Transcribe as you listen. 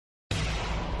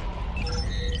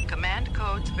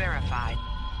verified.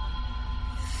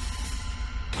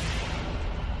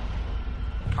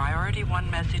 Priority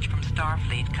 1 message from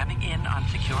Starfleet coming in on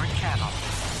secured channel.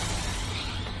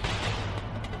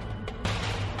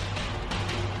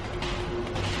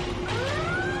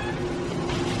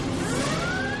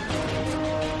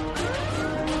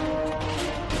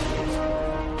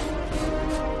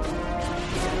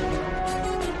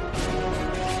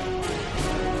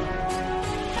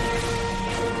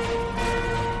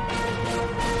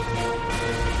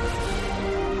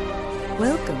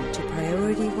 Welcome to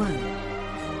Priority 1.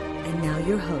 And now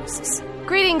your hosts.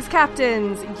 Greetings,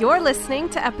 Captains! You're listening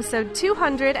to episode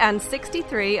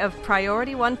 263 of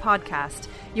Priority 1 Podcast,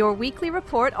 your weekly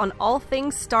report on all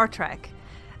things Star Trek.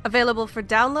 Available for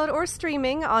download or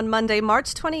streaming on Monday,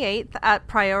 March 28th at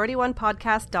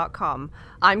PriorityOnePodcast.com.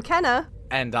 I'm Kenna.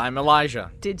 And I'm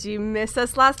Elijah. Did you miss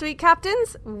us last week,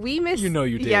 Captains? We missed... You know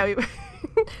you did. Yeah,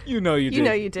 You know you did. You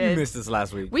know you did. You missed us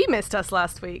last week. We missed us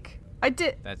last week. I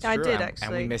did. That's true. I did,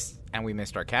 actually. And we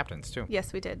missed our captains, too.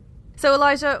 Yes, we did. So,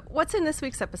 Elijah, what's in this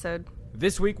week's episode?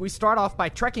 This week, we start off by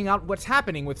trekking out what's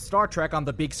happening with Star Trek on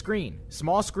the big screen,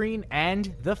 small screen,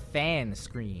 and the fan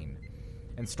screen.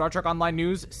 In Star Trek Online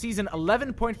news, Season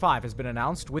 11.5 has been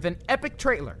announced with an epic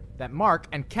trailer that Mark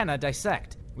and Kenna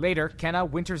dissect. Later, Kenna,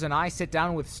 Winters, and I sit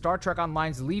down with Star Trek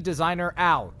Online's lead designer,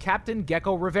 Al, Captain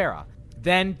Gecko Rivera.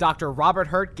 Then, Dr. Robert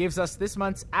Hurt gives us this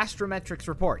month's Astrometrics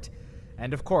report.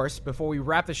 And of course, before we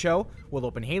wrap the show, we'll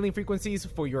open hailing frequencies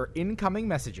for your incoming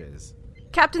messages.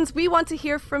 Captains, we want to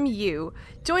hear from you.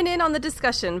 Join in on the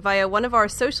discussion via one of our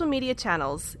social media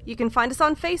channels. You can find us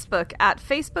on Facebook at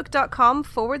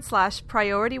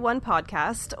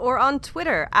facebook.com/Priority1Podcast or on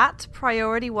Twitter at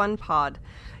Priority1Pod.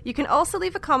 You can also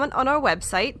leave a comment on our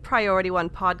website,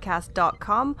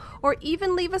 PriorityOnePodcast.com, or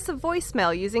even leave us a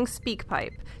voicemail using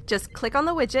SpeakPipe. Just click on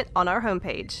the widget on our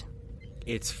homepage.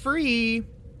 It's free!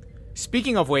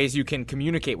 Speaking of ways you can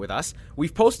communicate with us,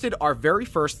 we've posted our very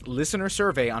first listener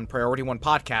survey on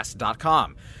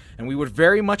PriorityOnePodcast.com, and we would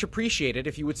very much appreciate it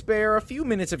if you would spare a few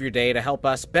minutes of your day to help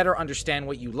us better understand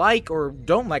what you like or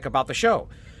don't like about the show.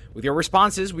 With your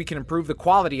responses, we can improve the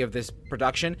quality of this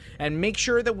production and make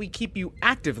sure that we keep you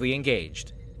actively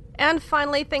engaged. And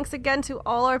finally, thanks again to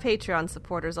all our Patreon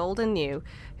supporters, old and new,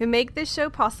 who make this show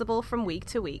possible from week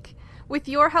to week. With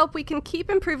your help, we can keep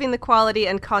improving the quality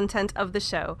and content of the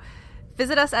show.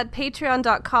 Visit us at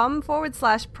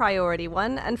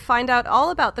patreon.com/Priority1 and find out all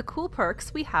about the cool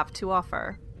perks we have to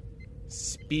offer.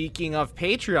 Speaking of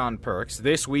Patreon perks,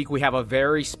 this week we have a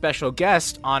very special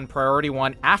guest on Priority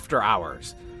 1 After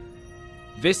Hours.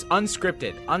 This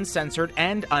unscripted, uncensored,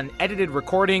 and unedited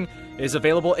recording is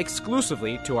available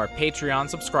exclusively to our Patreon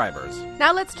subscribers.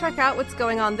 Now let's check out what's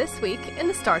going on this week in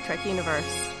the Star Trek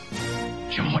universe.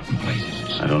 Jim, what in place is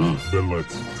this? I don't know. Then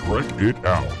let's trek it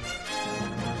out.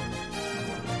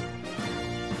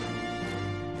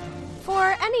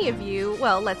 For any of you,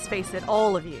 well, let's face it,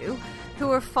 all of you,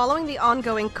 who are following the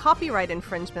ongoing copyright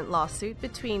infringement lawsuit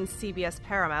between CBS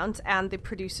Paramount and the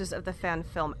producers of the fan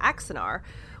film Axanar,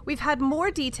 we've had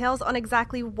more details on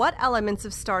exactly what elements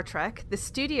of Star Trek the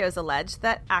studios allege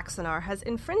that Axanar has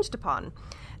infringed upon.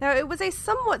 Now, it was a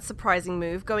somewhat surprising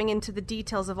move going into the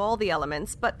details of all the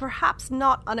elements, but perhaps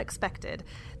not unexpected.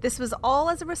 This was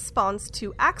all as a response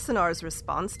to Axanar's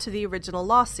response to the original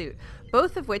lawsuit,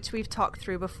 both of which we've talked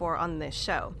through before on this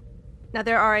show. Now,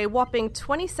 there are a whopping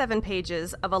 27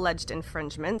 pages of alleged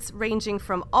infringements, ranging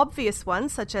from obvious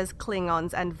ones, such as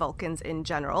Klingons and Vulcans in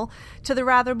general, to the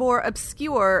rather more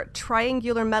obscure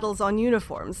triangular medals on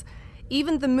uniforms.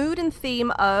 Even the mood and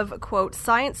theme of, quote,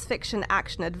 science fiction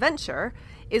action adventure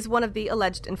is one of the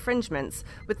alleged infringements,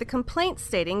 with the complaint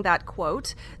stating that,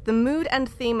 quote, the mood and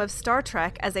theme of Star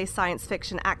Trek as a science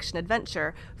fiction action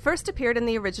adventure first appeared in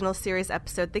the original series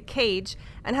episode The Cage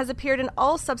and has appeared in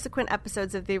all subsequent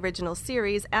episodes of the original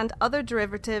series and other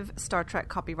derivative Star Trek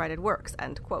copyrighted works,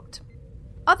 end quote.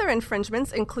 Other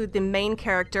infringements include the main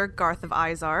character Garth of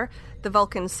Izar, the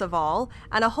Vulcan Saval,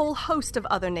 and a whole host of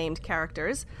other named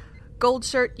characters, gold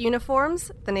shirt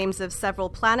uniforms, the names of several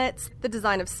planets, the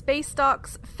design of space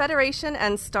docks, Federation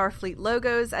and Starfleet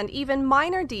logos, and even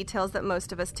minor details that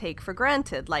most of us take for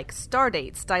granted, like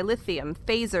stardates, dilithium,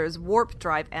 phasers, warp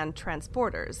drive, and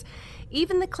transporters.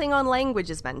 Even the Klingon language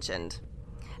is mentioned.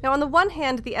 Now, on the one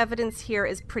hand, the evidence here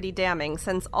is pretty damning,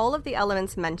 since all of the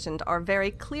elements mentioned are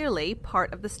very clearly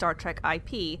part of the Star Trek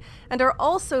IP, and are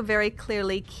also very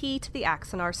clearly key to the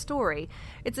Axanar story.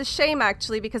 It's a shame,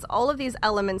 actually, because all of these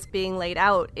elements being laid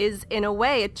out is, in a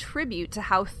way, a tribute to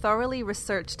how thoroughly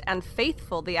researched and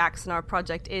faithful the Axanar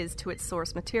project is to its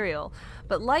source material.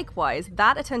 But likewise,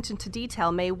 that attention to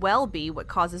detail may well be what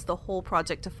causes the whole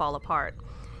project to fall apart.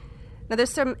 Now, there's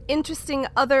some interesting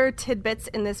other tidbits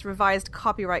in this revised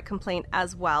copyright complaint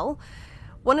as well.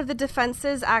 One of the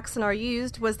defenses Axanar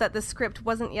used was that the script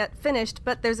wasn't yet finished,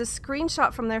 but there's a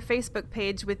screenshot from their Facebook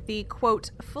page with the,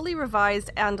 quote, fully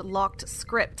revised and locked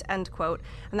script, end quote,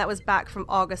 and that was back from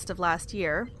August of last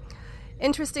year.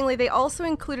 Interestingly, they also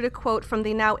included a quote from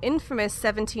the now infamous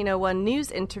 1701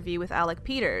 News interview with Alec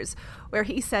Peters, where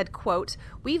he said, quote,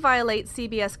 "We violate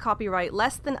CBS copyright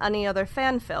less than any other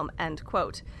fan film," end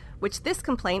quote, which this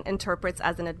complaint interprets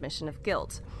as an admission of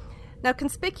guilt. Now,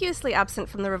 conspicuously absent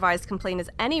from the revised complaint is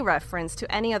any reference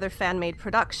to any other fan-made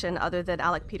production other than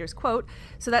Alec Peters' quote,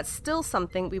 so that's still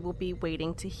something we will be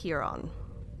waiting to hear on.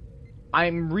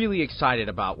 I'm really excited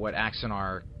about what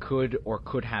Axanar could or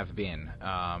could have been.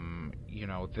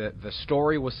 The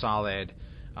story was solid.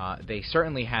 They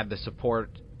certainly had the support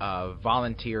of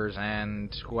volunteers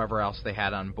and whoever else they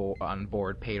had on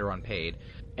board, paid or unpaid.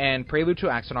 And Prelude to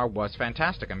Axanar was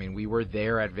fantastic. I mean, we were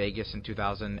there at Vegas in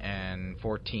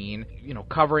 2014,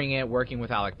 covering it, working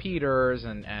with Alec Peters,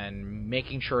 and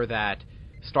making sure that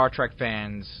Star Trek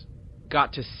fans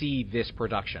got to see this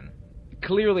production.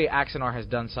 Clearly, Axanar has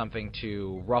done something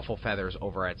to ruffle feathers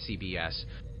over at CBS,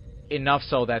 enough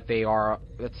so that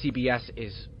CBS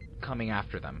is coming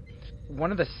after them.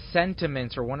 One of the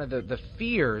sentiments, or one of the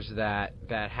fears that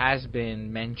has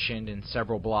been mentioned in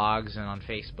several blogs and on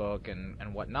Facebook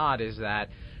and whatnot is that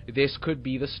this could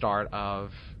be the start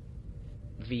of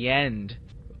the end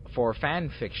for fan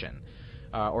fiction,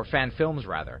 or fan films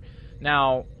rather.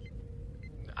 Now,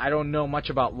 I don't know much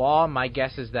about law. My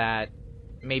guess is that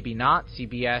maybe not.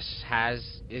 CBS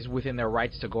is within their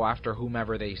rights to go after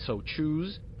whomever they so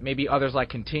choose. Maybe others like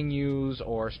Continues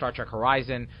or Star Trek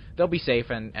Horizon, they'll be safe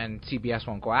and CBS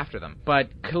won't go after them. But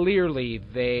clearly,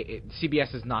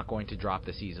 CBS is not going to drop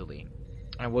this easily.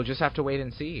 And we'll just have to wait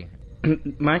and see.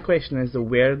 My question is, though,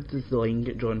 where does the line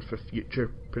get drawn for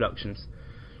future productions?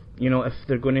 If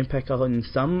they're going to pick up on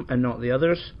some and not the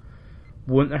others,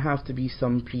 won't there have to be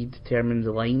some predetermined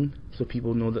line so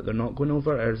people know that they're not going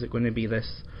over, or is it going to be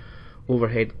this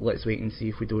overhead, let's wait and see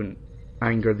if we don't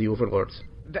anger the overlords?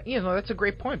 That's a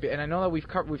great point, and I know that we've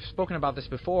spoken about this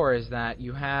before, is that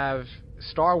you have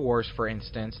Star Wars, for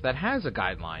instance, that has a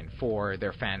guideline for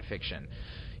their fan fiction.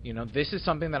 This is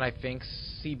something that I think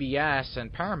CBS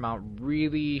and Paramount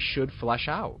really should flesh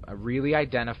out, really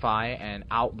identify and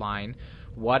outline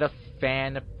what a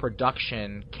fan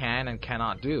production can and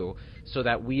cannot do, so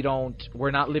that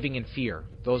we're not living in fear.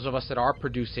 Those of us that are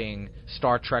producing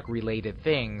Star Trek related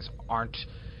things aren't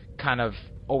kind of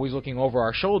always looking over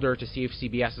our shoulder to see if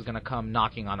CBS is going to come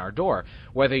knocking on our door.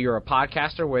 Whether you're a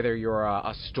podcaster, whether you're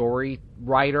a story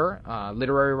writer,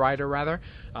 literary writer rather,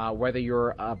 whether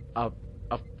you're a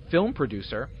film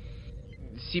producer,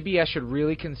 CBS should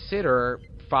really consider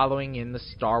following in the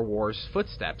Star Wars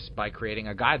footsteps by creating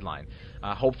a guideline.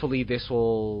 Hopefully this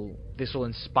will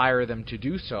inspire them to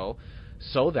do so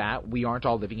that we aren't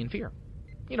all living in fear.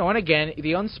 And again,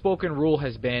 the unspoken rule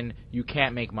has been you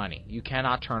can't make money. You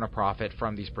cannot turn a profit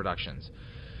from these productions.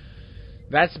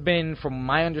 That's been, from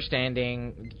my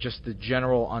understanding, just the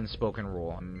general unspoken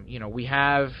rule. We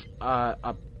have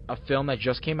a film that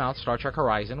just came out, Star Trek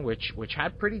Horizon, which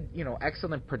had pretty,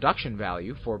 excellent production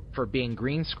value for being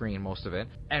green screen, most of it.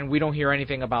 And we don't hear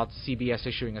anything about CBS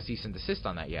issuing a cease and desist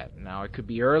on that yet. Now, it could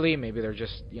be early. Maybe they're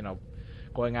just,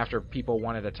 going after people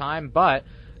one at a time. But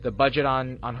the budget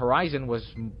on Horizon was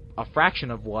a fraction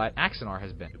of what Axanar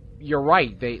has been. You're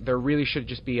right. There really should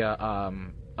just be a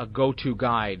go-to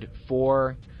guide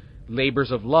for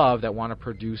labors of love that want to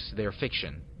produce their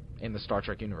fiction in the Star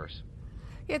Trek universe.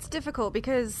 It's difficult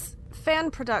because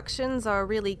fan productions are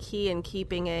really key in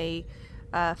keeping a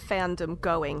fandom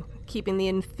going, keeping the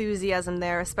enthusiasm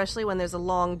there, especially when there's a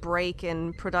long break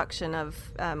in production of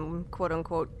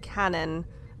quote-unquote canon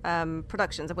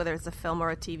productions, whether it's a film or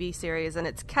a TV series, and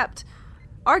it's kept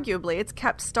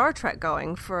Star Trek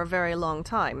going for a very long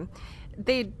time.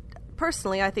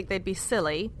 Personally, I think they'd be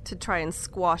silly to try and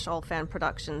squash all fan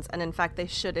productions, and in fact, they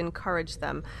should encourage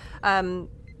them.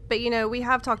 But, we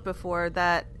have talked before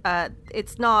that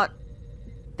it's not...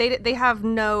 They have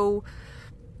no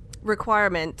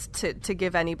requirement to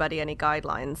give anybody any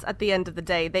guidelines. At the end of the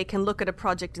day, they can look at a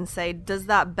project and say, does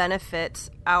that benefit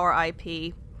our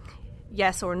IP?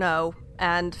 Yes or no.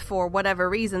 And for whatever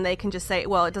reason, they can just say,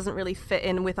 well, it doesn't really fit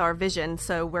in with our vision,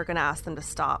 so we're going to ask them to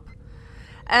stop.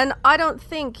 And I don't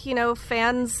think,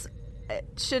 fans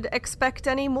should expect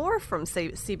any more from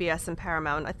CBS and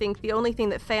Paramount. I think the only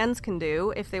thing that fans can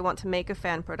do if they want to make a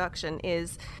fan production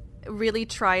is really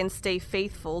try and stay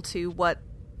faithful to what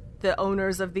the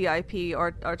owners of the IP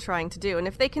are trying to do. And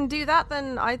if they can do that,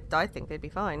 then I think they'd be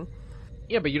fine.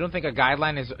 Yeah, but you don't think a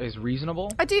guideline is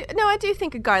reasonable? I do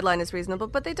think a guideline is reasonable,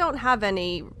 but they don't have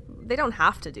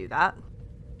to do that.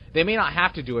 They may not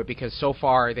have to do it because so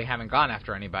far they haven't gone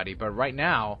after anybody, but right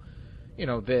now, you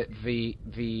know,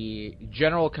 the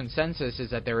general consensus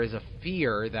is that there is a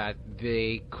fear that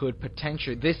they could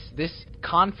potentially this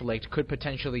conflict could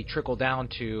potentially trickle down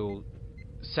to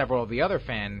several of the other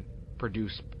fan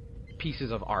produced pieces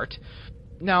of art.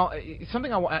 Now,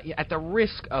 something at the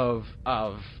risk of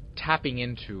tapping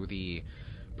into the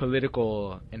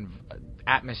political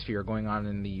atmosphere going on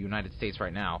in the United States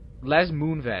right now, Les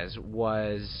Moonves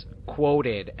was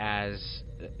quoted as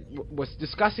was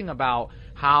discussing about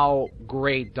how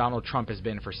great Donald Trump has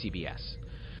been for CBS.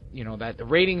 You know, that the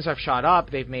ratings have shot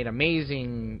up, they've made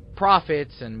amazing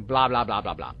profits, and blah, blah, blah,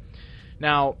 blah, blah.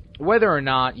 Now, whether or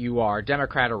not you are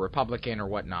Democrat or Republican or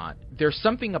whatnot, there's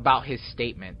something about his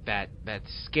statement that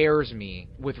scares me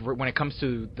when it comes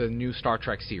to the new Star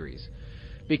Trek series.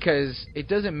 Because it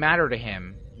doesn't matter to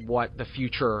him what the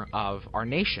future of our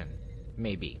nation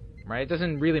may be, right? It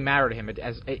doesn't really matter to him.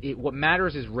 What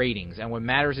matters is ratings, and what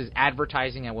matters is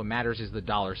advertising, and what matters is the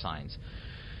dollar signs.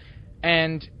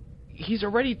 And he's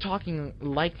already talking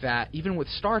like that, even with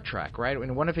Star Trek, right?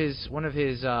 In one of his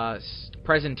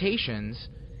presentations,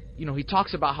 you know, he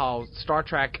talks about how Star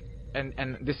Trek,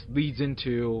 and this leads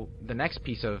into the next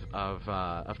piece of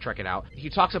Trek It Out. He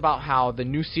talks about how the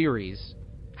new series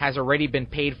has already been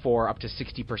paid for up to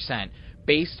 60%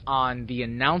 based on the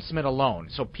announcement alone.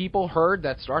 So people heard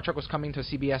that Star Trek was coming to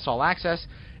CBS All Access,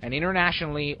 and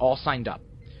internationally all signed up.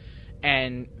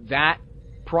 And that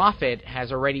profit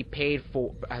has already paid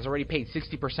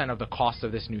 60% of the cost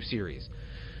of this new series.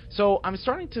 So I'm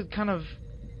starting to kind of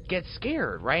get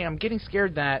scared, right? I'm getting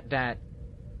scared that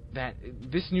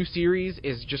this new series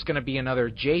is just going to be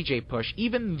another JJ push,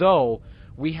 even though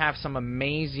we have some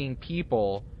amazing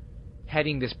people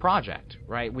heading this project,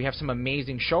 right? We have some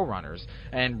amazing showrunners,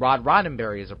 and Rod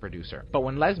Roddenberry is a producer. But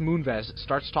when Les Moonves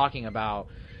starts talking about,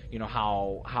 you know,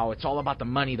 how it's all about the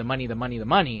money,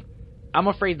 I'm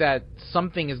afraid that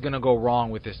something is going to go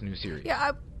wrong with this new series.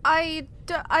 Yeah, I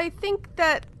think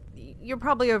that you're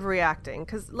probably overreacting,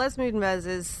 because Les Moonves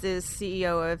is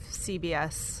CEO of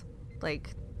CBS,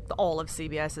 like all of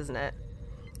CBS, isn't it?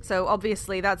 So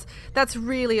obviously that's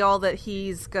really all that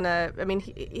he's gonna. I mean,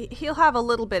 he'll have a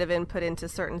little bit of input into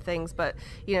certain things, but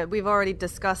you know, we've already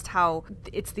discussed how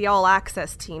it's the All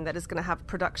Access team that is going to have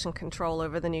production control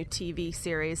over the new TV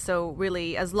series. So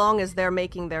really, as long as they're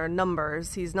making their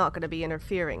numbers, he's not going to be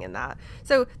interfering in that.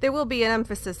 So there will be an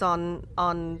emphasis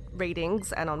on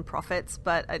ratings and on profits,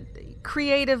 but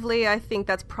creatively, I think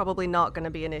that's probably not going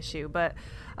to be an issue. But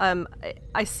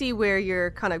I see where you're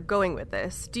kind of going with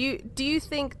this. Do you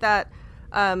think that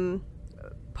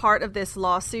part of this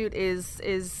lawsuit is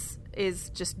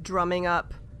just drumming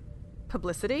up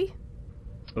publicity?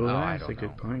 Oh, that's a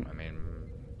good point. I mean,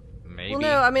 maybe. Well,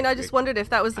 no, I mean, I just wondered if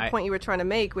that was the point you were trying to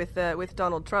make with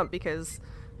Donald Trump, because.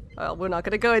 Well, we're not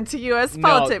going to go into U.S.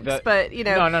 politics, but, you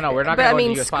know... No, we're not going to go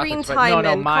into U.S. Screen politics. time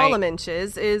and column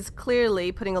inches is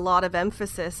clearly putting a lot of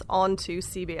emphasis onto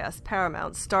CBS,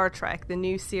 Paramount, Star Trek, the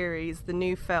new series, the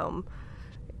new film.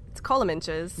 It's column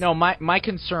inches. No, my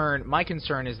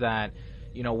concern is that,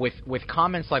 you know, with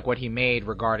comments like what he made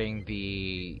regarding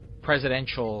the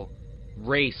presidential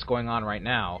race going on right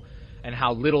now, and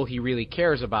how little he really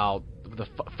cares about the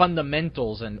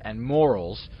fundamentals and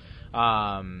morals...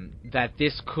 that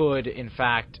this could, in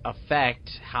fact, affect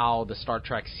how the Star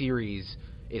Trek series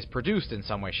is produced in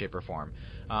some way, shape, or form.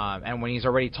 And when he's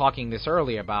already talking this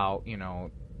early about, you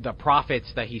know, the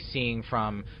profits that he's seeing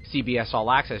from CBS All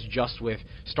Access just with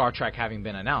Star Trek having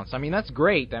been announced. I mean, that's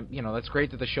great. That's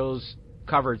great that the show's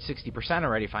covered 60%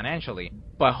 already financially.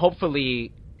 But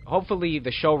hopefully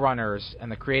the showrunners and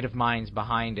the creative minds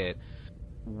behind it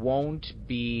won't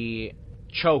be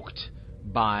choked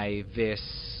by this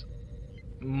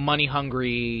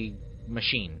money-hungry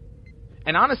machine.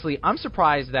 And honestly, I'm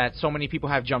surprised that so many people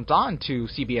have jumped on to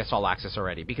CBS All Access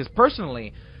already, because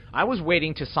personally, I was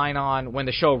waiting to sign on when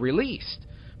the show released.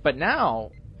 But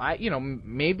now,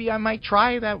 maybe I might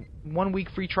try that 1 week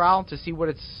free trial to see what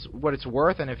it's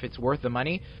worth, and if it's worth the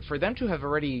money. For them to have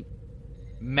already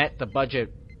met the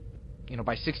budget, you know,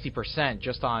 by 60%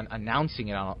 just on announcing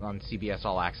it on CBS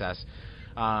All Access,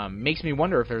 makes me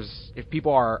wonder if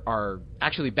people are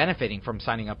actually benefiting from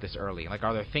signing up this early. Like,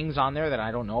 are there things on there that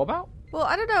I don't know about? Well,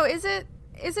 I don't know. Is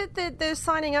it that they're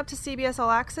signing up to CBS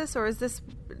All Access, or is this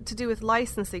to do with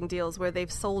licensing deals where they've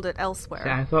sold it elsewhere?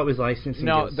 I thought it was licensing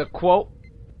deals. No,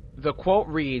 the quote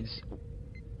reads,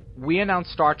 "We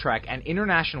announced Star Trek, and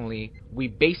internationally, we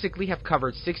basically have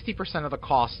covered 60% of the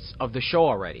costs of the show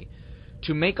already.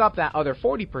 to make up that other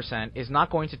 40% is not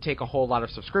going to take a whole lot of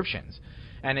subscriptions.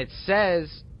 And it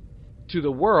says to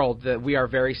the world that we are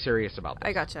very serious about this.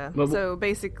 I gotcha. Well, so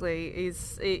basically,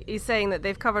 he's saying that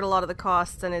they've covered a lot of the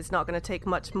costs, and it's not going to take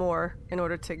much more in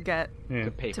order to get Yeah.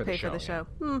 To pay for the show.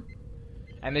 Hmm.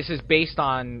 And this is based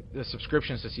on the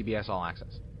subscriptions to CBS All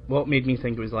Access. What made me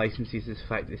think it was licenses is the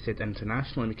fact they said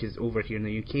internationally, because over here in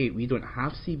the UK we don't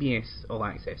have CBS All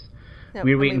Access. Yep,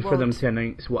 We're and waiting they for them won't. to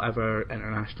announce whatever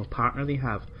international partner they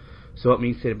have. So what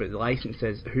means said about the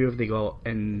licenses, who have they got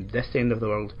in this end of the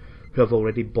world who have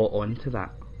already bought onto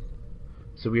that?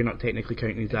 So we're not technically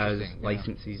counting these as Interesting, yeah.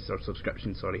 licenses or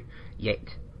subscriptions, yet.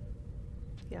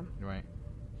 Yeah. Right.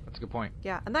 That's a good point.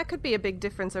 Yeah, and that could be a big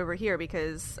difference over here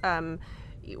because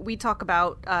we talk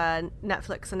about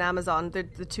Netflix and Amazon, they're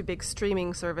the two big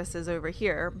streaming services over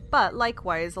here, but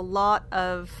likewise, a lot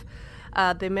of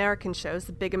the American shows,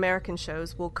 the big American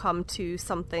shows, will come to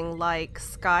something like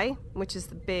Sky, which is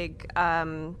the big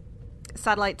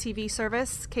satellite TV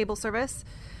service, cable service.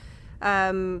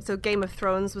 So Game of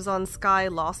Thrones was on Sky,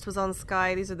 Lost was on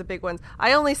Sky. These are the big ones.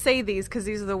 I only say these because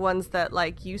these are the ones that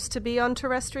like used to be on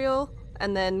terrestrial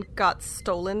and then got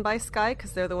stolen by Sky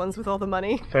because they're the ones with all the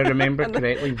money. If I remember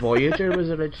correctly, Voyager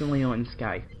was originally on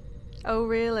Sky. Oh,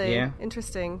 really? Yeah.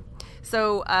 Interesting.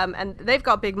 So, and they've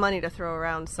got big money to throw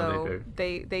around, Oh, so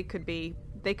they do. they could be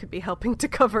helping to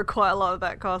cover quite a lot of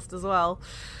that cost as well.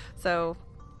 So,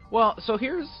 Well, so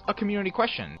here's a community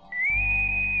question.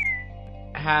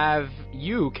 Have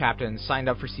you, Captain, signed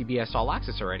up for CBS All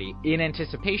Access already in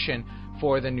anticipation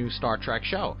for the new Star Trek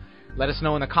show? Let us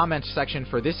know in the comments section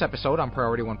for this episode on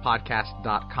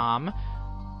PriorityOnePodcast.com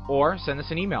or send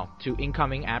us an email to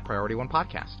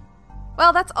incoming@PriorityOnePodcast.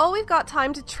 well, that's all we've got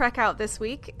time to trek out this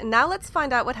week. Now let's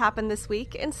find out what happened this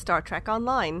week in Star Trek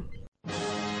Online.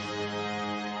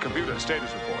 Computer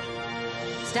status report.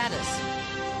 Status.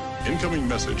 Incoming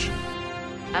message.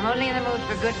 I'm only in the mood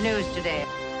for good news today.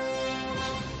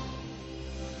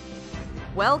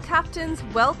 Well, Captains,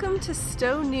 welcome to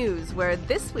Stowe News, where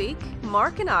this week,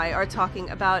 Mark and I are talking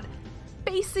about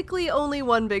basically only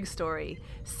one big story.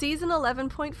 Season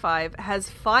 11.5 has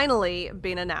finally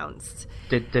been announced.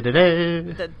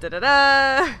 Da-da-da-da.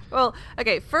 Da-da-da-da. Well,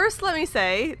 okay, first let me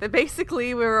say that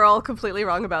basically we were all completely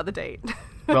wrong about the date.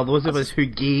 Well, those of us who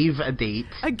gave a date.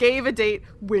 I gave a date,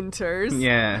 Winters.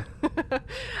 Yeah.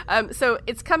 So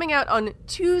it's coming out on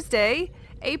Tuesday,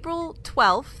 April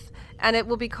 12th, and it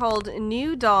will be called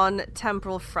New Dawn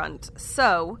Temporal Front.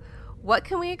 So, what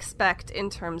can we expect in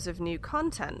terms of new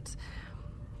content?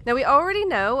 Now, we already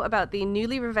know about the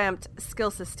newly revamped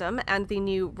skill system and the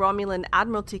new Romulan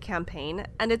Admiralty campaign,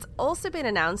 and it's also been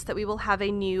announced that we will have a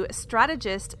new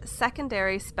strategist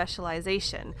secondary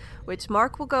specialization, which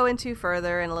Mark will go into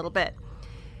further in a little bit.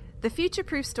 The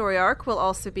future-proof story arc will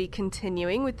also be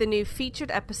continuing with the new featured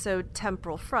episode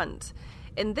Temporal Front.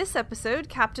 In this episode,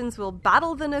 captains will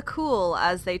battle the Nakul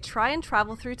as they try and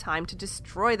travel through time to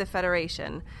destroy the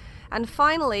Federation. And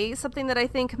finally, something that I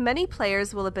think many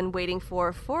players will have been waiting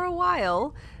for a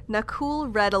while,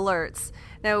 Nakul Red Alerts.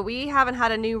 Now, we haven't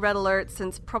had a new Red Alert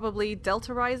since probably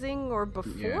Delta Rising or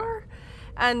before.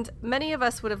 And many of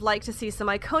us would have liked to see some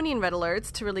Iconian Red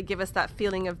Alerts to really give us that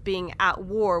feeling of being at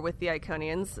war with the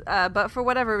Iconians, but for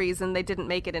whatever reason, they didn't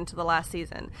make it into the last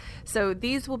season. So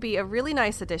these will be a really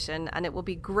nice addition, and it will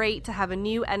be great to have a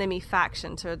new enemy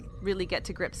faction to really get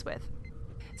to grips with.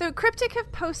 So Cryptic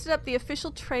have posted up the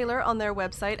official trailer on their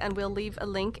website, and we'll leave a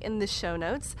link in the show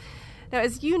notes. Now,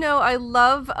 as you know, I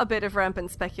love a bit of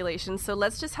rampant speculation, so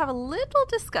let's just have a little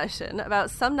discussion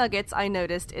about some nuggets I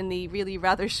noticed in the really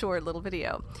rather short little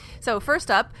video. So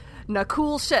first up,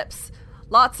 Nakul ships.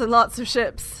 Lots and lots of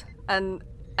ships. And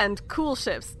cool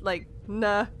ships. Like,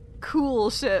 cool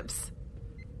ships.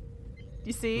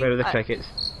 You see? Where are the crickets?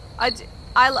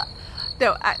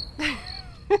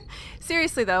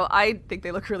 Seriously, though, I think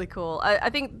they look really cool. I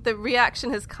think the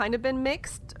reaction has kind of been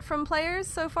mixed from players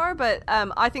so far, but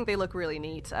I think they look really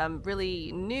neat.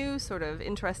 Really new, sort of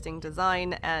interesting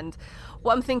design. And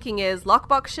what I'm thinking is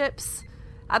lockbox ships,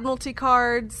 Admiralty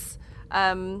cards,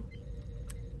 and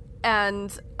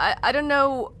I don't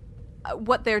know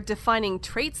what their defining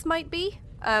traits might be.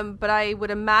 But I would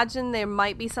imagine there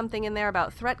might be something in there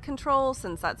about threat control,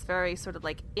 since that's very sort of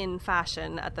like in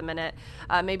fashion at the minute.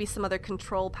 Maybe some other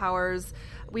control powers.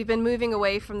 We've been moving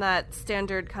away from that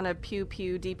standard kind of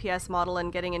pew-pew DPS model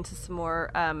and getting into some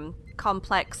more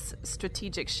complex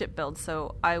strategic ship builds,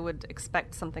 so I would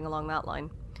expect something along that line.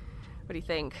 What do you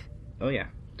think? Oh yeah,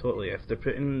 totally. If they're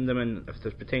putting them in, if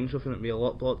there's potential for them to be a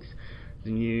lot blocks, the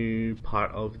new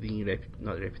part of the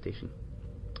not the reputation.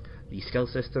 The skill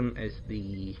system is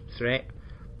the threat.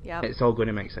 Yeah. It's all going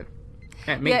to mix in.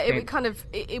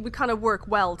 It would kind of work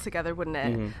well together, wouldn't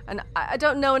it? Mm-hmm. And I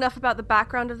don't know enough about the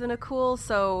background of the Nakul,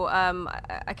 so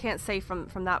I can't say from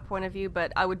that point of view,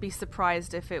 but I would be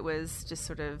surprised if it was just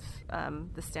sort of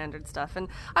the standard stuff. And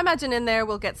I imagine in there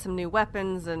we'll get some new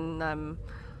weapons and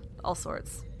all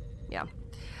sorts. Yeah.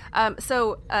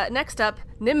 So next up,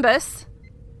 Nimbus.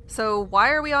 So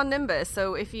why are we on Nimbus?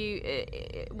 So if you,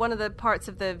 one of the parts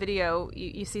of the video,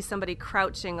 you see somebody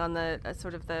crouching on the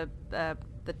sort of the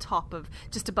top of,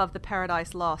 just above the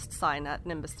Paradise Lost sign at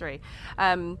Nimbus 3.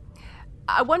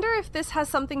 I wonder if this has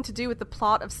something to do with the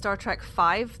plot of Star Trek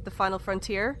V, The Final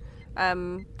Frontier.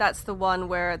 That's the one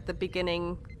where at the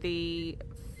beginning the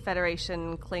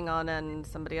Federation, Klingon, and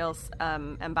somebody else,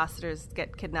 ambassadors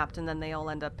get kidnapped, and then they all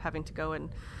end up having to go and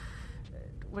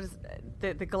what is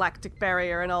the galactic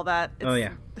barrier and all that.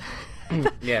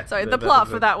 Yeah. Sorry, the plot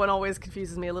for that one always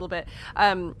confuses me a little bit.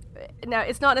 Now,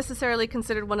 it's not necessarily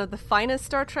considered one of the finest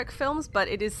Star Trek films, but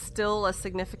it is still a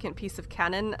significant piece of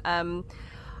canon.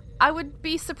 I would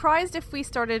be surprised if we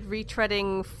started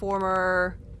retreading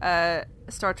former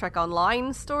Star Trek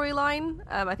Online storyline.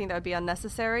 I think that would be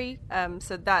unnecessary.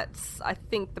 So that's, I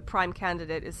think, the prime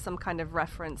candidate is some kind of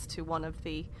reference to one of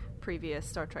the previous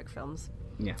Star Trek films.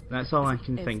 Yeah, that's all I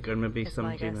can think, or maybe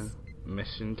some kind of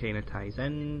mission kind of ties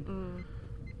in.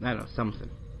 I don't know,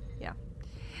 something. Yeah.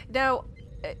 Now,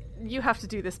 you have to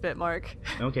do this bit, Mark.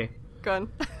 Okay. Go on.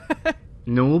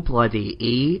 No bloody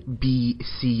A, B,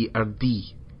 C, or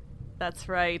D. That's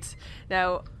right.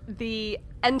 Now, the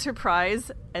Enterprise,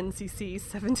 NCC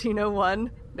 1701,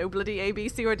 no bloody A, B,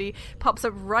 C, or D, pops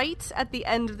up right at the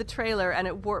end of the trailer, and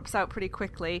it warps out pretty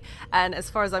quickly. And as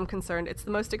far as I'm concerned, it's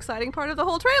the most exciting part of the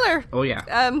whole trailer. Oh, yeah.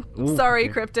 Sorry,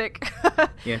 yeah. Cryptic.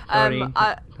 Yeah, sorry.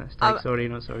 Hashtag sorry,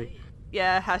 not sorry.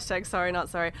 Yeah, hashtag sorry, not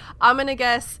sorry. I'm gonna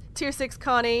guess Tier 6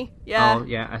 Connie. Yeah. Oh,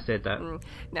 yeah, I said that.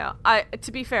 No,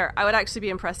 to be fair, I would actually be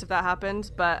impressed if that happened,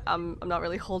 but I'm not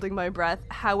really holding my breath.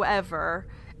 However,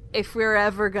 if we're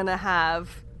ever gonna have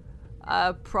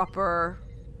a proper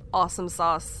awesome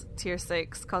sauce Tier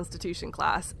 6 Constitution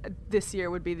class, this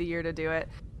year would be the year to do it.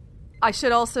 I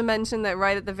should also mention that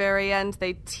right at the very end,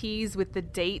 they tease with the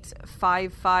date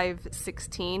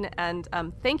 5/5/16, and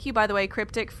thank you, by the way,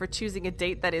 Cryptic, for choosing a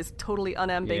date that is totally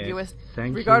unambiguous,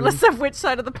 yes, regardless of which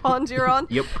side of the pond you're on.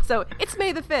 Yep. So it's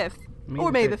May the 5th,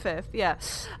 May the 5th, yeah.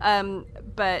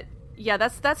 But yeah,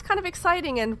 that's kind of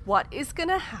exciting. And what is going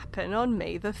to happen on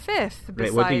May the 5th? Besides,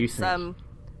 right, what do you think?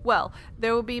 Well,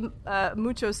 there will be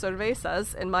mucho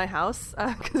cervezas in my house,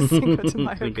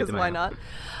 because why not?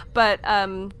 But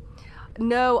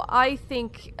no, I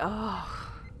think,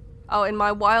 in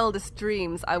my wildest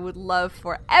dreams, I would love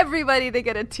for everybody to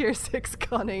get a Tier 6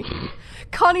 Connie.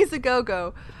 Connie's a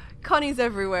go-go. Connie's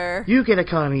everywhere. You get a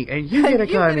Connie, and you get a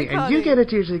Connie, and you get a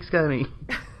Tier 6 Connie.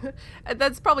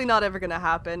 That's probably not ever going to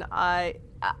happen. I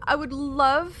would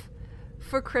love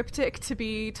for Cryptic to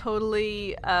be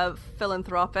totally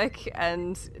philanthropic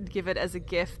and give it as a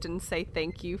gift and say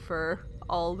thank you for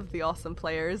all of the awesome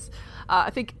players. I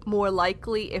think more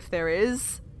likely, if there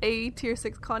is a Tier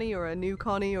 6 Connie or a new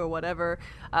Connie or whatever,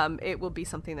 it will be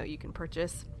something that you can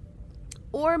purchase.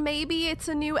 Or maybe it's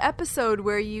a new episode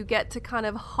where you get to kind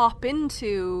of hop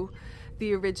into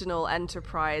the original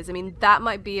Enterprise. I mean, that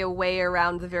might be a way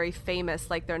around the very famous,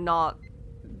 like they're not...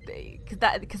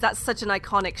 Because that's such an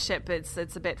iconic ship, it's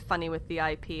a bit funny with the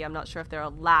IP. I'm not sure if they're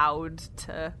allowed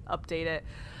to update it.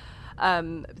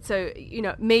 So, you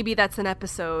know, maybe that's an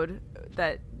episode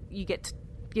that you get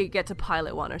to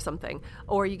pilot one or something,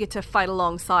 or you get to fight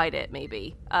alongside it.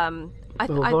 Maybe. We've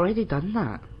already done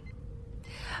that.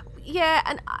 Yeah,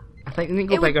 and I think they need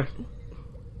to go bigger.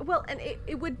 Well, and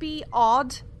it would be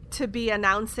odd to be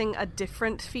announcing a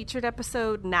different featured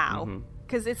episode now.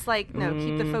 Because it's like, no,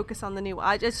 keep the focus on the new one.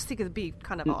 I just think it'd be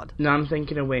kind of odd. No, I'm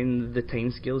thinking of when the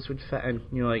timescales would fit in.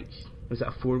 You know, like, was it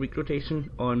a 4-week rotation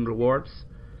on rewards?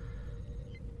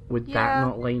 Would that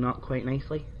not line up quite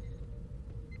nicely?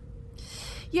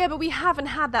 Yeah, but we haven't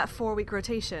had that 4-week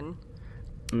rotation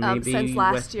Maybe since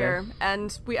last year. this.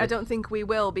 And I don't think we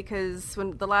will, because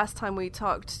when the last time we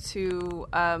talked to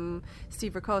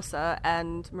Steve Ricosa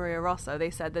and Maria Rosso, they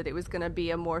said that it was going to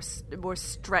be a more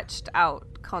stretched out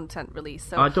content release.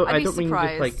 So I don't mean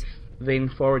just like then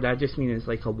forward. I just mean it's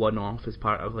like a one-off as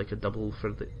part of like a double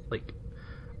for the, like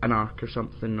an arc or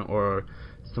something, or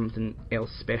something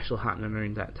else special happening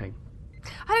around that time.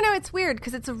 I don't know. It's weird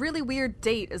because it's a really weird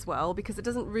date as well, because it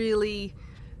doesn't really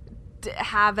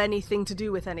have anything to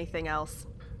do with anything else.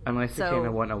 Unless they kind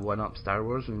of want to one-up Star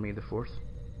Wars and May the 4th.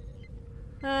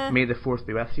 May the 4th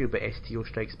be with you, but STO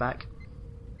Strikes Back.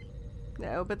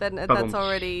 No, but then that's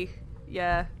already...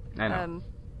 Yeah. I know.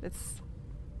 It's...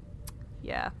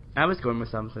 Yeah. I was going with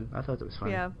something. I thought it was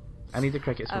funny. Yeah. I need the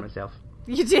crickets for myself.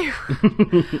 You do.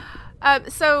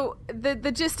 So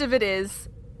the gist of it is,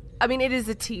 I mean, it is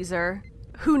a teaser.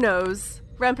 Who knows?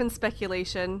 Rampant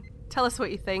speculation. Tell us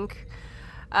what you think.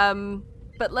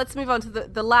 But let's move on to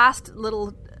the last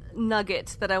little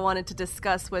nugget that I wanted to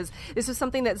discuss. This was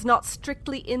something that's not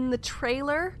strictly in the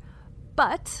trailer,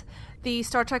 but the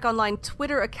Star Trek Online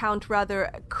Twitter account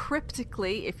rather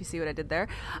cryptically, if you see what I did there,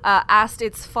 asked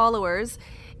its followers,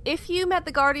 if you met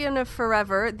the Guardian of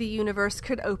Forever, the universe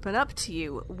could open up to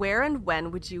you. Where and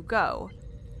when would you go?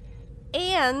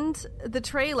 And the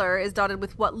trailer is dotted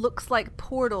with what looks like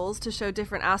portals to show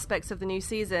different aspects of the new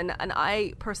season, and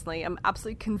I personally am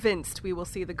absolutely convinced we will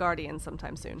see the Guardian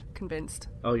sometime soon. Convinced.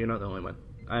 Oh, you're not the only one.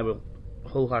 I will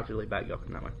wholeheartedly back you up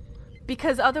on that one.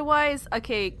 Because otherwise,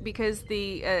 because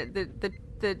the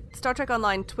Star Trek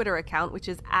Online Twitter account, which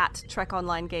is at Trek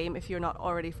Online Game, if you're not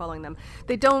already following them,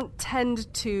 they don't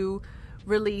tend to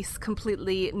release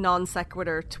completely non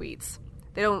sequitur tweets.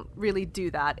 They don't really do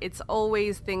that. It's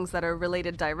always things that are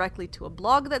related directly to a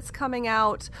blog that's coming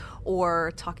out,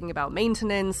 or talking about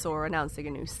maintenance, or announcing a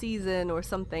new season, or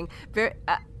something.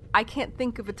 I can't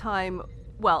think of a time.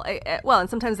 Well, and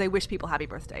sometimes they wish people happy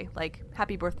birthday, like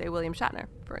happy birthday William Shatner,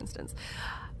 for instance.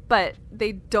 But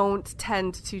they don't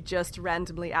tend to just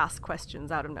randomly ask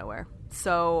questions out of nowhere.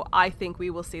 So I think we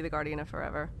will see the Guardian of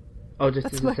Forever. Oh, just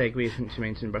as a segue, since you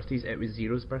mentioned birthdays, it was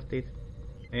Zero's birthday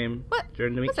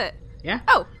during the week. Was it? Yeah.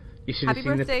 Oh, you should happy have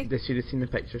seen birthday. They should have seen the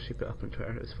picture she put up on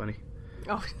Twitter. It was funny.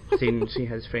 Oh. Saying she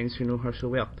has friends who know her so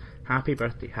well. Happy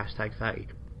birthday, #fatty.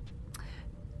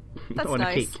 That's on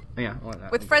nice. a cake. Yeah, I like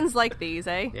that. With friends like these,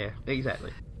 eh? Yeah,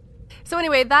 exactly. So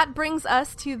anyway, that brings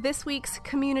us to this week's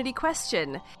community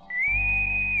question.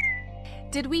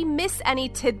 Did we miss any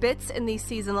tidbits in the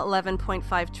season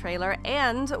 11.5 trailer?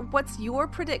 And what's your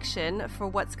prediction for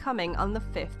what's coming on the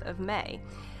 5th of May?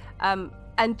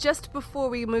 And just before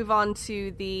we move on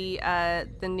to the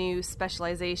new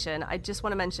specialization, I just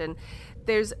want to mention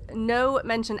there's no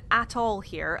mention at all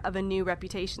here of a new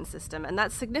reputation system, and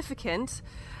that's significant.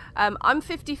 I'm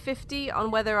 50-50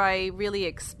 on whether I really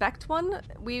expect one.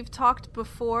 We've talked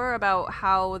before about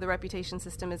how the reputation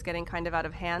system is getting kind of out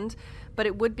of hand, but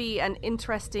it would be an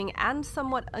interesting and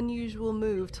somewhat unusual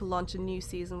move to launch a new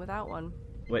season without one.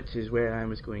 Which is where I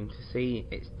was going to say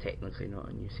it's technically not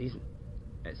a new season.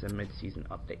 It's a mid-season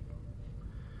update.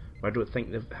 I don't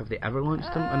think have they ever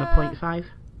launched them on a 0.5?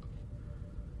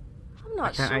 I'm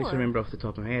not sure. I can't actually remember off the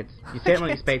top of my head. You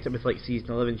certainly expect it with like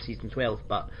season 11, season 12,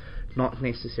 but not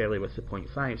necessarily with the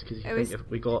 0.5s, because you think if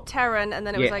we got Terran, and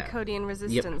then it was like Codian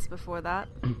Resistance before that.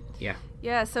 Yeah.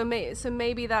 Yeah. So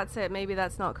maybe that's it. Maybe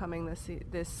that's not coming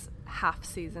this half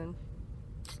season.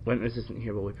 Winters isn't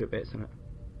here while we put bets in it.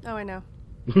 Oh, I know.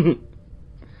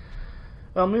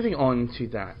 Well, moving on to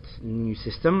that new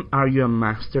system, are you a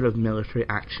master of military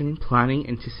action, planning,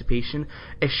 anticipation,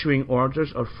 issuing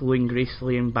orders, or flowing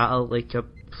gracefully in battle like a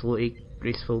floaty,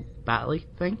 graceful battle-y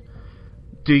thing?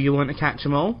 Do you want to catch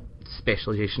them all?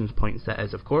 Specializations points that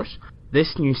is, of course.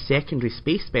 This new secondary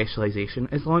space specialization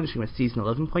is launching with Season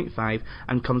 11.5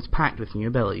 and comes packed with new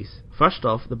abilities. First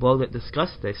off, the blog that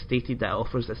discussed this stated that it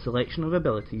offers a selection of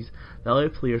abilities that allow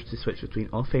players to switch between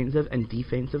offensive and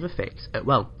defensive effects at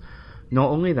will. Not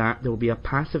only that, there will be a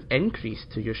passive increase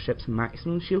to your ship's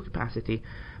maximum shield capacity,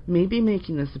 maybe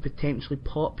making this a potentially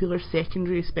popular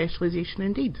secondary specialization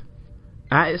indeed.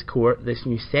 At its core, this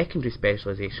new secondary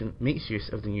specialization makes use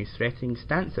of the new Threatening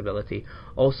Stance ability,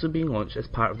 also being launched as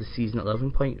part of the Season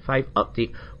 11.5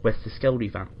 update with the skill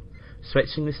revamp.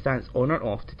 Switching the stance on or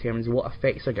off determines what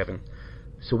effects are given.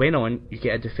 So when on, you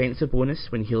get a defensive bonus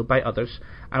when healed by others,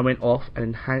 and when off, an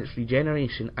enhanced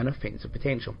regeneration and offensive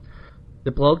potential. The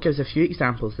blog gives a few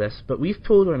examples of this, but we've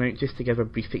pulled one out just to give a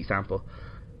brief example.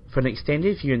 For an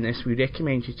extended view on this, we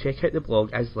recommend you check out the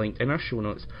blog as linked in our show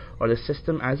notes, or the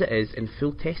system as it is in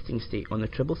full testing state on the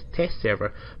Tribble test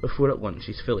server before it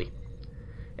launches fully.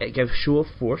 It gives Show of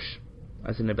Force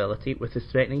as an ability. With the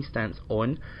Threatening Stance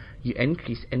on, you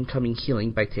increase incoming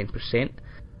healing by 10%,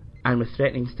 and with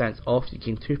Threatening Stance off, you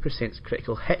gain 2%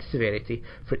 critical hit severity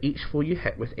for each foe you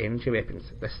hit with energy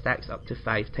weapons. This stacks up to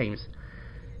 5 times.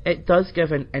 It does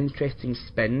give an interesting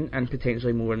spin and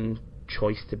potentially more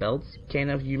choice to builds. Ken,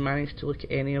 have you managed to look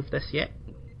at any of this yet?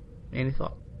 Any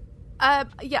thought?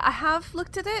 Yeah, I have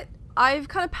looked at it. I've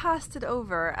kind of passed it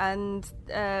over, and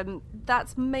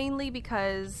that's mainly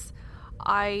because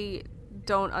I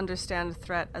don't understand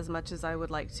threat as much as I would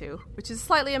like to, which is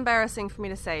slightly embarrassing for me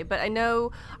to say, but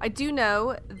I do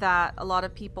know that a lot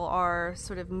of people are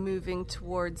sort of moving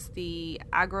towards the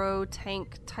aggro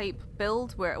tank type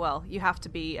build where, well, you have to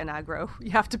be an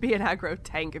aggro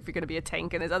tank if you're going to be a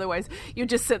tank, and otherwise you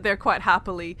just sit there quite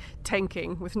happily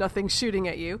tanking with nothing shooting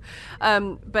at you.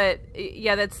 But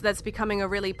yeah, that's becoming a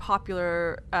really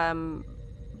popular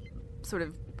sort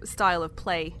of style of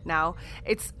play now.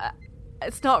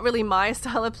 It's not really my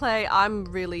style of play. I'm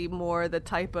really more the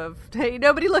type of, hey,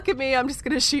 nobody look at me, I'm just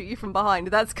going to shoot you from behind.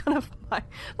 That's kind of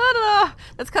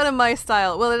my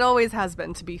style. Well, it always has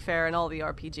been, to be fair, in all the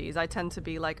RPGs. I tend to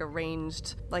be like a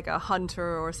ranged, like a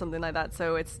hunter or something like that,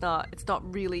 so it's not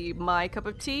really my cup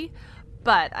of tea.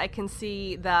 But I can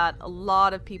see that a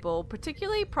lot of people,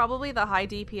 particularly probably the high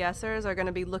DPSers, are going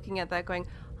to be looking at that going,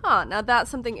 now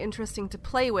that's something interesting to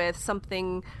play with,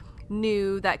 something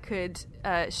new that could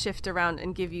shift around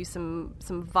and give you some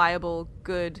viable,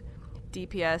 good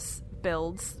DPS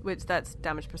builds, which that's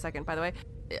damage per second, by the way,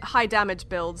 high damage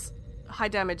builds, high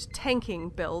damage tanking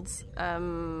builds,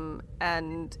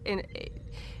 and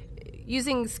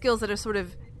using skills that are sort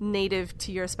of native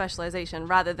to your specialization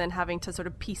rather than having to sort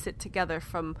of piece it together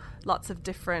from lots of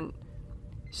different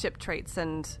ship traits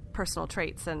and personal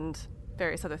traits and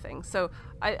various other things. So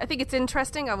I think it's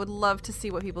interesting. I would love to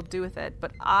see what people do with it,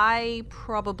 but I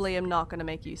probably am not going to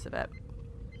make use of it.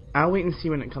 I'll wait and see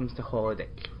when it comes to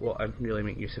Holodeck what I really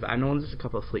make use of it. I know there's a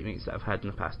couple of fleetmates that I've had in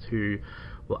the past who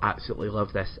will absolutely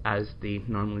love this. As they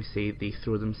normally say, they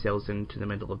throw themselves into the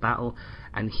middle of battle,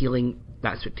 and healing,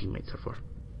 that's what teammates are for.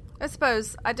 I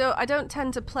suppose. I don't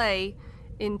tend to play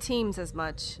in teams as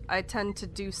much. I tend to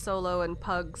do solo and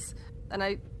pugs, and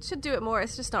I should do it more.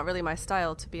 It's just not really my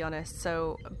style, to be honest.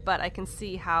 So, but I can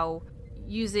see how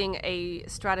using a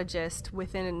strategist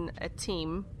within a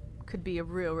team could be a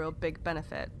real big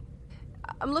benefit.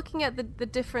 I'm looking at the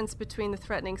difference between the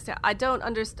threatening stance.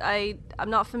 I'm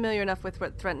not familiar enough with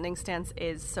what threatening stance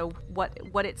is, so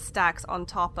what it stacks on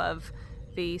top of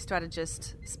the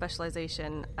strategist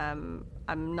specialization, I'm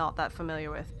not that familiar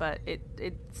with, but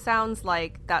it sounds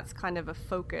like that's kind of a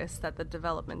focus that the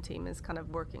development team is kind of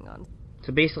working on.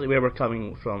 So basically where we're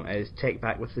coming from is check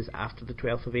back with us after the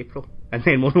 12th of April, and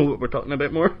then we'll know what we're talking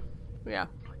about more. Yeah.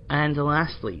 And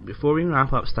lastly, before we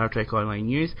wrap up Star Trek Online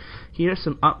news, here are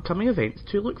some upcoming events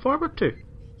to look forward to.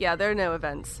 Yeah, there are no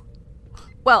events.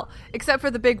 Well, except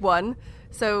for the big one.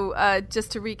 So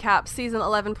just to recap, Season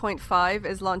 11.5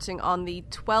 is launching on the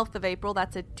 12th of April.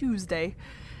 That's a Tuesday.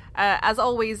 As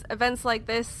always, events like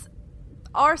this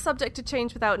are subject to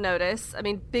change without notice. I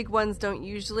mean, big ones don't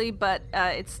usually, but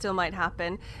it still might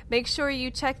happen. Make sure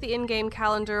you check the in-game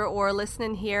calendar or listen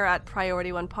in here at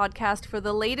Priority One Podcast for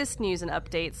the latest news and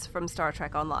updates from Star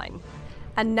Trek Online.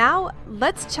 And now,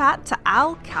 let's chat to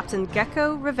Al Captain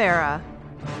Gecko Rivera.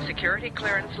 Security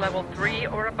clearance level 3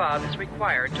 or above is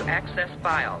required to access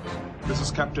files. This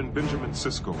is Captain Benjamin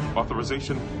Sisko.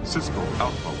 Authorization Sisko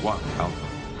Alpha 1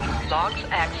 Alpha. Logs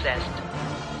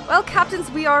accessed. Well,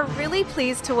 Captains, we are really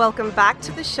pleased to welcome back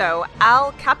to the show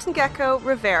Al Captain Gecko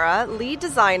Rivera, lead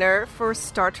designer for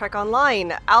Star Trek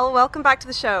Online. Al, welcome back to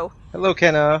the show. Hello,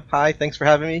 Kenna. Hi, thanks for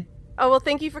having me. Oh, well,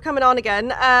 thank you for coming on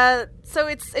again. So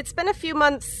it's been a few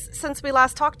months since we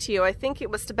last talked to you. I think it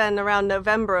must have been around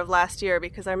November of last year,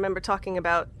 because I remember talking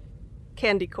about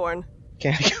candy corn.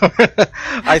 Candy corn.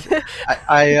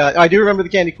 I do remember the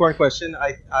candy corn question.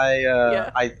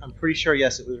 I'm pretty sure,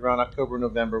 yes, it was around October,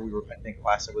 November. I think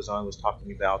last I was on was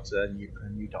talking about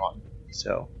New Dawn.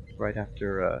 So right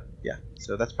after,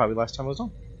 so that's probably the last time I was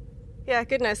on. Yeah,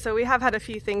 goodness. So we have had a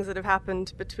few things that have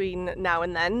happened between now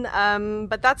and then,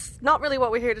 but that's not really what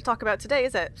we're here to talk about today,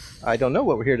 is it? I don't know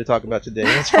what we're here to talk about today.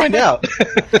 Let's find out.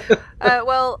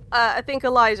 I think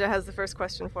Elijah has the first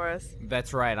question for us.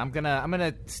 That's right. I'm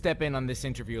gonna step in on this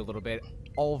interview a little bit,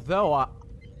 although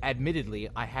admittedly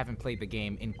I haven't played the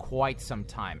game in quite some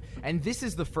time. And this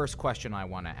is the first question I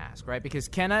want to ask, right? Because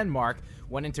Kenna and Mark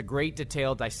went into great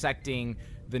detail dissecting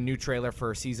the new trailer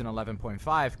for Season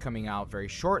 11.5 coming out very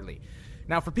shortly.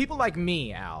 Now, for people like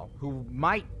me, Al, who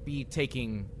might be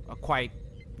taking a quite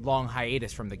long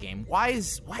hiatus from the game, why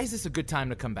is this a good time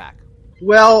to come back?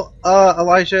 Well,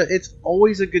 Elijah, it's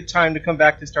always a good time to come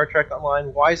back to Star Trek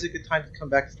Online. Why is it a good time to come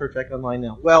back to Star Trek Online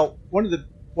now? Well, one of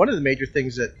the major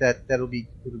things that'll be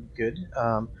good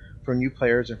for new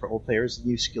players and for old players, the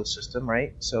new skill system,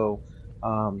 right? So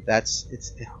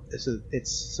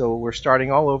so we're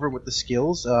starting all over with the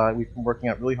skills. We've been working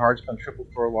out really hard. It's been triple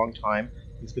for a long time.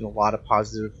 There's been a lot of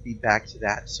positive feedback to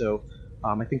that. So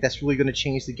I think that's really going to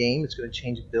change the game. It's going to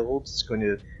change builds. It's going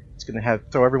to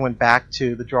throw everyone back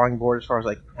to the drawing board as far as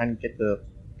like trying to get the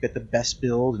get the best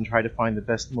build and try to find the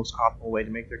best, most optimal way to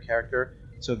make their character.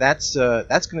 So that's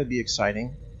going to be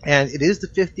exciting. And it is the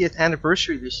 50th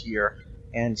anniversary this year,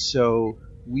 and so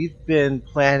we've been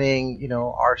planning,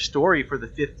 our story for the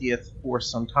 50th for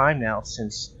some time now,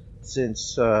 since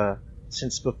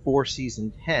before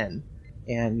season 10,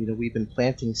 and we've been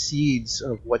planting seeds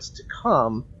of what's to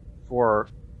come for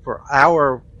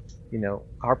our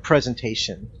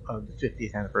presentation of the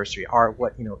 50th anniversary,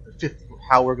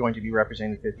 how we're going to be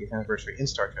representing the 50th anniversary in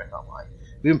Star Trek Online.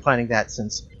 We've been planning that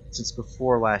since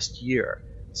before last year.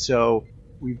 So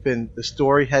the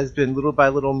story has been little by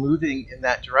little moving in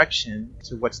that direction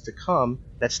to what's to come.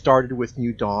 That started with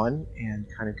New Dawn and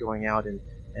kind of going out and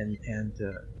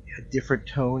a different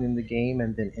tone in the game,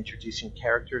 and then introducing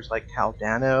characters like Cal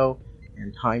Dano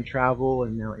and time travel,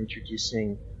 and now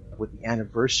introducing with the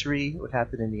anniversary, what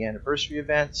happened in the anniversary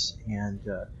events, and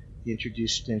the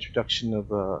introduction of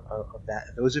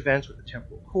those events with the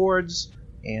temporal chords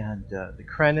and the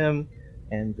Krenim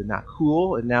and the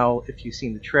Nakul. And now, if you've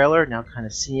seen the trailer, now kind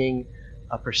of seeing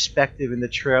a perspective in the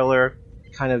trailer,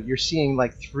 kind of you're seeing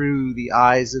like through the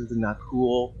eyes of the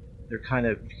Nakul. They're kind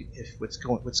of, what's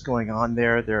going on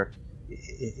there.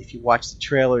 If you watch the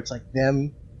trailer, it's like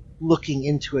them looking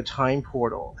into a time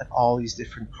portal at all these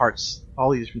different parts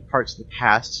of the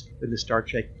past in the Star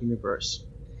Trek universe,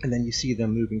 and then you see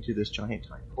them moving to this giant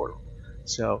time portal.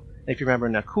 So, if you remember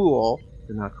Nakul,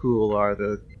 the Nakul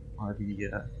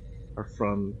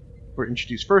were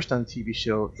introduced first on the TV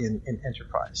show in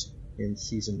Enterprise in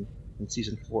season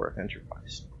 4 of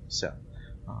Enterprise. So,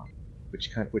 which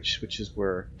is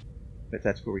where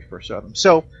that's where we first saw them.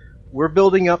 So we're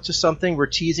building up to something, we're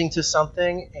teasing to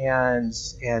something, and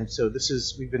so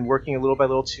we've been working a little by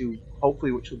little to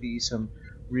hopefully, which will be some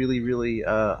really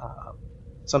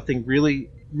something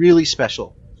really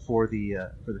special for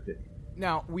the 50th.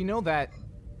 Now, we know that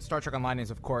Star Trek Online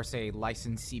is, of course, a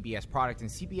licensed CBS product, and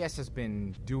CBS has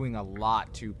been doing a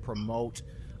lot to promote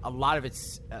a lot of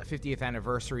its 50th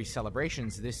anniversary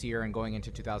celebrations this year and going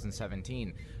into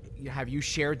 2017. Have you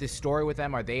shared this story with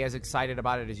them? Are they as excited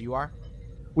about it as you are?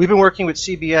 We've been working with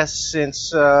CBS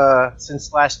since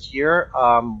last year.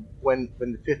 When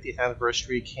the 50th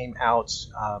anniversary came out,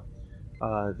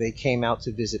 they came out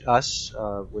to visit us,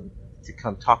 to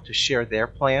come share their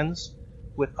plans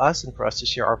with us, and for us to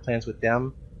share our plans with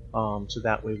them. So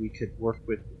that way we could work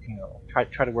with, try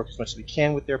to work as much as we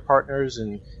can with their partners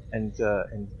and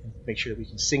make sure that we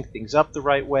can sync things up the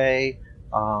right way,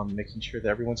 making sure that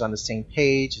everyone's on the same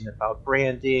page and about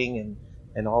branding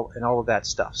and all of that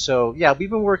stuff. So yeah, we've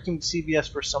been working with CBS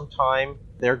for some time.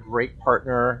 They're a great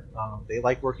partner. They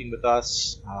like working with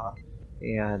us,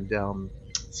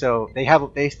 so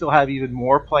they still have even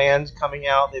more plans coming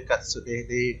out.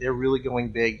 They're really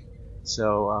going big.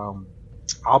 So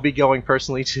I'll be going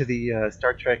personally to the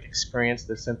Star Trek Experience,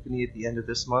 the Symphony, at the end of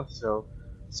this month. So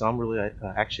I'm really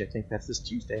actually, I think that's this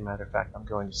Tuesday. Matter of fact, I'm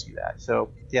going to see that.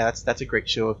 So yeah, that's a great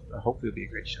show. Hopefully it'll be a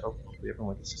great show. Hopefully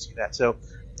everyone gets to see that. So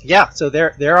yeah, so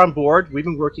they're on board. We've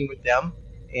been working with them,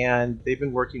 and they've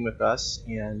been working with us.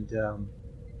 And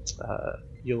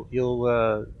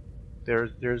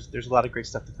there's a lot of great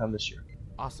stuff to come this year.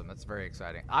 Awesome, that's very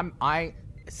exciting.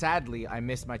 Sadly, I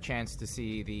missed my chance to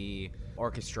see the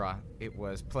orchestra. It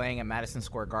was playing at Madison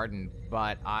Square Garden,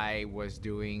 but I was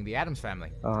doing the Addams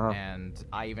Family, and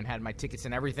I even had my tickets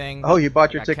and everything. Oh, you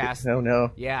bought your tickets?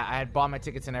 No. Yeah, I had bought my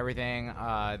tickets and everything.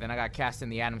 Then I got cast in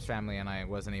the Addams Family, and I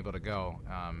wasn't able to go.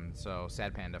 So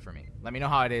sad panda for me. Let me know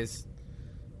how it is.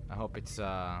 I hope it's.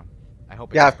 As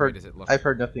great as it looks. I've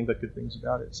heard nothing but good things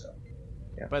about it. So.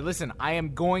 Yeah. But listen, I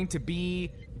am going to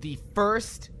be the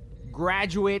first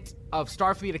graduate of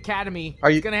Starfleet Academy.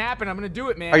 It's going to happen. I'm going to do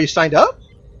it, man. Are you signed up?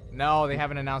 No, they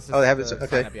haven't announced this. Oh, they haven't. Sign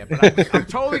Okay. up yet, but I'm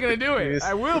totally going to do it.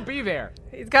 I will be there.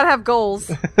 He's got to have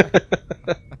goals.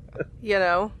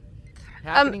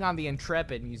 Happening on the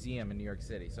Intrepid Museum in New York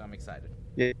City, so I'm excited.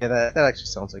 Yeah, that actually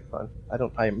sounds like fun.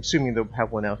 I'm assuming they'll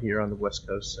have one out here on the West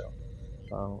Coast, so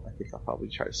I think I'll probably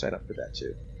try to sign up for that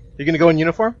too. You're going to go in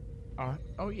uniform?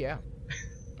 Oh yeah.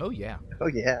 Oh yeah. Oh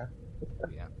yeah.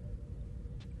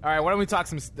 All right, why don't we talk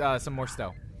some more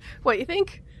Stowe? What you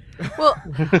think? Well,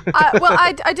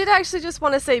 I did actually just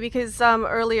want to say, because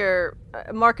earlier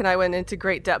Mark and I went into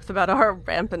great depth about our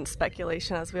rampant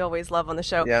speculation, as we always love on the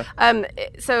show. Yeah.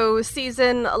 So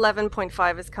season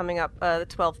 11.5 is coming up the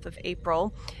 12th of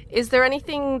April. Is there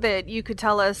anything that you could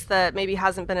tell us that maybe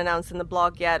hasn't been announced in the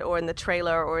blog yet or in the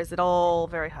trailer, or is it all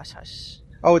very hush-hush?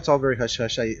 Oh, it's all very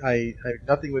hush-hush. I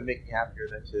nothing would make me happier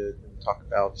than to talk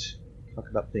about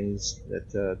things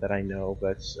that I know,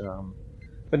 but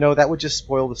no, that would just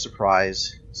spoil the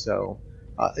surprise. So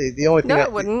The only thing No,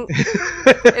 it wouldn't.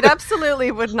 It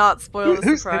absolutely would not spoil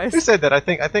the surprise. Who said that? I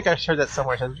think I heard that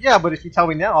somewhere. It says, yeah, but if you tell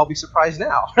me now, I'll be surprised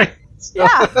now. Right? So,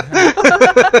 Yeah.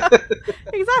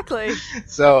 Exactly.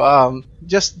 So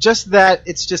just that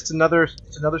it's just another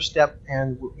step,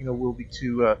 and we'll be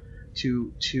to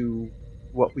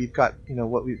what we've got.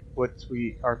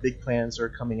 Our big plans are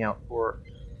coming out for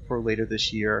later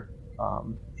this year,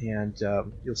 and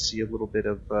you'll see a little bit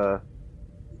of.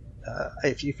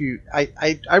 I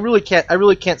really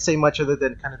can't say much other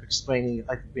than kind of explaining.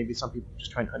 I think maybe some people are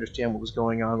just trying to understand what was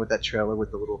going on with that trailer,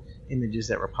 with the little images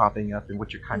that were popping up, and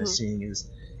what you're kind of seeing is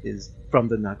from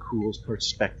the Nakul's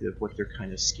perspective, what they're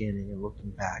kind of scanning and looking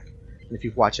back. And if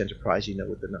you've watched Enterprise, you know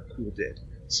what the Nakul did.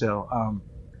 So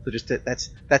so just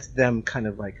that's them kind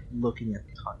of like looking at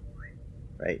the timeline,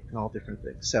 right, and all different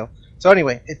things. So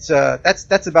anyway, it's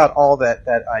that's about all that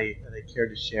I care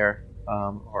to share.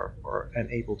 Or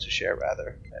able to share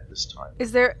rather at this time.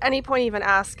 Is there any point even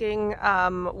asking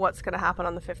what's going to happen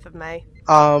on the 5th of May?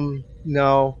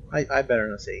 No, I better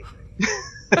not say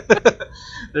anything.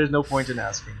 There's no point in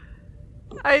asking.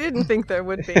 I didn't think there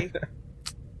would be.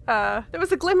 There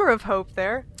was a glimmer of hope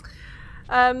there.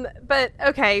 But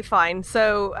okay, fine.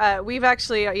 So we've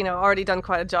actually, already done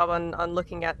quite a job on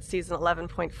looking at season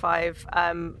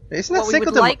 11.5. Isn't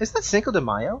that Cinco de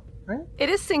Mayo? Right? It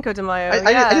is Cinco de Mayo.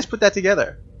 I just put that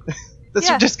together. That's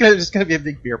just gonna be a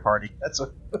big beer party. That's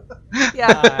what. Yeah.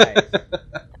 Nice.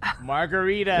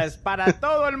 Margaritas para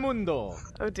todo el mundo.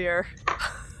 Oh dear.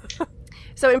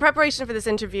 So in preparation for this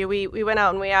interview, we went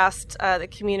out and we asked the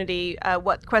community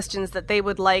what questions that they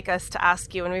would like us to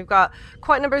ask you, and we've got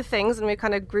quite a number of things, and we've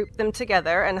kind of grouped them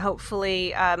together, and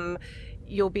hopefully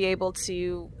you'll be able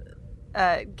to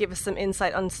give us some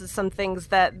insight on some things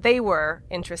that they were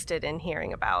interested in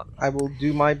hearing about. I will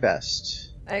do my best.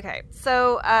 Okay,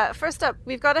 so first up,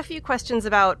 we've got a few questions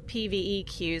about PvE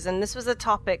queues, and this was a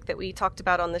topic that we talked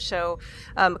about on the show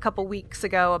a couple weeks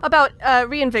ago, about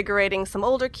reinvigorating some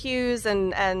older queues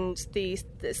and the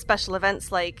special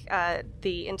events like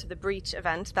the Into the Breach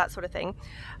event, that sort of thing.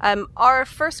 Our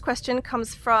first question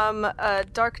comes from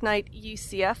Dark Knight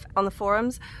UCF on the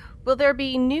forums. Will there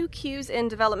be new queues in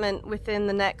development within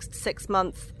the next 6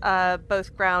 months,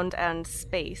 both ground and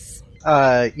space?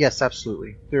 Yes,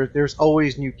 absolutely. There's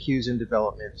always new queues in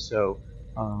development, so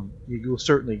you will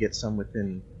certainly get some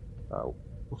within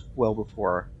well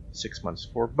before 6 months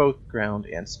for both ground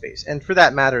and space. And for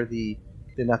that matter, the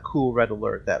Nakul Red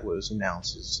Alert that was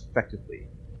announced is effectively,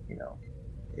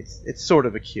 it's sort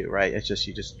of a queue, right? It's just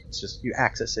you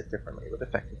access it differently, but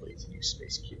effectively it's a new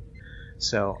space queue.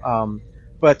 So,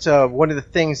 but one of the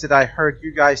things that I heard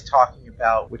you guys talking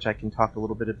about, which I can talk a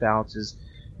little bit about, is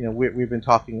we've been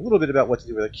talking a little bit about what to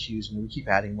do with the queues, and we keep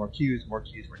adding more queues.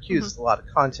 Mm-hmm. There's a lot of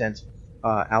content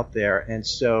out there, and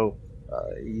so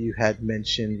you had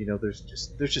mentioned, there's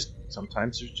just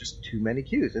sometimes there's just too many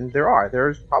queues, and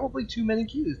there's probably too many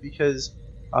queues because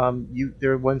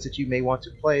there are ones that you may want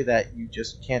to play that you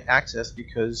just can't access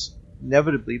because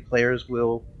inevitably players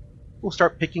will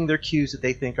start picking their queues that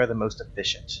they think are the most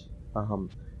efficient.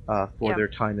 For their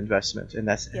time investment, and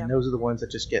those are the ones that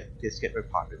just get very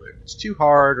popular. If it's too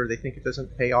hard, or they think it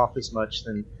doesn't pay off as much,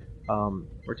 then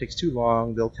or it takes too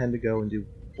long, they'll tend to go and do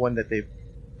one that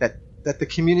that the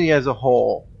community as a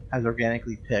whole has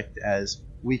organically picked as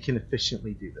we can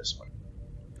efficiently do this one.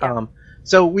 Yeah.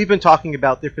 So we've been talking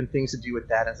about different things to do with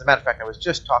that. As a matter of fact, I was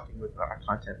just talking with our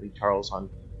content lead Charles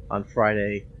on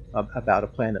Friday about a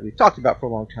plan that we've talked about for a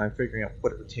long time, figuring out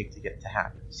what it would take to get it to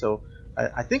happen. So.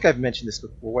 I think I've mentioned this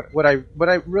before. What I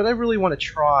really want to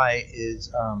try is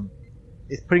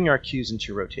putting our queues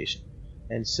into rotation,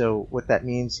 and so what that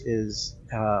means is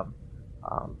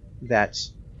that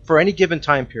for any given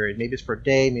time period, maybe it's for a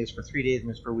day, maybe it's for 3 days,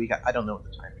 maybe it's for a week. I don't know what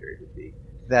the time period would be.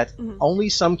 That only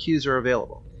some queues are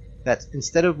available. That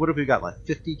instead of what have we got, like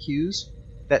 50 queues,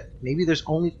 that maybe there's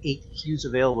only 8 queues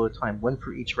available at a time, one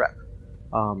for each rep.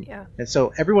 And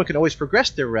so everyone can always progress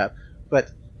their rep, but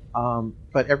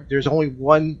there's only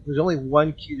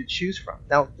one queue to choose from.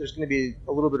 Now, there's going to be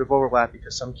a little bit of overlap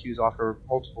because some queues offer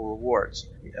multiple rewards,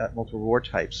 multiple reward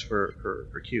types for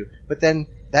queue. But then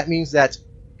that means that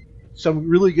some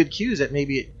really good queues that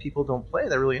maybe people don't play,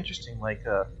 they're really interesting, like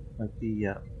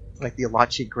the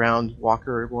Alachi Ground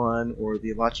Walker one, or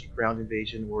the Alachi Ground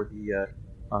Invasion, or the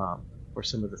or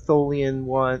some of the Tholian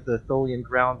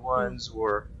Ground ones,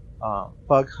 or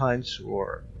Bug Hunt,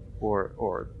 or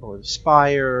the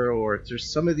Spire, or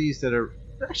there's some of these that are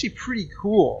actually pretty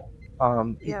cool.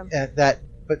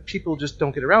 But people just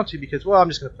don't get around to because, I'm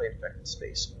just going to play Infected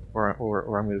Space, or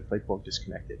I'm going to play Bulk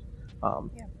Disconnected.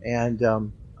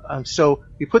 So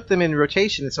we put them in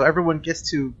rotation, and so everyone gets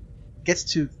to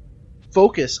gets to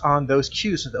focus on those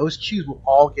queues, so those queues will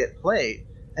all get played,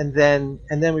 and then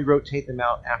we rotate them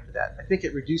out after that. I think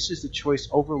it reduces the choice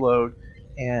overload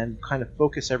and kind of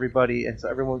focus everybody, and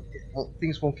so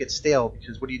things won't get stale,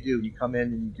 because what do? You come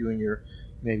in and you're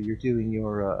doing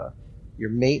your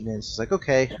maintenance. It's like,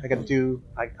 okay, I gotta do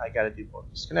both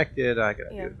disconnected. I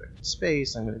gotta do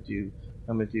space. I'm gonna do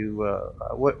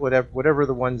whatever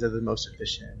the ones that are the most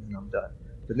efficient, and I'm done.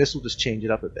 But this will just change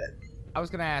it up a bit. I was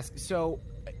gonna ask, so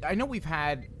I know we've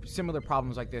had similar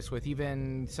problems like this with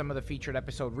even some of the featured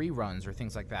episode reruns or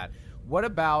things like that. What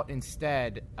about,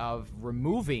 instead of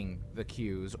removing the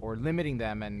queues or limiting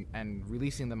them and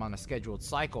releasing them on a scheduled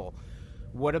cycle,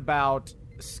 what about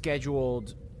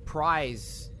scheduled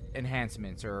prize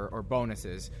enhancements or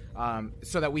bonuses,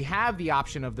 so that we have the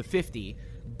option of the 50,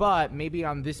 but maybe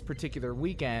on this particular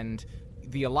weekend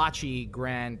the Alachi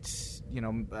grant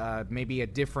maybe a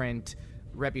different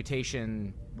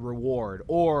reputation reward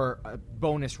or a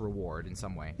bonus reward in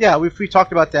some way. Yeah, we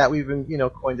talked about that. We've been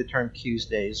coined the term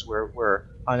Tuesdays, where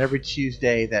on every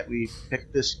Tuesday that we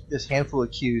pick this handful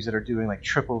of queues that are doing like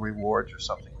triple rewards or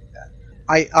something like that.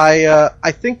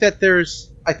 I think that there's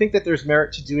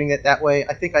merit to doing it that way.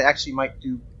 I think I actually might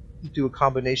do a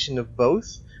combination of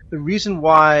both. The reason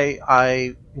why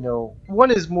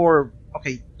one is more,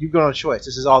 okay, you've got a choice.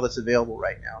 This is all that's available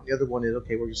right now. The other one is,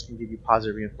 okay, we're just going to give you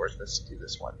positive reinforcements to do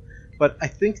this one. But I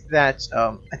think that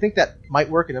might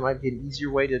work, and it might be a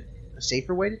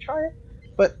safer way to try it.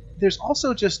 But there's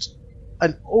also just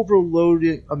an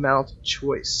overloaded amount of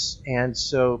choice, and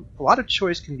so a lot of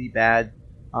choice can be bad,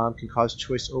 can cause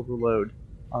choice overload.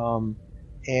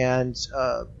 And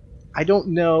I don't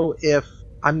know if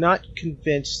I'm not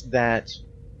convinced that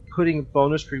putting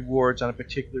bonus rewards on a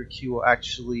particular queue will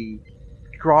actually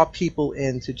draw people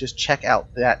in to just check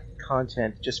out that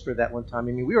content just for that one time.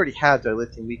 I mean, we already have the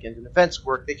lifting weekends and events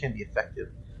work; they can be effective.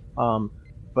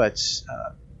 But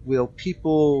will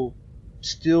people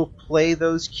still play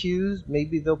those queues?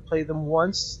 Maybe they'll play them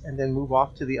once and then move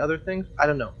off to the other things. I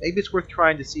don't know. Maybe it's worth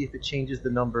trying to see if it changes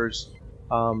the numbers.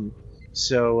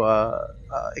 So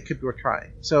it could be worth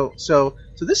trying. So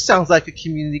this sounds like a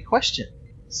community question.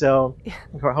 So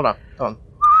hold on.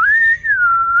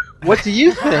 What do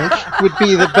you think would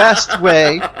be the best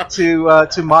way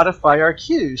to modify our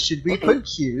queues? Should we put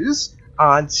queues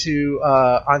onto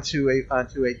a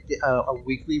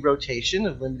weekly rotation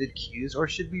of limited queues, or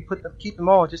should we keep them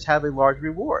all and just have a large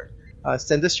reward?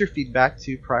 Send us your feedback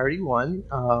to Priority 1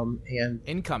 and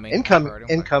incoming at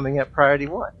Priority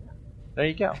 1. There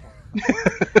you go.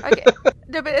 Okay.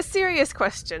 No, but a serious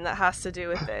question that has to do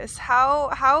with this.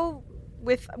 How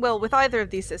with either of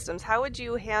these systems, how would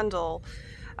you handle,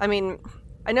 I mean,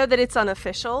 I know that it's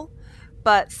unofficial,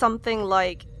 but something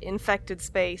like Infected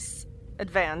Space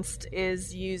Advanced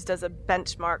is used as a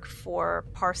benchmark for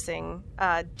parsing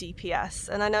DPS,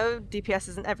 and I know DPS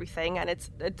isn't everything, and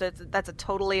that's a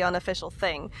totally unofficial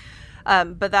thing,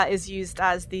 but that is used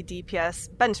as the DPS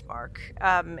benchmark.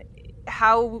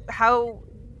 How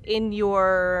in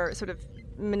your sort of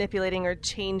manipulating or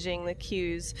changing the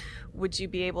queues would you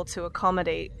be able to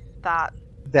accommodate that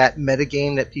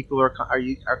metagame that people are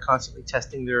constantly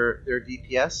testing their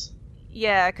DPS?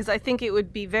 Yeah, because I think it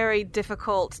would be very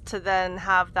difficult to then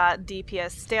have that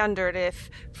DPS standard if,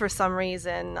 for some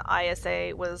reason,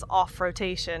 ISA was off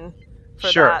rotation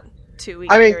for that 2-week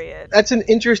period. That's an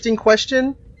interesting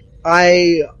question.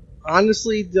 I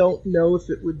honestly don't know if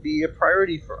it would be a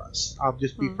priority for us. I'll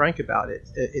just be frank about it.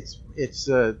 It's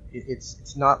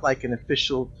not like an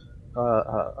official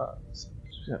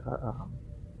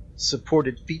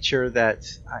supported feature that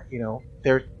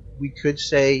we could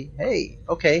say, hey,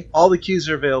 okay, all the queues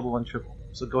are available in triple,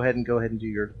 so go ahead and do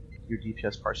your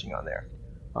DPS parsing on there.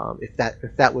 If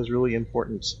that was really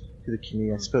important to the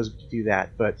community, I suppose we could do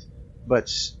that. But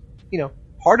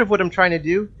part of what I'm trying to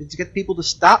do is to get people to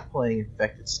stop playing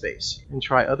Infected Space and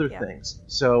try other things.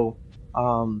 So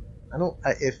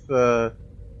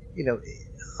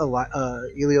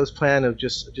Elio's plan of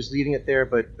just leaving it there,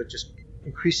 but just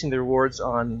increasing the rewards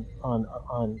on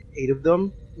 8 of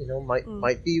them,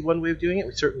 might be one way of doing it.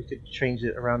 We certainly could change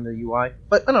it around the UI,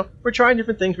 but I don't know. We're trying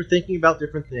different things. We're thinking about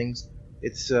different things.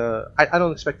 It's I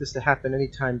don't expect this to happen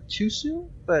anytime too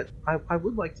soon, but I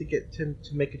would like to get to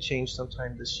make a change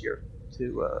sometime this year.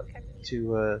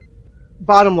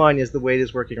 Bottom line is, the way it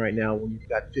is working right now, when you've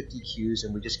got 50 queues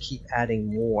and we just keep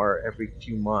adding more every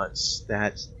few months,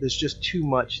 that there's just too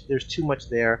much. There's too much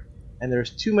there, and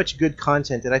there's too much good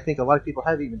content that I think a lot of people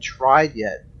haven't even tried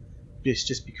yet,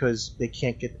 just because they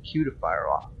can't get the queue to fire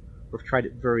off, or have tried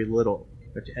it very little.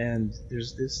 And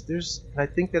I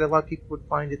think that a lot of people would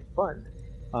find it fun.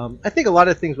 I think a lot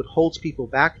of things what holds people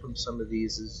back from some of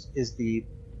these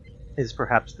is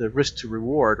perhaps the risk to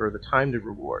reward or the time to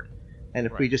reward. And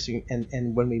if we just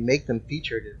and when we make them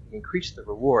featured and increase the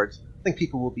rewards, I think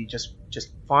people will be just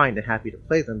fine and happy to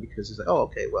play them because it's like, oh,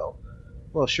 okay,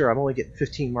 well, sure, I'm only getting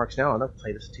 15 marks now, and I'll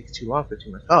play this. It takes too long,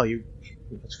 15 marks. Oh,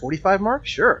 it's 45 marks?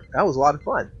 Sure, that was a lot of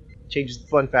fun. Changes the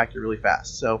fun factor really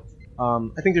fast. So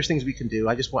I think there's things we can do.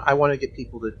 I want to get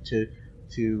people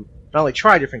to not only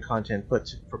try different content, but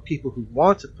for people who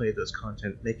want to play those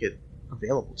content, make it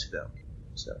available to them.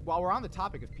 So. While we're on the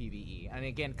topic of PvE, and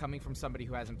again, coming from somebody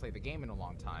who hasn't played the game in a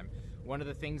long time, one of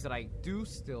the things that I do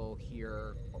still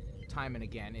hear time and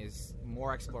again is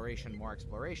more exploration.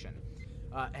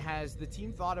 Has the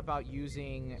team thought about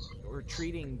using or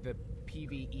treating the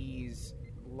PvEs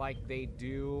like they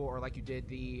do, or like you did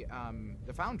the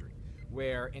Foundry,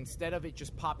 where instead of it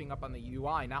just popping up on the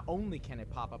UI, not only can it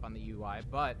pop up on the UI,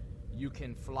 but you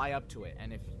can fly up to it,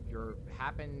 and if you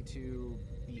happen to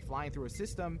be flying through a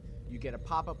system, you get a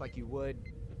pop-up like you would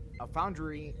a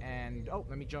Foundry, and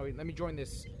let me join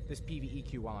this PvE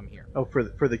queue while I'm here. Oh,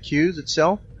 for the queues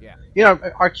itself? Yeah. You know,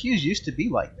 our queues used to be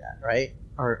like that, right?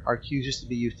 Our queues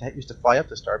used to fly up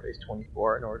to Starbase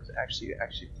 24 in order to actually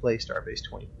play Starbase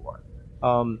 24.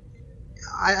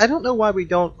 I don't know why we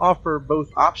don't offer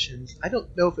both options. I don't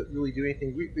know if it really do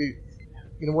anything.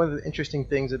 One of the interesting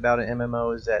things about an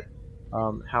MMO is that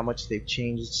how much they've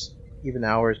changed even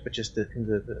ours, but just the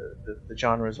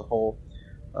genre as a whole,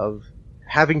 of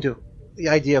having the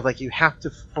idea of like you have to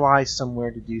fly somewhere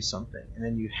to do something, and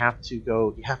then you have to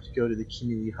go to the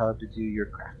community hub to do your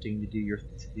crafting, to do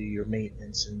your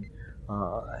maintenance, and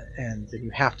then you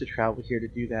have to travel here to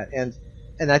do that,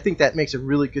 and I think that makes a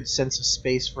really good sense of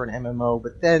space for an MMO.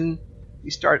 But then you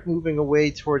start moving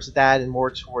away towards that and more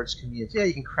towards community. Yeah,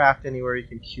 you can craft anywhere, you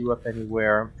can queue up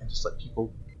anywhere, and just let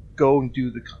people go and do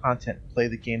the content, play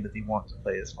the game that they want to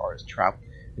play as far as travel,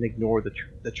 and ignore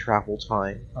the travel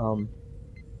time.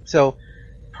 So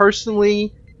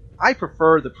personally, I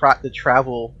prefer the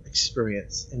travel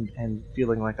experience and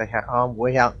feeling like I'm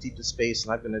way out deep to space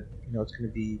and it's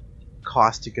gonna be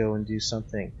cost to go and do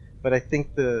something. But I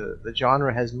think the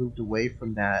genre has moved away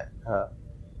from that,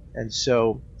 and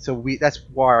so that's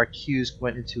why our queues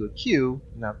went into a queue.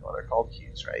 Now they're called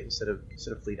queues, right? Instead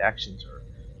of fleet actions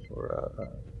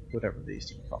or whatever they used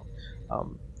to be called.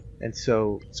 And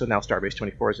so now Starbase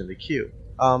 24 is in the queue.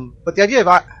 But the idea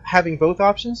of having both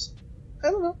options,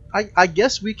 I don't know. I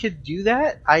guess we could do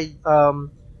that. I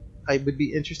would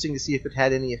be interesting to see if it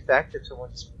had any effect if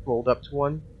someone just rolled up to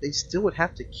one. They still would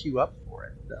have to queue up for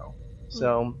it though.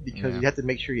 So because you have to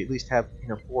make sure you at least have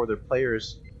 4 other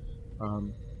players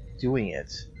doing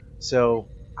it. So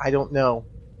I don't know.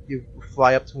 You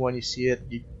fly up to one, you see it,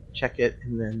 you check it,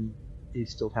 and then you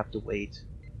still have to wait.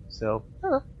 So I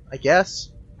don't know. I guess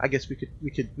we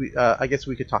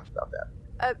could talk about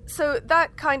that. So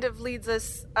that kind of leads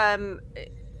us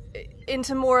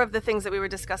into more of the things that we were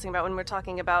discussing about when we're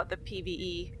talking about the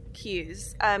PvE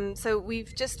queues. So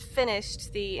we've just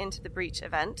finished the Into the Breach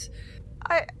event.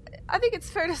 I think it's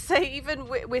fair to say even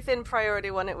within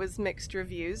Priority 1 it was mixed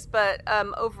reviews, but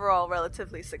overall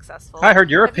relatively successful. I heard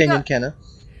your opinion, Kenna.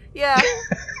 Yeah.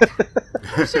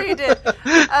 I'm sure you did.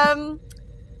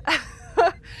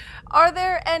 Are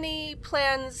there any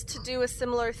plans to do a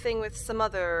similar thing with some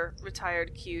other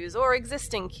retired queues or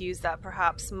existing queues that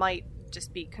perhaps might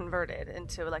just be converted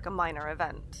into like a minor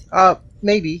event?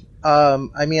 Maybe.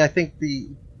 I think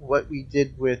what we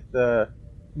did with the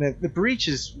Breach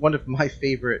is one of my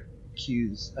favorite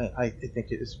queues. I think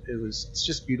it's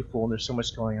just beautiful and there's so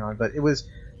much going on. But it was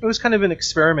kind of an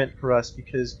experiment for us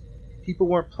because people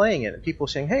weren't playing it, and people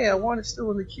saying, "Hey, I want it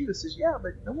still in the queue." This says, "Yeah,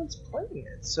 but no one's playing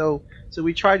it." So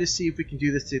we try to see if we can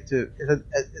do this to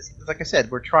like I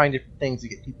said, we're trying different things to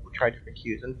get people to try different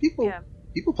queues, and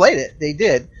people played it. They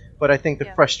did, but I think the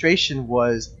frustration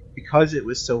was because it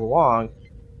was so long.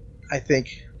 I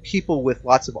think people with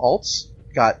lots of alts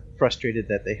got frustrated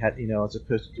that they had, as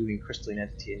opposed to doing crystalline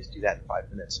entity and just do that in 5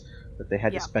 minutes, that they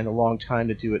had to spend a long time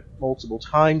to do it multiple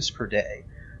times per day.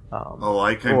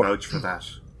 I can vouch for that.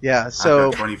 Yeah, so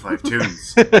I've got 25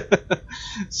 tunes.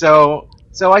 so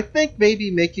I think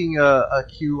maybe making a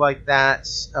queue like that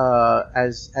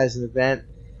as an event,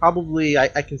 probably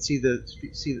I can see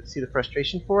the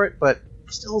frustration for it, but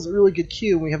it still is a really good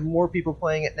queue. We have more people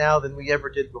playing it now than we ever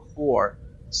did before.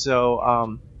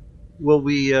 So will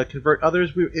we convert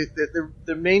others?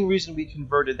 The main reason we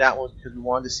converted that one was because we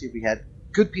wanted to see if we had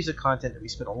good piece of content that we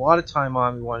spent a lot of time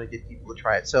on. We want to get people to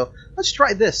try it. So let's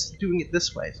try doing it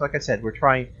this way. So like I said, we're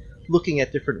looking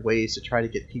at different ways to try to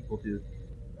get people to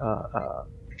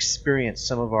experience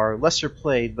some of our lesser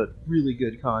played but really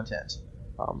good content.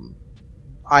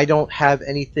 I don't have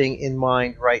anything in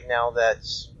mind right now that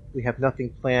we have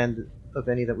nothing planned of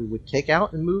any that we would take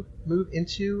out and move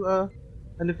into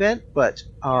an event, but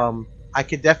I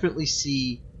could definitely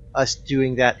see us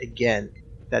doing that again.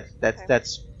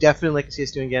 That's definitely I can see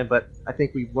us doing again. But I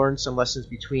think we've learned some lessons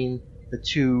between the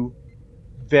two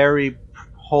very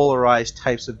polarized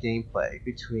types of gameplay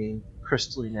between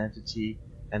Crystalline Entity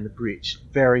and the Breach.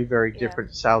 Very, very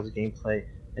different styles of gameplay,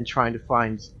 and trying to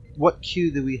find what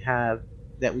queue do we have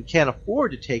that we can't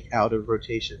afford to take out of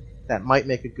rotation that might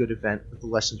make a good event with the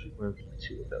lessons we've learned from the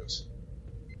two of those.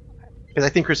 Because I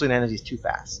think Crystalline Entity is too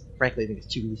fast. Frankly, I think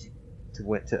it's too easy to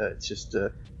win. It's just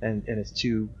and it's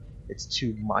too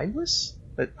mindless.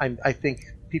 But I think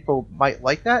people might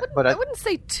like that. But I wouldn't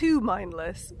say too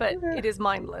mindless, but it is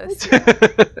mindless.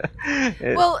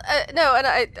 Well, no, and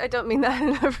I don't mean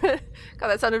that. God,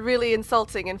 that sounded really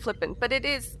insulting and flippant. But it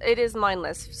is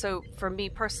mindless. So for me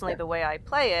personally, the way I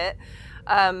play it.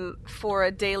 For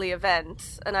a daily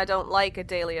event, and I don't like a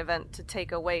daily event to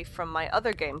take away from my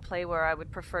other gameplay where I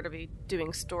would prefer to be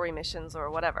doing story missions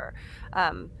or whatever,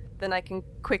 then I can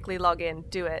quickly log in,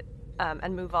 do it,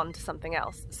 and move on to something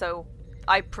else. So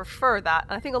I prefer that,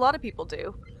 and I think a lot of people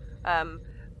do.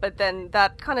 But then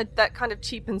that kind of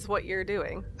cheapens what you're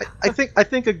doing. I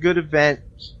think a good event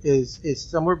is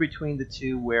somewhere between the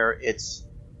two, where it's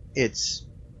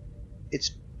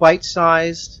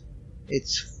bite-sized,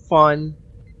 it's fun,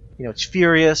 it's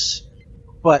furious,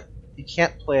 but you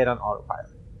can't play it on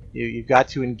autopilot. You've got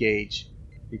to engage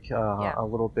a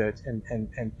little bit and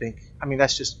think. I mean,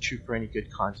 that's just true for any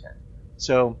good content.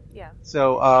 So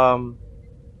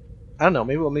I don't know.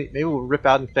 Maybe we'll rip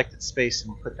out Infected Space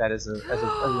and we'll put that as an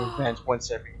event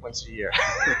once a year.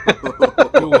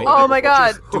 Do it. Oh my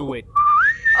God! Just do it.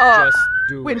 Oh, just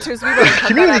do it. Winters, we better cut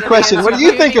Community that out question: of what the do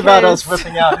you think about us because-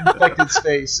 ripping out Infected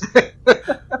Space?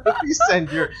 Please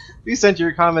send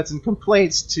your comments and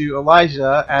complaints to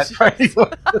Elijah at Friday.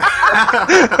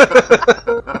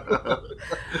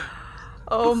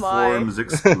 Oh my! Forums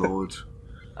explode.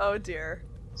 Oh dear.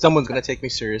 Someone's gonna take me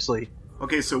seriously.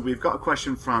 Okay, so we've got a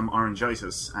question from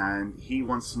Orangitis, and he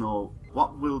wants to know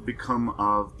what will become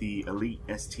of the Elite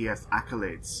STF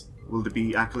accolades. Will there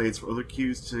be accolades for other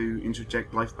queues to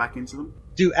interject life back into them?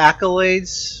 Do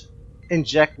accolades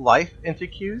inject life into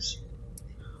queues?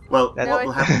 Well, what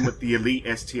will happen with the Elite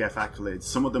STF accolades?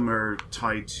 Some of them are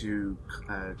tied to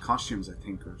costumes, I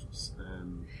think. Or,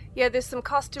 Yeah, there's some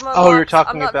costume Oh, unlocks. you're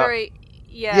talking I'm not about... very...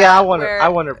 Yeah, I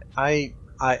wonder.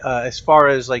 As far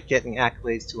as like getting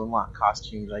accolades to unlock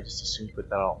costumes, I just assume put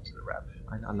that all into the rep.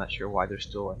 I'm not sure why they're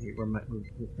still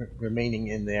remaining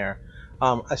in there.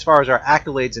 As far as our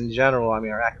accolades in general, I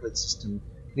mean, our accolade system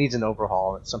needs an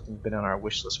overhaul. It's something that's been on our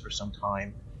wish list for some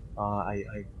time.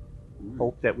 I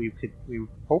hope that we were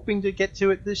hoping to get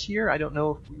to it this year. I don't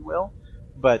know if we will,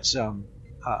 but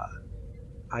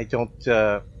I don't.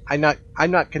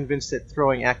 I'm not convinced that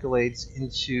throwing accolades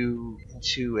into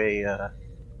a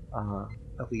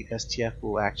Elite STF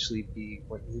will actually be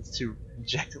what needs to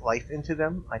inject life into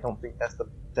them. I don't think that's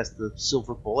the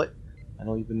silver bullet. I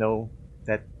don't even know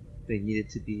that they needed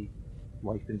to be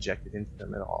life injected into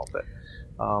them at all. But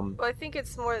well, I think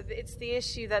it's the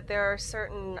issue that there are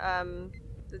certain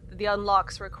the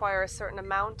unlocks require a certain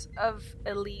amount of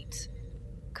elite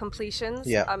completions.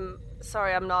 Yeah. I'm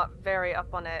sorry, I'm not very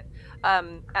up on it.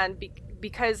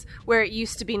 Because where it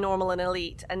used to be normal and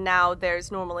elite, and now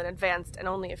there's normal and advanced, and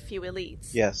only a few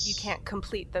elites. Yes. You can't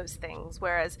complete those things.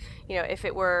 Whereas, if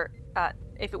it were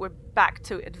back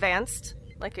to advanced,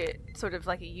 like it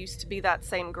used to be that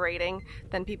same grading,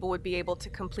 then people would be able to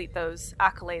complete those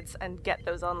accolades and get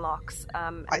those unlocks,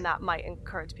 and that might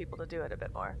encourage people to do it a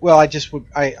bit more. Well, I just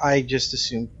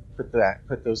assume put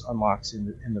those unlocks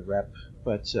in the rep,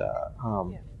 but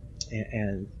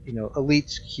And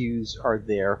elite queues are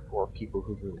there for people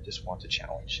who really just want to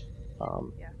challenge.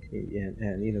 And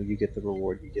you get the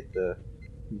reward, you get the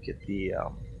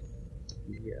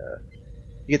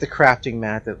crafting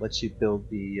mat that lets you build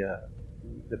the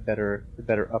better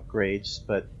upgrades.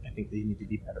 But I think they need to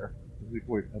be better.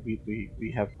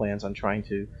 We have plans on trying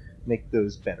to make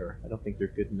those better. I don't think they're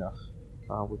good enough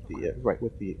with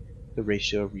the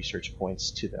ratio of research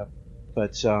points to them.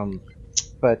 But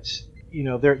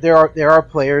there are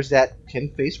players that can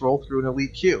face roll through an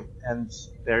elite queue, and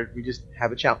we just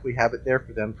have a challenge. We have it there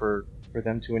for them for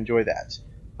them to enjoy that.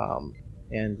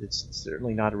 And it's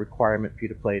certainly not a requirement for you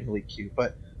to play an elite queue,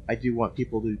 but I do want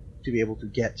people to be able to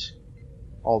get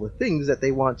all the things that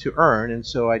they want to earn, and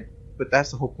so but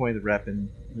that's the whole point of the rep. And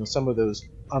some of those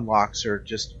unlocks are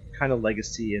just kind of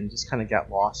legacy and just kind of got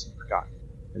lost and forgotten,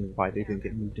 and why they didn't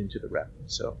get moved into the rep.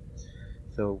 So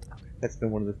So that's been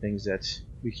one of the things that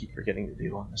we keep forgetting to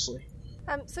do, honestly.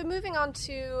 So moving on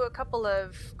to a couple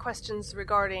of questions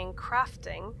regarding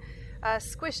crafting.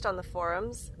 Squished on the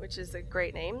forums, which is a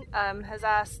great name, has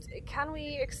asked, can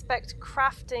we expect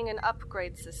crafting and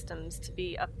upgrade systems to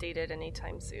be updated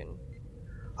anytime soon?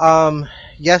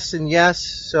 Yes and yes.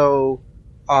 So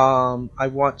I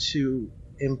want to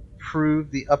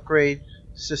improve the upgrade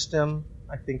system.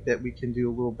 I think that we can do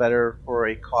a little better for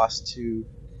a cost to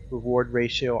reward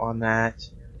ratio on that,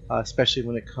 especially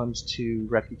when it comes to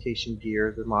reputation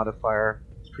gear. The modifier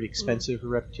is pretty expensive for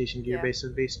reputation gear based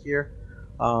on base gear.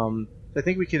 I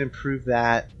think we can improve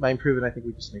that. By improving, I think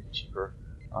we just make it cheaper.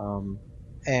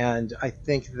 And I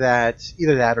think that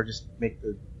either that or just make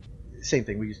the same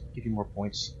thing. We just give you more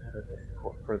points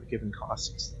for the given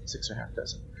cost. It's 6.5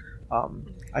 dozen.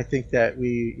 I think that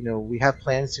we have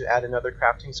plans to add another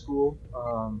crafting school.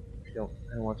 I don't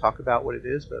want to talk about what it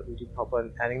is, but we do help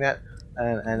on adding that.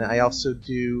 And I also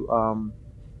do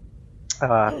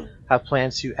have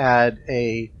plans to add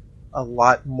a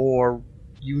lot more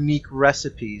unique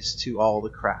recipes to all the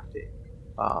crafting,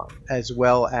 as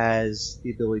well as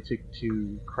the ability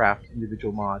to craft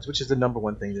individual mods, which is the number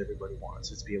one thing that everybody wants,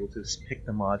 is to be able to pick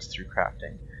the mods through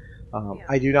crafting.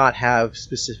 I do not have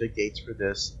specific dates for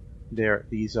this.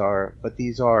 These are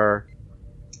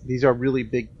really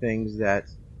big things that,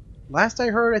 last I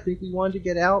heard, I think we wanted to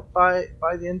get out by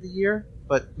the end of the year,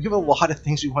 but we have a lot of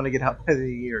things we want to get out by the end of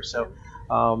the year, so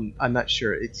I'm not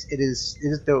sure.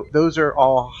 Those are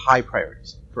all high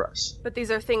priorities for us. But these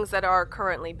are things that are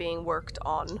currently being worked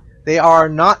on. They are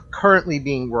not currently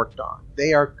being worked on.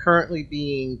 They are currently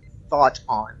being thought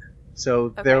on. So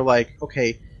they're like,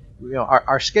 okay,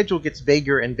 our schedule gets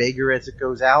vaguer and vaguer as it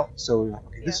goes out. So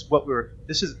this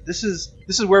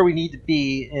is where we need to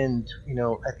be in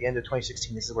at the end of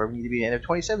 2016. This is where we need to be at the end of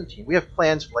 2017. We have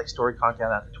plans for story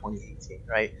content out to 2018,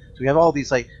 right? So we have all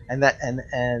these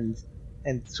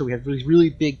and so we have really,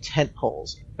 really big tent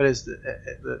poles. But as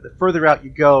the further out you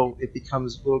go, it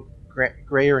becomes a little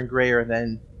grayer and grayer, and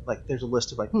then there's a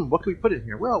list of what can we put in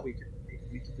here? Well, we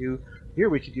could do here.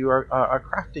 We could do our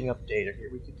crafting update, or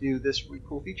here we could do this really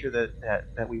cool feature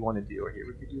that we want to do, or here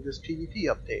we could do this PvP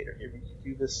update, or here we could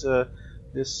do this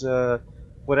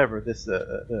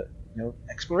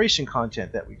exploration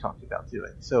content that we talked about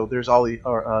doing. So there's all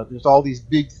these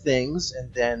big things,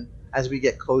 and then as we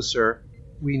get closer,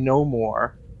 we know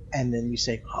more, and then we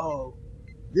say, oh,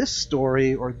 this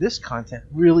story or this content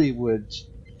really would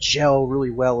gel really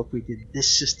well if we did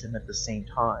this system at the same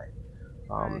time.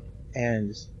 Right.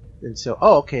 And so,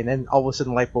 okay, and then all of a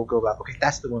sudden light bulb go about, okay,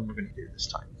 that's the one we're going to do this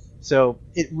time. So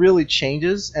it really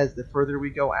changes as the further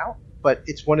we go out, but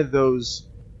it's one of those,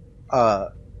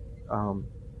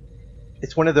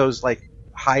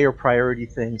 higher priority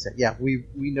things that, we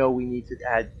know we need to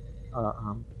add,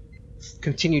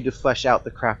 continue to flesh out the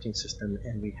crafting system,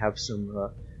 and we have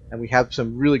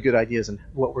some really good ideas on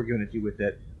what we're going to do with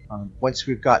it. Once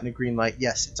we've gotten a green light,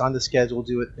 yes, it's on the schedule,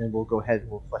 do it, and we'll go ahead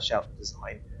and we'll flesh out the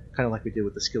design, kind of like we did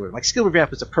with the skill revamp. Skill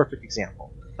revamp is a perfect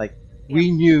example. We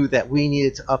knew that we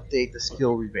needed to update the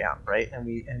skill revamp, right? And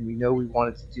we know we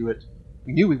wanted to do it.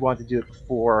 We knew we wanted to do it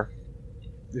before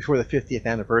the 50th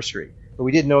anniversary, but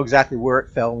we didn't know exactly where it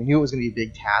fell. We knew it was going to be a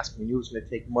big task. We knew it was going to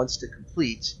take months to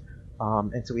complete.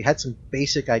 And so we had some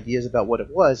basic ideas about what it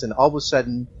was, and all of a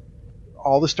sudden,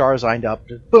 all the stars lined up.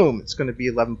 Boom! It's going to be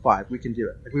 11.5. We can do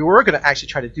it. We were going to actually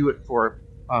try to do it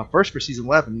first for season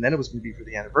 11, and then it was going to be for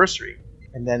the anniversary.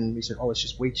 And then we said, oh, it's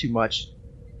just way too much.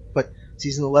 But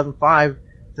season 11.5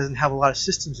 doesn't have a lot of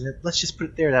systems in it. Let's just put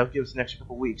it there. That would give us an extra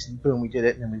couple weeks. And boom, we did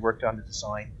it, and then we worked on the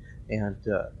design, and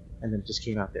then it just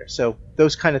came out there. So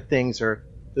those kind of things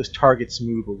those targets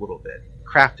move a little bit.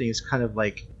 Crafting is kind of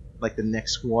like the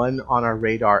next one on our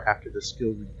radar after the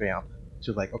skill revamp.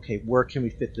 So okay, where can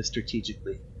we fit this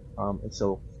strategically? And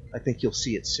so I think you'll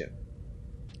see it soon.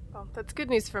 Well, that's good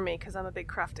news for me because I'm a big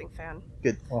crafting fan.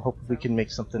 Good. Well, hopefully we can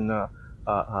make something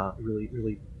really,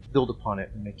 really build upon it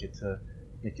and make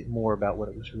it more about what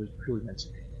it was really meant to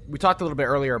be. We talked a little bit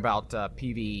earlier about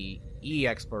PvE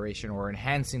exploration, or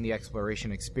enhancing the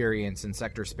exploration experience in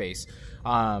sector space.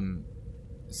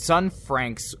 Sun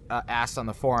Franks asked on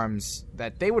the forums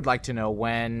that they would like to know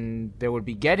when they would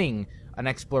be getting an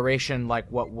exploration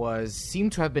like what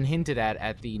seemed to have been hinted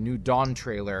at the new Dawn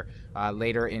trailer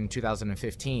later in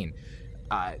 2015.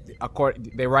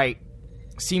 They write,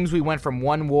 seems we went from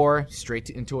one war straight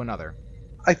into another.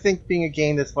 I think being a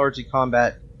game that's largely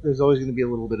combat, there's always going to be a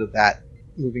little bit of that,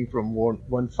 moving from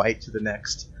one fight to the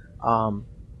next.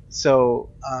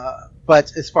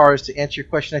 But as far as to answer your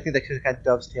question, I think that kind of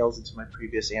dovetails into my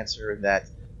previous answer, and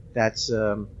that's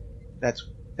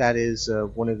that is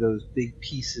one of those big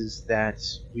pieces that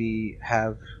we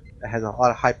have that has a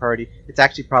lot of high priority. It's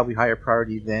actually probably higher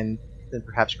priority than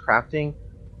perhaps crafting,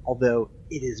 although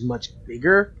it is much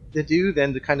bigger to do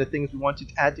than the kind of things we want to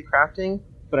add to crafting.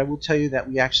 But I will tell you that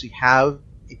we actually have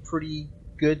a pretty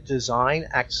good design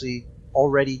actually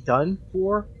already done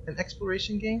for an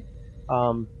exploration game.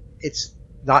 It's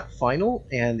not final,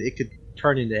 and it could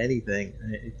turn into anything.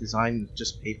 Design is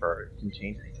just paper; it can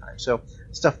change anytime. So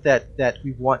stuff that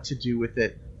we want to do with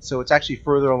it. So it's actually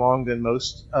further along than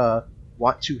most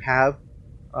want to have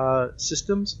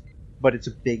systems, but it's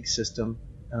a big system,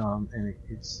 and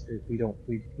we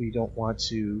don't want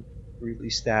to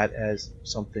release that as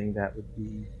something that would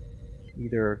be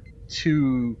either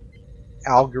too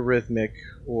algorithmic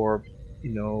or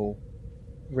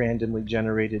randomly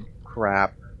generated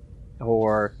crap,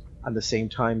 or at the same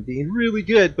time being really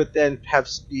good but then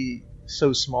be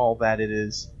so small that it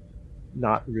is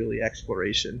not really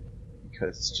exploration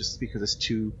because it's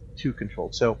too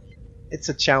controlled. So it's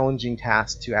a challenging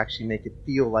task to actually make it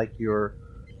feel like you're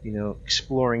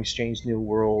exploring strange new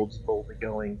worlds, boldly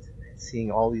going and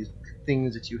seeing all these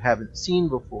things that you haven't seen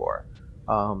before.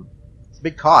 It's a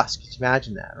big cost. Just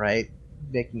imagine that, right?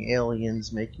 Making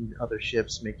aliens, making other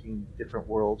ships, making different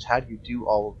worlds. How do you do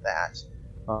all of that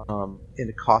in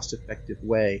a cost-effective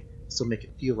way? So make it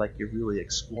feel like you're really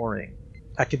exploring.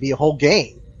 That could be a whole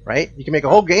game, right? You can make a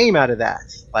whole game out of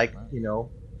that. Like,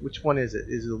 which one is it?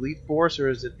 Is it Elite Force or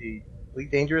is it the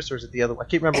Elite Dangerous or is it the other one? I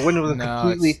can't remember.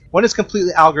 One is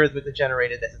completely algorithmically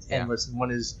generated, that's endless, and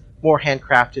one is more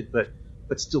handcrafted, but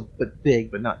big,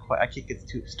 but not quite. I can't get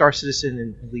to Star Citizen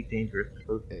and Elite Dangerous.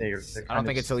 I don't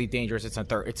think it's Elite Dangerous. It's a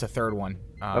third one.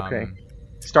 Okay.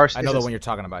 I know the one you're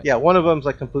talking about. Yeah, one of them's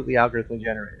like completely algorithmically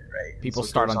generated, right? People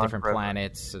start on different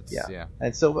planets. Yeah.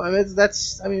 And so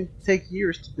take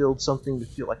years to build something to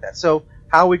feel like that. So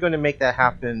how are we going to make that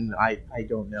happen? I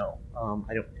don't know.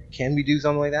 Can we do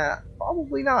something like that?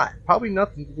 Probably not. Probably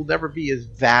nothing will never be as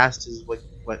vast as what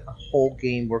a whole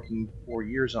game working 4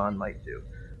 years on might do.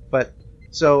 But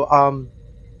so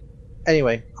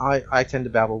anyway, I tend to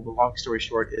babble. The long story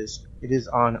short is it is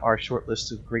on our short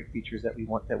list of great features that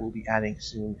we'll be adding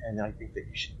soon, and I think that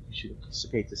you should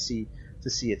anticipate to see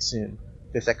it soon.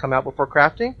 Does that come out before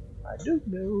crafting? I don't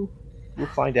know. We'll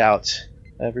find out.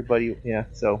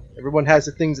 So everyone has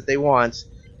the things that they want,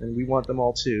 and we want them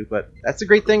all too. But that's the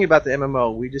great thing about the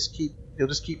MMO. They'll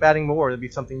just keep adding more. There'll be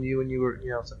something new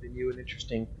and something new and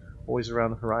interesting always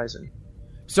around the horizon.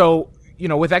 So,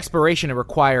 with exploration, it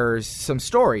requires some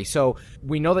story. So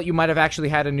we know that you might have actually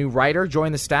had a new writer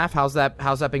join the staff. How's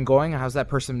that been going? How's that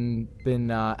person been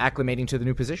acclimating to the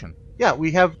new position? Yeah, we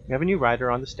have a new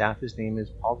writer on the staff. His name is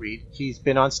Paul Reed. He's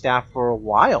been on staff for a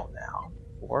while now,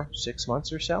 6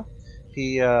 months or so.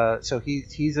 He's a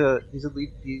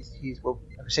lead.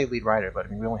 I say lead writer, but I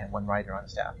mean we only have one writer on the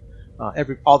staff.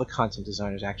 All the content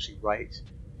designers actually write.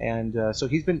 And so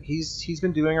he's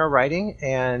been doing our writing,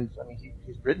 and I mean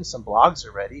he's written some blogs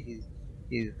already.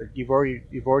 You've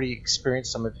already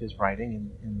experienced some of his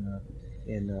writing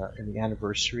in the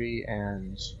anniversary,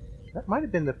 and that might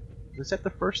have been was that the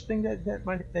first thing that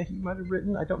he might have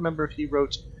written? I don't remember if he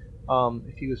wrote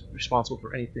if he was responsible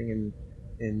for anything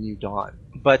in New Dawn.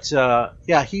 But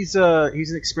he's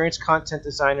an experienced content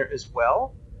designer as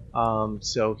well.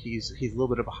 So he's a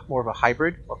little bit more of a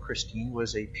hybrid. While Christine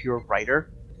was a pure writer.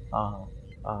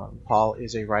 Paul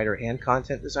is a writer and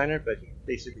content designer, but he's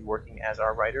basically working as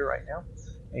our writer right now.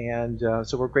 And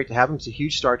so we're great to have him. He's a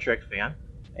huge Star Trek fan,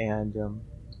 and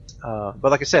but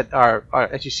like I said, our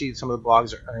as you see, some of the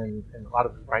blogs and a lot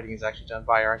of the writing is actually done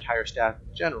by our entire staff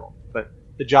in general. But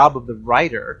the job of the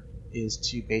writer is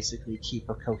to basically keep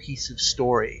a cohesive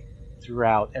story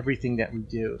throughout everything that we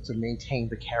do, to maintain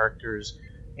the characters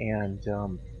and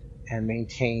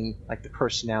maintain like the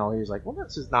personalities. Like, well,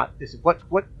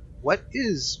 what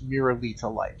is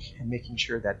Miralita like, and making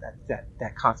sure that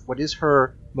concept, what is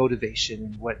her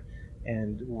motivation,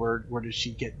 and where does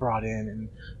she get brought in,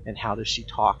 and how does she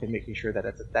talk, and making sure that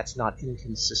that's not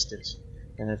inconsistent.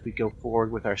 And as we go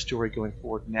forward with our story going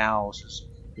forward now, as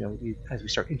we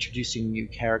start introducing new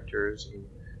characters and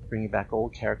bringing back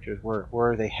old characters, where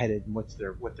are they headed and what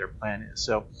their plan is.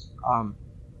 So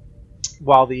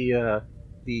while the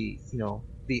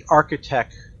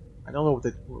architect, I don't know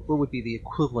what would be the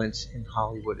equivalent in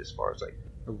Hollywood as far as like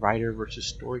a writer versus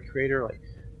story creator, like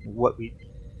what we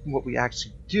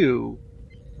actually do,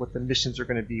 what the missions are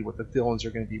going to be, what the villains are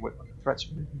going to be, what the threats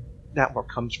are going to be. That more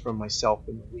comes from myself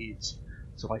and the leads.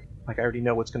 So like I already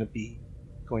know what's going to be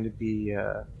going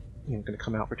to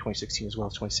come out for 2016 as well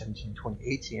as 2017,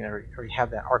 2018. I already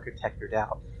have that architected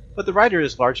out. But the writer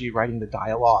is largely writing the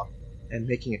dialogue and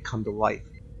making it come to life.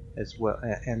 as well,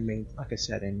 and like I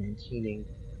said, and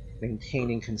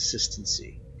maintaining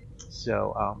consistency.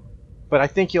 So, but I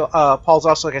think Paul's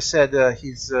also, like I said,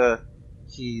 he's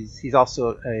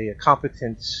also a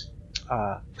competent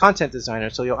content designer.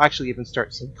 So you'll actually even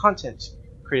start seeing content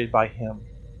created by him.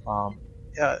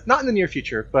 Not in the near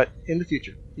future, but in the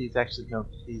future. He's actually,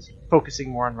 he's focusing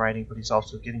more on writing, but he's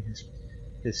also getting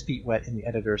his feet wet in the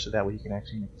editor, so that way he can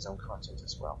actually make his own content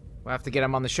as well. We'll have to get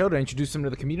him on the show to introduce him to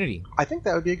the community. I think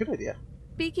that would be a good idea.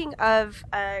 Speaking of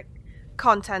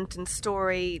content and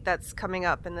story that's coming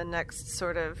up in the next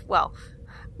sort of, well,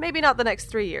 maybe not the next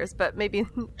 3 years, but maybe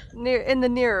in the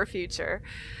nearer future.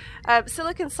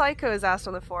 Silicon Psycho is asked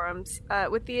on the forums,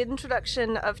 with the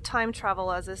introduction of time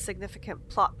travel as a significant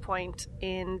plot point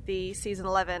in the Season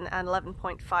 11 and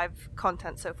 11.5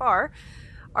 content so far,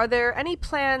 are there any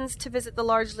plans to visit the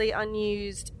largely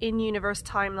unused in-universe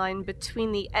timeline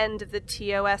between the end of the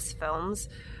TOS films,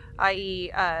 i.e.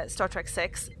 Star Trek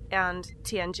VI and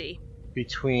TNG?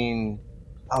 Between,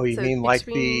 you mean like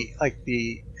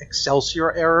the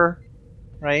Excelsior era,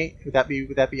 right? Would that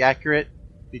be accurate?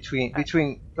 Between,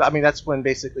 I mean, that's when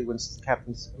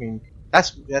Captain's. I mean,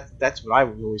 that's what I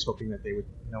was always hoping that they would,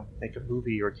 make a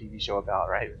movie or a TV show about,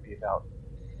 right? It would be about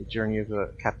the journey of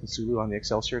Captain Sulu on the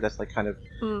Excelsior. That's like kind of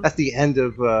that's the end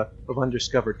of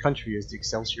Undiscovered Country, is the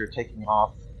Excelsior taking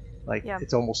off. Like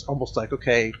it's almost like,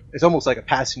 okay, it's almost like a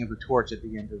passing of the torch at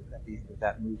the end of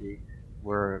that movie,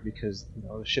 where because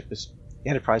the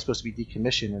Enterprise is supposed to be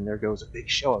decommissioned, and there goes a big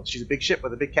show. She's a big ship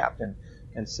with a big captain.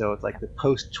 And so it's like the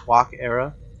post-TWAC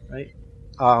era, right?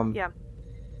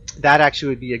 That actually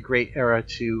would be a great era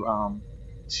to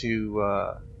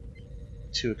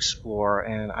explore,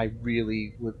 and I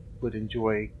really would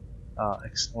enjoy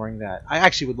exploring that. I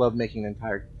actually would love making an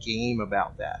entire game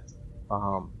about that,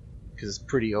 because it's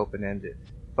pretty open-ended.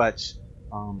 But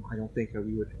I don't think that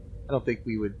we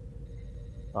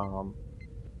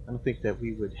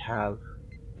would have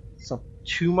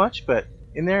too much, but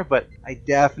in there, but I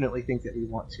definitely think that we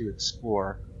want to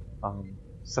explore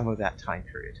some of that time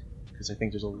period, because I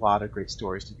think there's a lot of great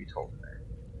stories to be told in there.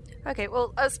 Okay,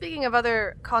 well, speaking of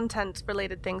other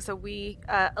content-related things, so we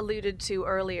alluded to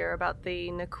earlier about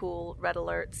the Na'Kul Red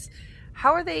Alerts.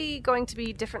 How are they going to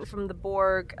be different from the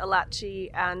Borg,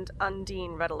 Alachi, and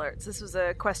Undine Red Alerts? This was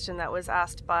a question that was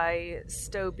asked by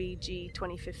StoBG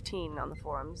 2015 on the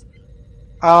forums.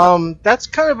 That's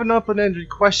kind of an open-ended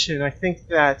question. I think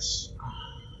that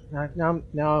now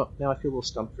I feel a little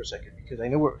stumped for a second, because I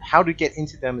know how to get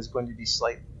into them is going to be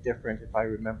slightly different if I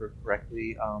remember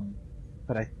correctly.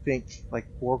 But I think like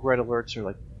Borg Red Alerts are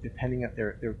like depending on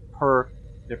they're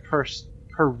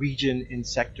per region in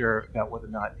sector, about whether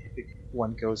or not if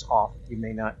one goes off, you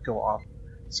may not go off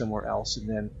somewhere else, and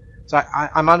then. So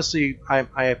I'm honestly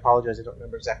I apologize, I don't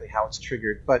remember exactly how it's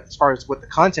triggered, but as far as what the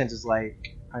content is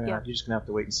like, you're just gonna have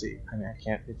to wait and see. I mean, I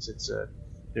can't.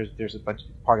 There's a bunch.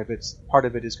 Part of it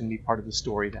is going to be part of the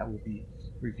story that will be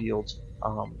revealed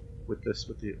with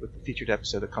the featured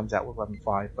episode that comes out with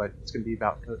 11.5. But it's going to be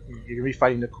about you're going to be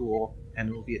fighting Na'Kul, and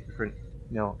it will be at different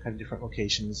kind of different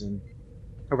locations, and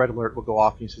a red alert will go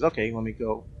off, and he says, okay, let me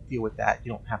go deal with that.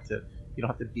 You don't have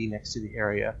to be next to the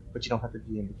area, but you don't have to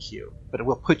be in the queue. But it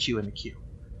will put you in the queue.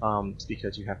 It's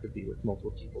because you have to be with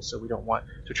multiple people, so we don't want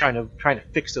to trying to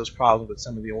fix those problems with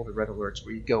some of the older red alerts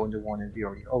where you go into one and be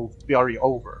already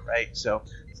over, right? So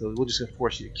we're just going to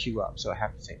force you to queue up, so I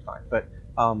have to take time. But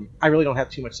I really don't have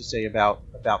too much to say about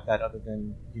that, other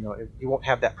than you won't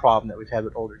have that problem that we've had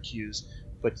with older queues.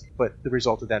 But the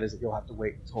result of that is that you'll have to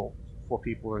wait until 4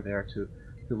 people are there to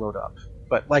load up.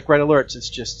 But like red alerts,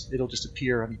 it'll just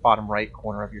appear in the bottom right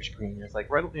corner of your screen. It's like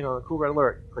a cool red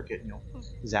alert. Click it, and you'll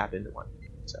zap into one.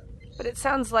 So. But it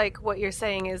sounds like what you're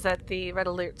saying is that the red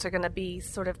alerts are going to be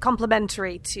sort of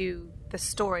complementary to the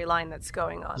storyline that's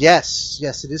going on. Yes,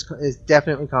 it is. It's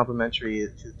definitely complementary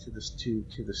to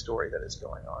the story that is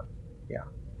going on. Yeah,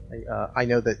 I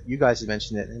know that you guys have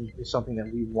mentioned it, and it's something that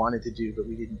we wanted to do, but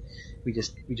we didn't. We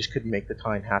just couldn't make the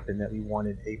time happen. That we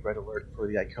wanted a red alert for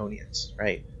the Iconians,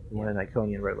 right? We wanted an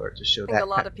Iconian red alert to show that. I think a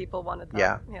lot of people wanted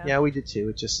that. Yeah, we did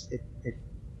too. It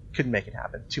couldn't make it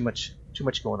happen. Too much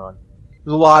going on.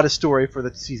 There's a lot of story for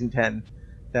the season 10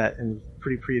 and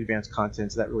pretty advanced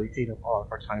content, so that really ate up all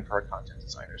of our time for our content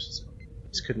designers. So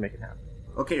just couldn't make it happen.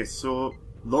 Okay, so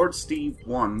Lord Steve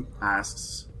 1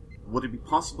 asks, would it be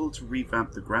possible to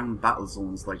revamp the ground battle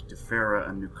zones like Defera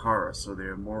and Nukara so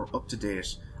they're more up to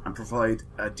date and provide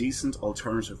a decent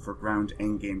alternative for ground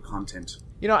endgame content?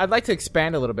 I'd like to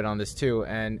expand a little bit on this too,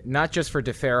 and not just for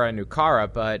Defera and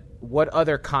Nukara, but what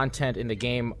other content in the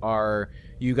game are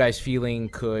you guys feeling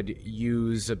could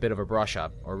use a bit of a brush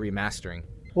up or remastering?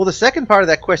 Well, the second part of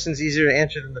that question is easier to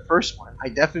answer than the first one. I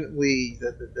definitely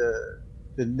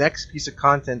the next piece of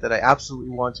content that I absolutely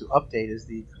want to update is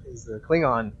the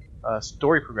Klingon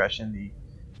story progression.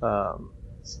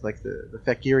 It's like the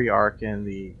Fekiri arc and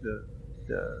the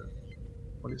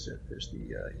what is it? There's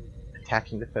the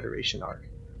attacking the Federation arc.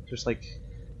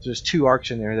 There's 2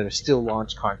 arcs in there that are still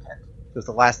launch content. There's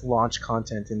the last launch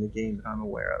content in the game that I'm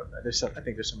aware of. I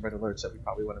think there's some red alerts that we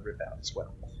probably want to rip out as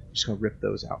well. I'm just going to rip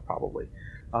those out probably.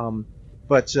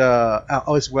 But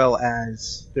as well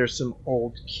as there's some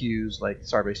old cues like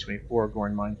Starbase 24,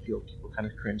 Gorn Minefield. People kind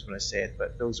of cringe when I say it,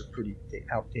 but those are pretty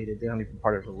outdated. They aren't even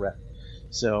part of a rep.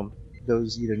 So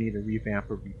those either need a revamp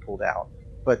or be pulled out.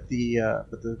 But the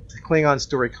Klingon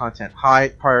story content, high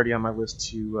priority on my list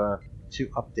to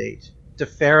update.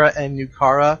 Defera and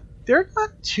Nukara, they're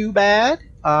not too bad.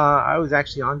 I was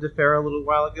actually on Defera a little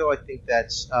while ago. I think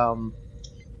that's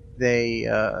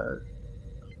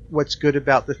what's good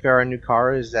about Defera and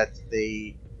Nukara is that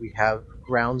we have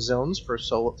ground zones for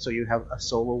solo, so you have a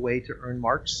solo way to earn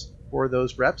marks for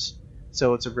those reps.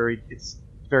 So it's very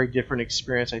different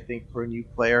experience, I think, for a new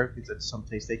player because it's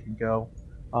someplace they can go.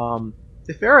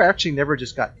 Defera actually never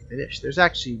just got finished. There's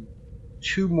actually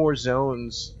 2 more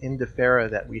zones in Defera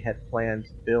that we had planned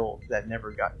to build that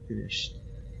never got finished.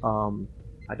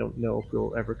 I don't know if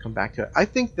we'll ever come back to it. I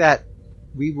think that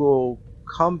we will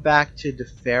come back to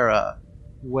Defera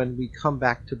when we come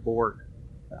back to Borg.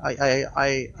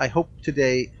 I hope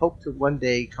to one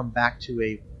day come back to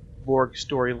a Borg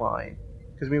storyline.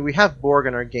 Because we have Borg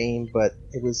in our game, but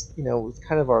it was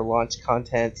kind of our launch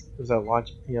content. It was our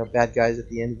launch, bad guys at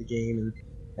the end of the game,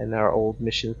 and our old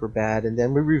missions were bad, and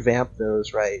then we revamped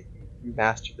those, right?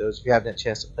 Remastered those. If you haven't had a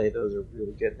chance to play those, are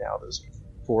really good now. Those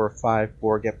 4 or 5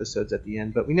 Borg episodes at the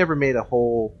end, but we never made a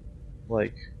whole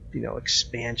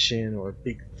expansion or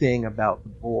big thing about the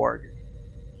Borg,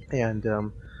 and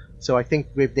so I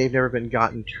think they've never been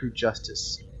gotten true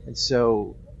justice, and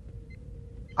so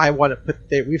I want to put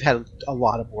we've had a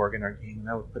lot of Borg in our game, and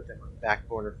I would put them on the back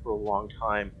burner for a long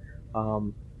time.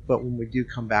 But when we do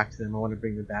come back to them, I want to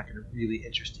bring them back in a really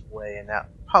interesting way, and that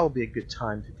would probably be a good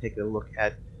time to take a look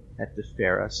at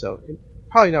Defera. So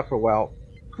probably not for a while.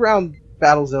 Ground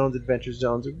battle zones, adventure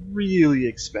zones are really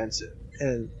expensive,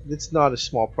 and it's not a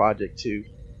small project to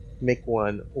make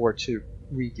one or to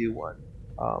redo one.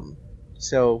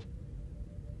 So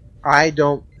I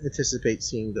don't anticipate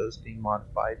seeing those being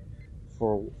modified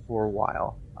for a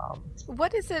while.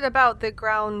 What is it about the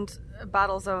ground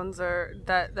battle zones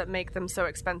that make them so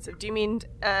expensive? Do you mean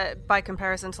by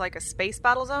comparison to like a space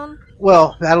battle zone?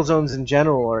 Well, battle zones in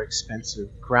general are expensive.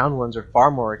 Ground ones are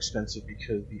far more expensive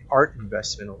because the art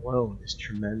investment alone is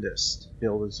tremendous to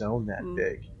build a zone that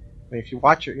big. I mean, if you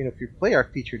watch if you play our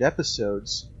featured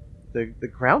episodes, the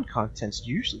ground content's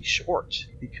usually short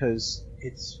because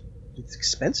it's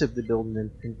expensive to build an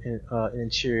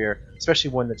interior, especially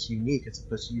one that's unique as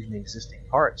opposed to using existing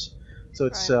parts. So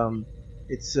it's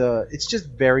just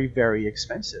very, very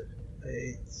expensive.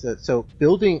 So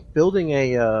building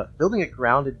a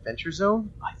ground adventure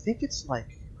zone, I think it's like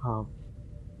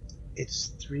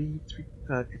it's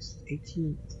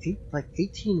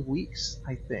 18 weeks.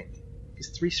 I think it's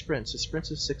 3 sprints. A sprint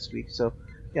is 6 weeks. So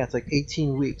yeah, it's like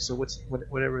 18 weeks. So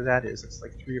whatever that is, it's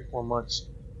like 3 or 4 months.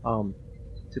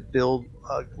 To build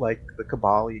like the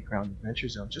Kabali Ground Adventure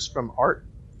Zone just from art,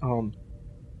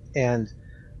 and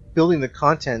building the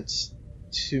contents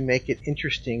to make it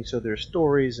interesting. So there's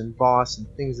stories and boss and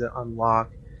things that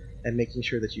unlock, and making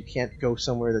sure that you can't go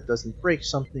somewhere that doesn't break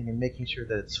something, and making sure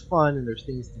that it's fun and there's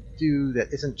things to do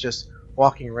that isn't just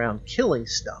walking around killing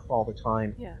stuff all the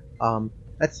time. Yeah.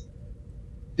 That's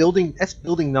building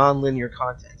non-linear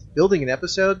content. Building an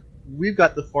episode. We've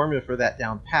got the formula for that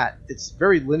down pat. It's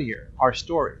very linear. Our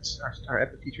stories,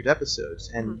 our featured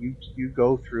episodes, and you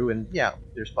go through, and yeah,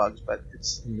 there's bugs, but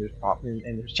there's problems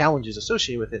and there's challenges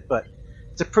associated with it. But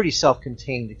it's a pretty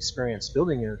self-contained experience.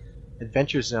 Building an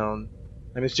adventure zone,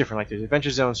 I mean, it's different. Like there's adventure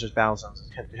zones, there's battle zones,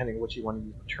 depending on what you want to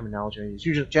use, what terminology you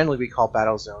use. Generally, we call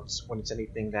battle zones when it's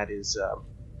anything that is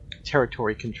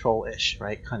territory control-ish,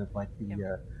 right? Kind of like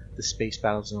the space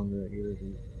battle zone, either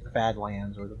the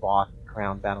Badlands or the Voth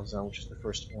Ground Battle Zone, which is the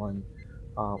first one,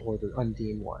 or the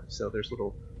Undine one. So there's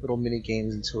little mini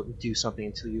games until you do something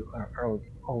until you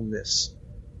own this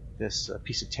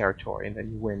piece of territory, and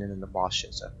then you win, and then the boss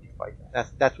shows up and you fight that.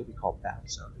 That's what we call Battle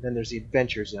Zone. And then there's the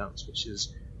Adventure Zones, which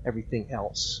is everything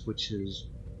else, which is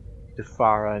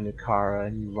Defara, Nukara,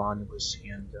 and Uranus,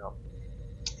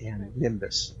 and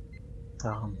Nimbus.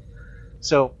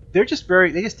 So they just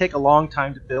take a long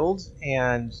time to build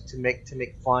and to make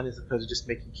fun, as opposed to just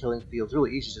making killing fields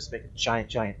really easy. Just make a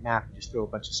giant map and just throw a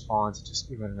bunch of spawns and just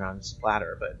run around and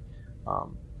splatter. But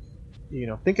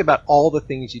think about all the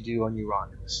things you do on New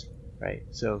Romulus, right?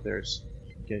 So there's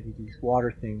these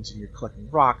water things, and you're collecting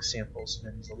rock samples,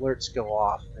 and then these alerts go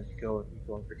off, and you go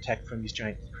and protect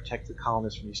the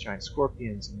colonists from these giant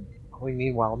scorpions. And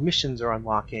meanwhile, missions are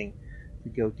unlocking to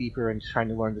go deeper and trying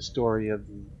to learn the story of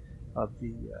the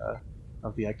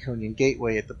Iconian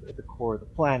Gateway at the core of the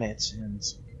planet, and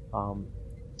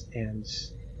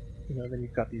then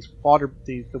you've got these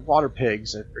the water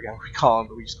pigs. I forgot what we call them,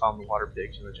 but we just call them the water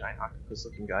pigs. The giant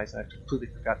octopus-looking guys. And I completely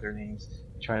forgot their names.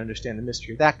 Trying to understand the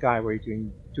mystery of that guy, where you're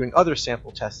doing other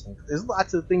sample testing. There's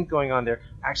lots of things going on there.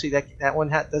 Actually, that one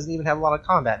doesn't even have a lot of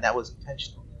combat. And that was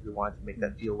intentional. We wanted to make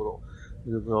that feel a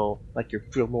little like you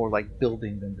feel more like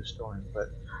building than destroying. But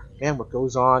man, what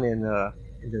goes on in the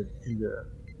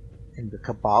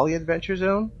Kabali Adventure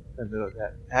Zone?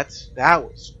 That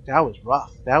was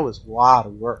rough. That was a lot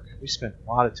of work. We spent a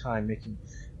lot of time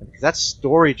because that's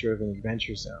story-driven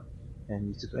Adventure Zone.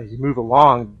 And as you move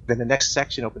along, then the next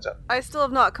section opens up. I still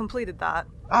have not completed that.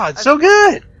 Oh, it's so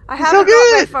good! I haven't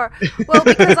got that far. Well,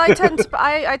 because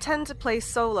I tend to play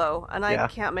solo, and I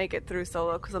can't make it through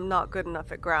solo because I'm not good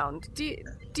enough at ground.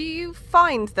 Do you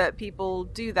find that people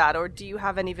do that, or do you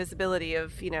have any visibility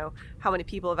of how many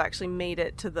people have actually made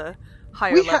it to the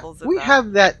higher levels of we that? We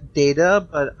have that data,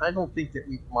 but I don't think that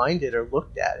we've mined it or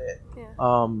looked at it.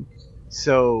 Yeah.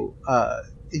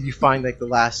 You find like the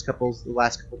last couple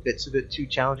bits of it too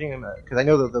challenging? Because I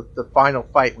know that the final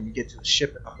fight, when you get to the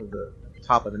ship up at the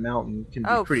top of the mountain, can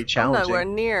be pretty challenging.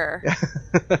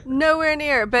 Nowhere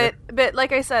near. But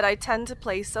like I said, I tend to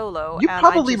play solo. You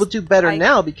probably will do better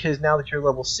now, because now that you're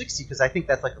level 60, because I think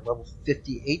that's like a level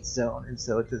 58 zone, and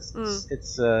so it's so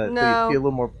you feel a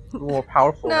little more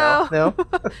powerful now. No.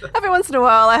 Every once in a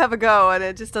while, I have a go, and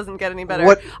it just doesn't get any better.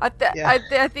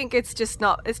 I think it's just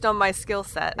not my skill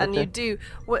set. And you do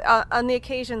on the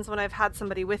occasions when I've had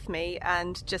somebody with me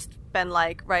and just been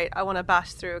like, right, I want to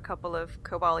bash through a couple of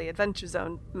Kabali Adventure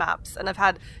Zone maps, and I've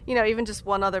had even just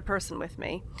one other person with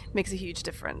me, makes a huge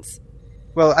difference.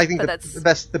 Well, I think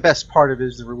the best part of it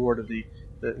is the reward of the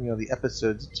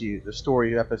episodes the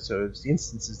story episodes, the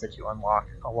instances that you unlock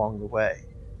along the way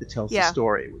that tells the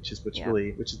story, which is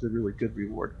the really good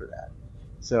reward for that.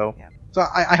 So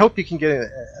I hope you can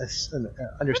get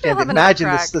imagine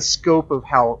the scope of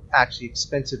how actually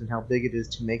expensive and how big it is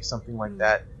to make something like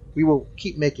that. We will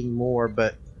keep making more,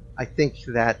 but I think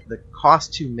that the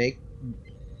cost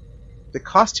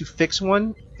to fix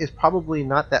one is probably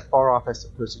not that far off as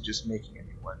opposed to just making a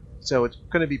new one. So it's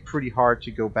going to be pretty hard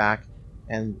to go back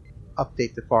and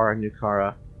update the Farah and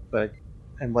Nukara, but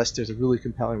unless there's a really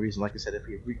compelling reason, like I said, if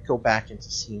we go back into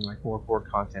seeing like more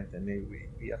board content, then maybe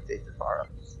we update the Farah.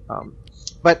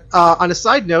 But on a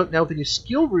side note, now with the new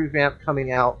skill revamp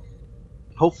coming out,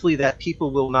 hopefully that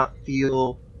people will not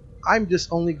feel, I'm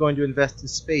just only going to invest in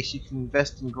space. You can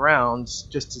invest in grounds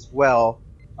just as well.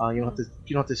 You don't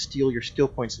have to steal your skill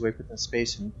points away within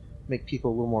space, and make people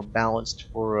a little more balanced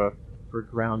for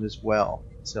ground as well.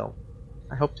 So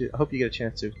I hope you get a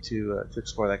chance to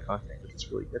explore that content.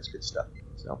 That's good stuff.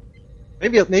 So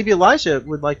maybe Elijah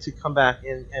would like to come back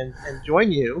and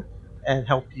join you and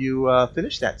help you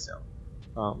finish that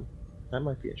zone. That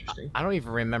might be interesting. I don't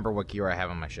even remember what gear I have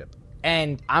on my ship.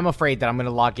 And I'm afraid that I'm going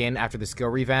to log in after the skill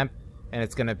revamp, and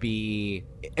it's going to be...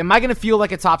 Am I going to feel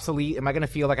like it's obsolete? Am I going to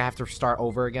feel like I have to start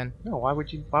over again? No, why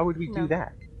would we do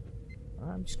that?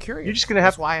 I'm just curious. You're just going to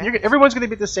have... everyone's going to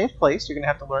be at the same place. You're going to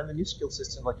have to learn the new skill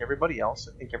system like everybody else.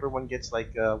 I think everyone gets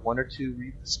like 1 or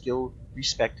 2 skill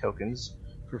respect tokens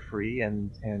for free,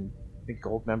 and I think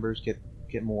gold members get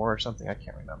more or something. I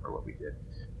can't remember what we did.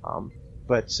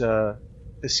 But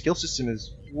the skill system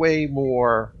is way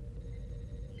more...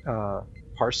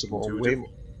 parsable,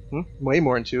 way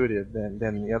more intuitive than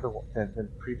the other one, than the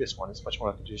previous one. It's much more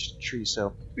like a digital tree, so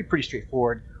it'll be pretty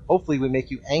straightforward. Hopefully, we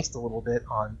make you angst a little bit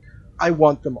on, I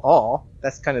want them all.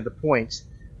 That's kind of the point.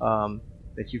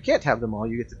 That you can't have them all.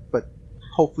 You get to, but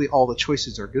hopefully, all the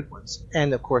choices are good ones.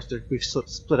 And of course, we've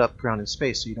split up ground and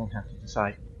space, so you don't have to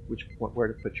decide where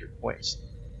to put your points.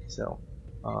 So,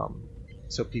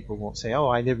 so people won't say, "Oh,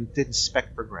 I didn't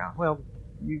spec for ground." Well,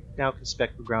 you now can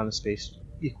spec for ground and space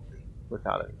equally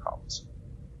without any problems.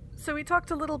 So we talked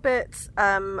a little bit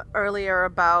earlier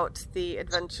about the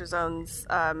Adventure Zones,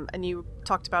 and you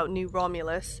talked about New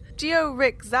Romulus. Geo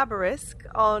Rick Zabarisk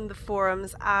on the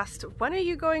forums asked, when are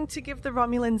you going to give the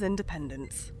Romulans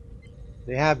independence?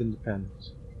 They have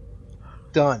independence.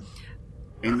 Done.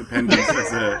 Independence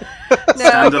as a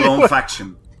standalone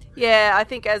faction. Yeah, I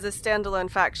think as a standalone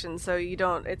faction, so you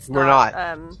don't. It's We're not.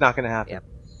 not. It's not going to happen. Yep.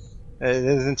 It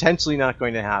is intentionally not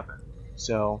going to happen.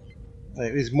 So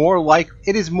it is more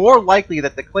likely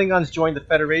that the Klingons join the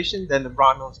Federation than the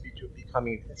Romulans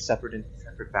becoming a separate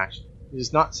faction. It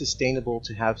is not sustainable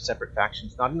to have separate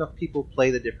factions. Not enough people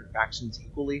play the different factions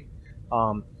equally.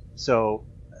 And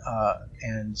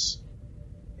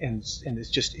it's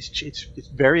just it's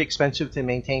very expensive to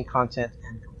maintain content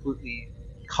and completely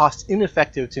cost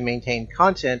ineffective to maintain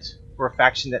content for a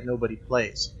faction that nobody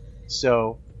plays.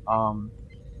 So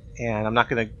and I'm not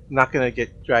gonna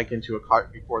get dragged into a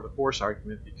cart before the horse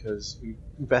argument, because we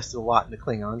invested a lot in the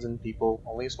Klingons, and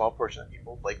only a small portion of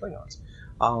people play Klingons.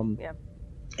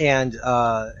 And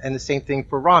the same thing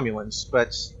for Romulans.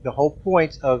 But the whole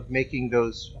point of making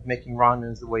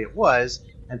Romulans the way it was,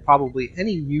 and probably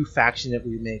any new faction that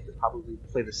we make would probably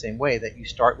play the same way, that you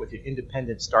start with your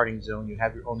independent starting zone, you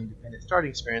have your own independent starting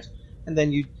experience, and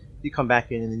then you come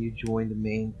back in and then you join the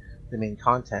main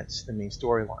content, the main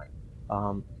storyline.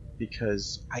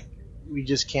 Because we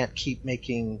just can't keep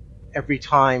making, every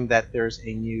time that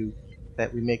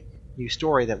we make new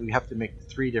story, that we have to make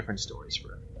 3 different stories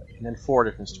for everybody, and then 4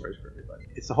 different stories for everybody.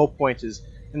 It's the whole point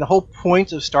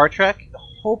of Star Trek, the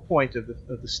whole point of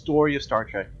the story of Star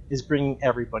Trek is bringing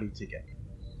everybody together,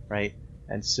 right?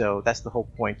 And so that's the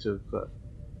whole point of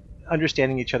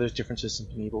understanding each other's differences and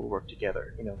being able to work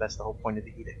together. That's the whole point of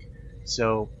the edict.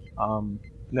 So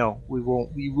no, we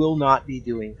will not be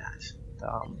doing that.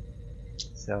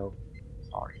 So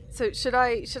sorry. So should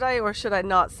I or should I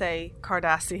not say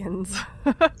Cardassians?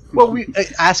 Well, we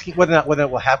asking whether it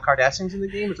will have Cardassians in the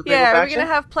game. Are we going to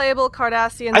have playable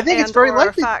Cardassians? I think it's very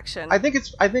likely. Faction. I think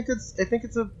it's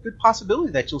a good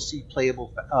possibility that you'll see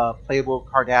playable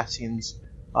Cardassians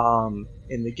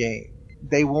in the game.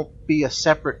 They won't be a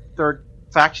separate third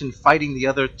faction fighting the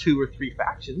other 2 or 3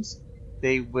 factions.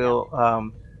 They will,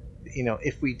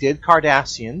 if we did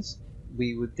Cardassians,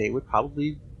 they would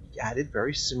probably be added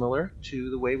very similar to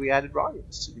the way we added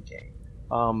Romulans to the game.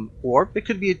 Or it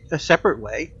could be a separate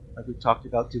way, like we talked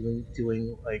about doing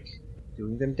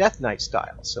them Death Knight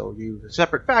style. So you have a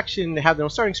separate faction, they have their own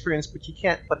starting experience,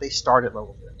 but they start at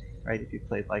level 50, right? If you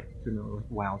played familiar with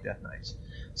WoW Death Knights.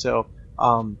 So,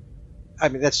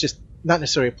 that's just not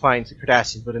necessarily applying to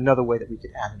Cardassians, but another way that we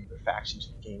could add another faction to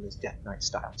the game is Death Knight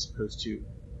style, as opposed to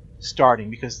starting,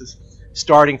 because this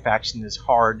starting faction is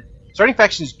hard. Starting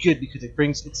faction is good because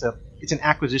it's an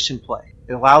acquisition play.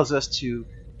 It allows us to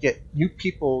get new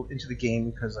people into the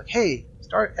game because,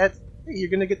 you're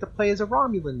going to get to play as a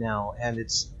Romulan now, and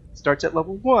it starts at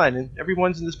level 1, and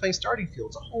everyone's in this playing starting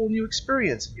field. It's a whole new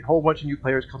experience. And a whole bunch of new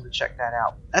players come to check that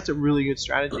out. That's a really good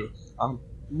strategy.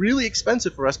 Really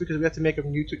expensive for us because we have to make a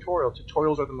new tutorial.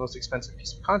 Tutorials are the most expensive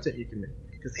piece of content you can make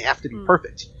because they have to be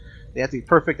perfect. They have to be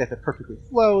perfect. They have to perfectly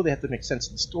flow. They have to make sense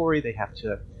of the story. They have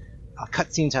to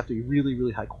cutscenes have to be really,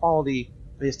 really high quality.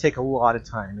 They just take a lot of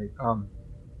time.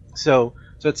 So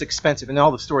it's expensive, and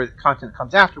all the content that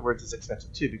comes afterwards is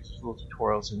expensive too because there's little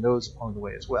tutorials and those along the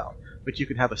way as well. But you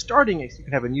can have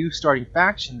a new starting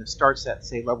faction that starts at,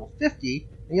 say, level 50,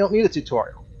 and you don't need a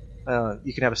tutorial.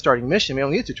 You can have a starting mission. You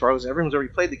don't need a tutorial because everyone's already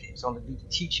played the game, so I don't need to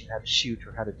teach you how to shoot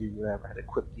or how to do whatever, how to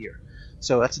equip gear.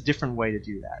 So that's a different way to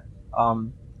do that.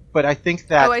 But I think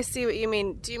that... Oh, I see what you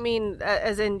mean. Do you mean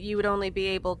as in you would only be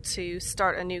able to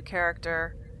start a new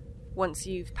character once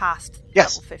you've passed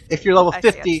level 50? If you're level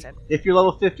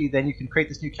 50, then you can create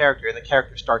this new character, and the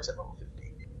character starts at level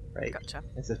 50, right? Gotcha.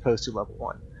 As opposed to level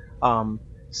 1.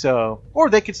 Or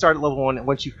they could start at level 1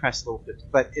 once you've passed level 50.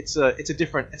 But it's a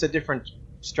different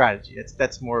strategy.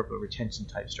 That's more of a retention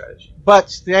type strategy. But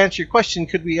to answer your question,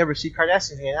 could we ever see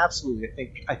Cardassians again? Absolutely.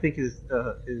 I think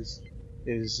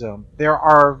there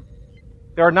are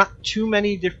not too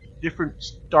many different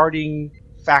starting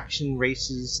faction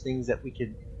races, things that we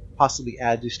could possibly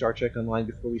add to Star Trek Online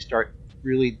before we start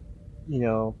really,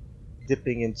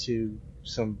 dipping into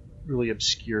some really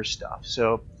obscure stuff.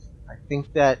 So I think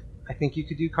you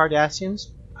could do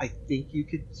Cardassians. I think you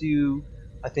could do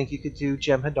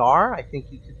Jem'Hadar. I think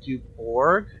you could do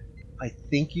Borg. I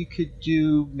think you could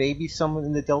do maybe someone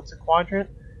in the Delta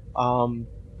Quadrant.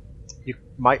 You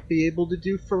might be able to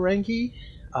do Ferengi.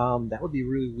 That would be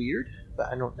really weird, but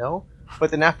I don't know. But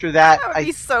then after that, that would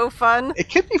be so fun. It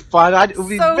could be fun. It would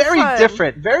be so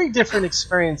very different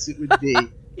experience. It would be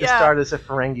to start as a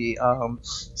Ferengi.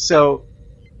 So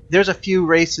there's a few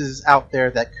races out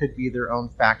there that could be their own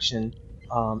faction.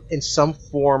 In some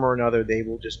form or another, they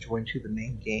will just join to the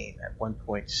main game at one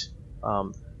point.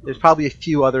 There's probably a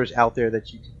few others out there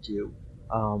that you could do.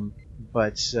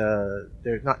 But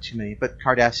there's not too many. But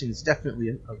Cardassian is definitely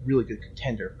a really good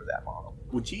contender for that model.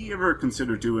 Would you ever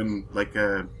consider doing like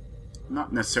a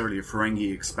not necessarily a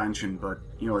Ferengi expansion, but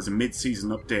as a mid-season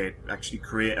update, actually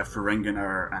create a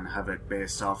Ferenginar and have it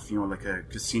based off like a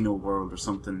casino world or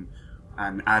something,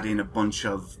 and add in a bunch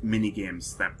of mini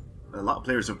games that a lot of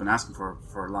players have been asking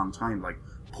for a long time, like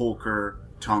poker,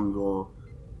 Tongo.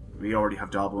 We already have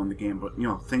Dabo in the game, but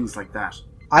things like that.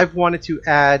 I've wanted to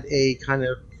add a kind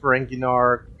of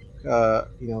Ferenginar,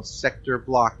 sector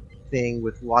block thing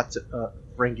with lots of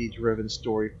Ferengi-driven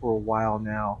story for a while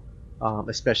now.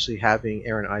 Especially having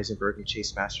Aaron Eisenberg and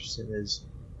Chase Masterson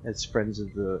as friends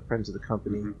of the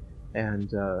company,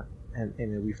 and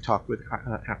we've talked with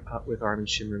Armin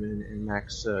Shimmerman and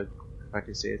Max. If I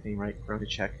can say his name right,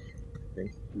 Kronacek, I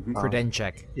think.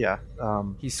 Kredenchek. Yeah.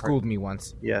 He schooled me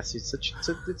once. Yes, it's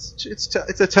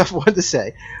a tough one to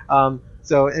say.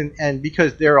 So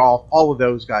because they're all of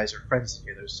those guys are friends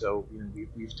together, so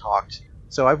we've talked.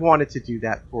 So I've wanted to do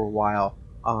that for a while.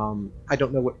 I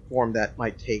don't know what form that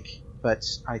might take, but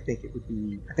I think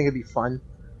it'd be fun.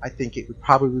 I think it would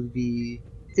probably be.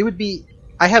 It would be.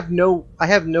 I have no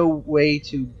way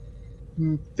to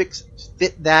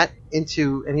fit that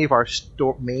into any of our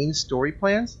main story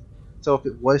plans. So if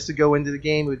it was to go into the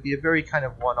game, it would be a very kind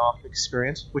of one-off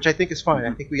experience, which I think is fine.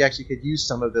 I think we actually could use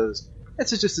some of those.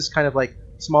 It's just this kind of like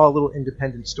small little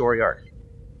independent story arc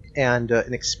and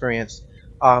an experience.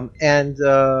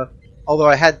 Although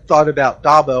I had thought about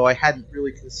Dabo, I hadn't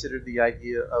really considered the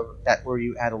idea of that where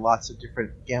you add lots of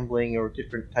different gambling or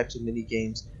different types of mini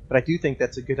games. But I do think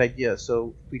that's a good idea.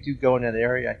 So if we do go in that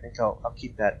area, I think I'll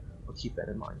keep that. I'll keep that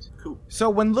in mind. Cool. So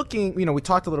when looking, we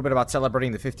talked a little bit about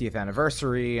celebrating the 50th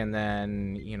anniversary, and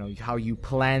then how you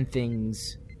plan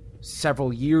things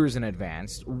several years in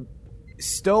advance.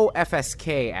 Stowe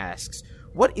FSK asks,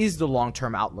 what is the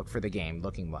long-term outlook for the game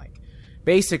looking like?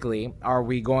 Basically, are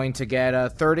we going to get a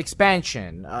third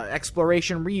expansion,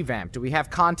 exploration revamp? Do we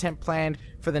have content planned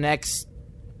for the next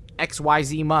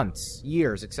XYZ months,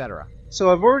 years, etc.? So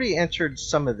I've already entered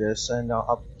some of this, and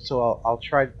I'll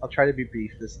try to be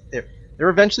brief. There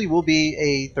eventually will be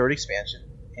a third expansion,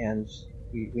 and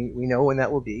we know when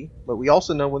that will be, but we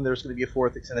also know when there's going to be a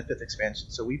fourth and a fifth expansion.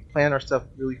 So we plan our stuff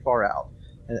really far out,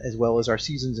 as well as our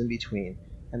seasons in between.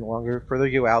 And the further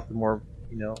you go out, the more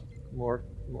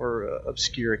more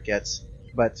obscure it gets.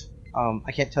 But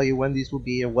I can't tell you when these will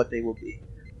be and what they will be.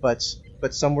 But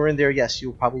somewhere in there, yes,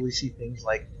 you'll probably see things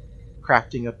like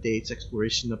crafting updates,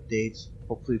 exploration updates,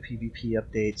 hopefully PvP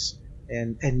updates,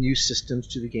 and new systems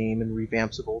to the game, and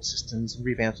revamps of old systems and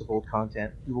revamps of old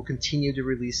content. We will continue to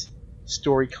release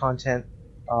story content.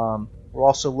 We're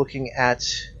also looking at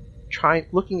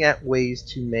ways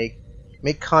to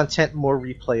make content more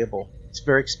replayable. It's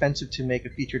very expensive to make a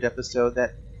featured episode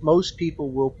that most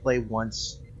people will play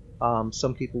once.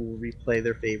 Some people will replay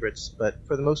their favorites, but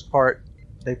for the most part,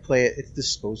 they play it. It's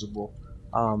disposable.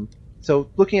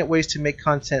 So looking at ways to make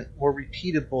content more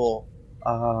repeatable,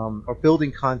 or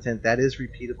building content that is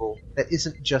repeatable, that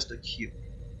isn't just a queue.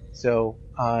 So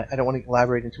I don't want to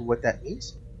elaborate into what that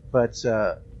means, but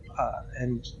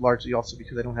and largely also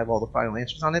because I don't have all the final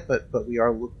answers on it. But we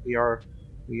are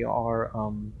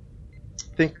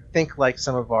think like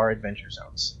some of our adventure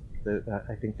zones.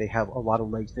 I think they have a lot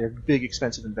of legs. They're a big,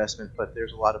 expensive investment, but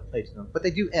there's a lot of play to them. But they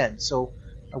do end, so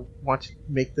I want to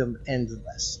make them end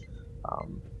less.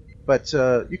 But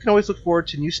you can always look forward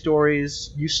to new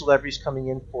stories, new celebrities coming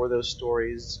in for those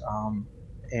stories,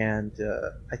 and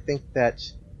I think that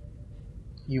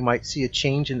you might see a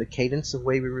change in the cadence of the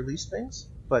way we release things.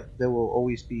 But there will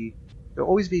always be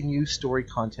new story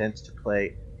content to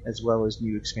play, as well as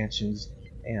new expansions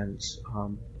and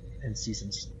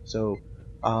seasons. So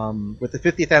with the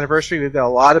 50th anniversary, we've got a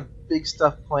lot of big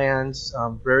stuff planned.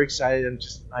 I'm very excited.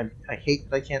 I hate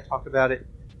that I can't talk about it,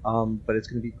 but it's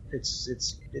going to be it's.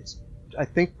 I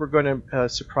think we're going to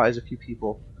surprise a few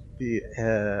people.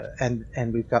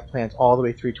 And we've got plans all the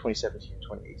way through 2017 and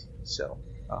 2018. So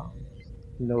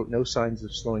no signs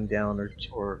of slowing down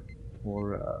or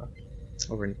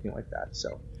anything like that.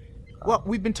 So. Well,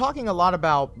 we've been talking a lot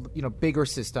about bigger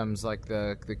systems like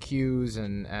the queues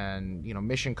and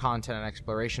mission content and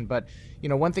exploration. But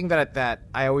one thing that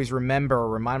I always remember or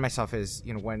remind myself is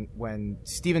when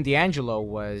Stephen D'Angelo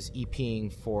was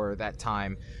EPing for that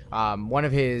time, one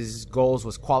of his goals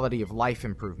was quality of life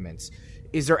improvements.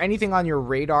 Is there anything on your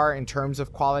radar in terms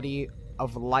of quality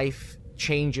of life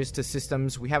changes to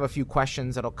systems? We have a few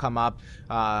questions that'll come up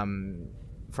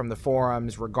from the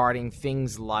forums regarding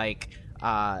things like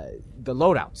the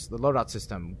loadout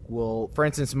system. For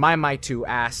instance, My2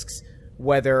 asks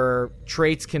whether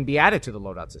traits can be added to the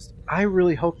loadout system. I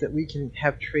really hope that we can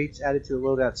have traits added to the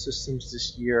loadout systems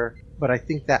this year, but I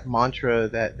think that mantra,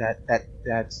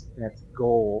 that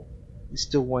goal,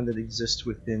 still one that exists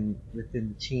within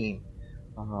the team,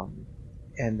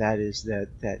 and that is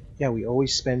that we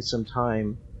always spend some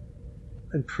time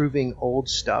improving old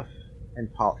stuff and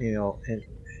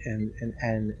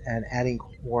and adding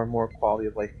more and more quality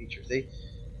of life features. They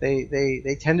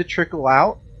tend to trickle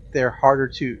out. They're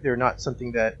not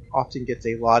something that often gets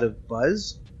a lot of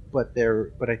buzz, but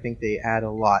I think they add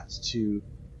a lot to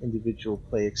individual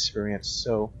play experience.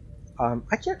 So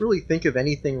I can't really think of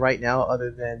anything right now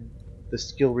other than the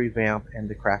skill revamp and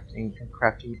the crafting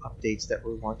updates that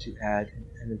we want to add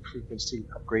and improvements to the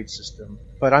upgrade system.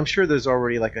 But I'm sure there's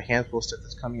already like a handful of stuff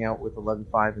that's coming out with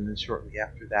 11.5 and then shortly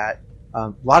after that.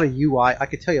 A lot of UI. I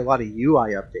could tell you a lot of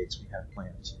UI updates we have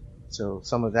planned. So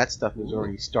some of that stuff was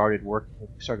already started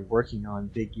working on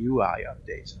big UI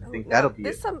updates. And I think that'll be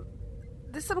this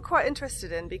I'm quite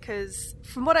interested in, because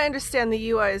from what I understand,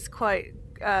 the UI is quite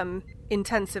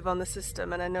intensive on the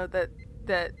system, and I know that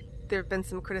there have been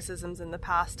some criticisms in the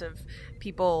past of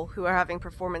people who are having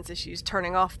performance issues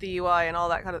turning off the UI and all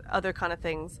that kind of other kind of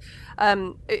things.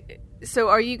 So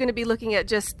are you going to be looking at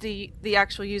just the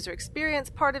actual user experience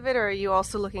part of it, or are you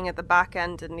also looking at the back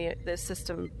end and the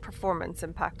system performance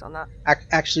impact on that?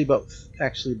 Actually both.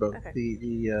 Okay.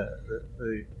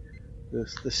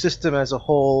 The system as a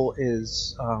whole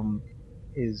is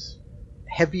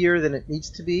heavier than it needs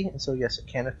to be, and so yes, it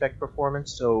can affect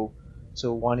performance. So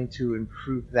wanting to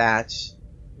improve that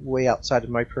way outside of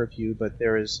my purview, but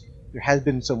there has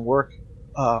been some work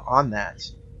on that,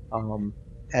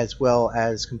 as well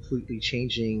as completely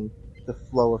changing the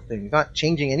flow of things. Not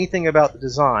changing anything about the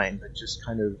design, but just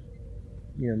kind of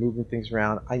moving things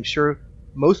around. I'm sure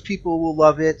most people will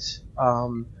love it.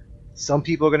 Some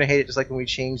people are going to hate it, just like when we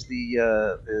changed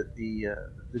the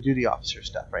duty officer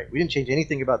stuff. Right? We didn't change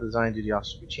anything about the design of duty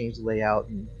officer. We changed the layout,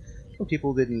 and some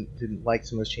people didn't like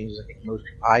some of those changes. I think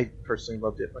I personally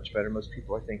loved it much better. Most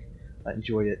people, I think,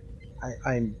 enjoyed it.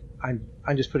 I'm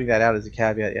just putting that out as a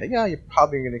caveat. Yeah, you're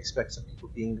probably going to expect some people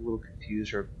being a little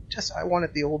confused, or just I want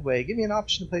it the old way. Give me an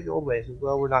option to play the old way. I said,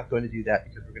 well, we're not going to do that,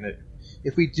 because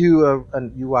if we do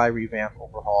an UI revamp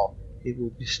overhaul,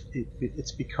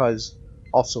 it's because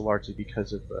also largely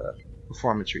because of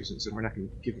performance reasons, and we're not going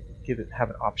to have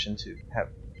an option to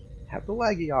have the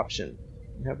laggy option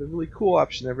and have the really cool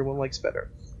option that everyone likes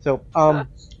better. So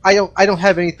I don't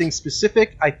have anything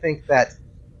specific. I think that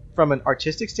from an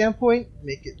artistic standpoint,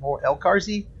 make it more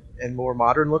Elcarsy and more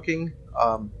modern looking,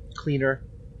 cleaner.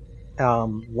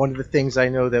 One of the things I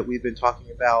know that we've been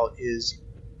talking about is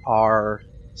our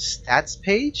stats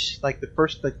page. Like the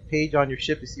first page on your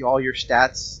ship, you see all your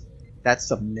stats.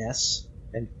 That's a mess,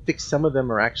 and some of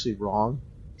them are actually wrong.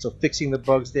 So fixing the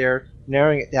bugs there,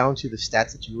 narrowing it down to the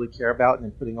stats that you really care about, and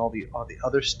then putting all the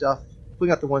other stuff,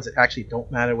 putting out the ones that actually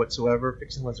don't matter whatsoever,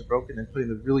 fixing the ones that are broken, and putting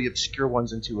the really obscure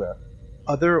ones into a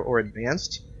other or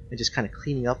advanced, and just kind of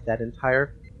cleaning up that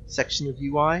entire section of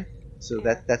UI. So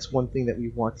that's one thing that we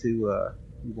want to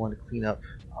clean up.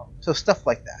 So stuff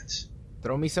like that.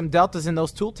 Throw me some deltas in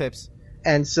those tooltips.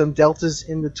 And some deltas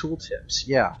in the tooltips.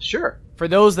 Yeah, sure. For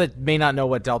those that may not know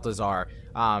what deltas are,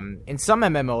 in some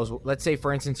MMOs, let's say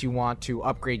for instance you want to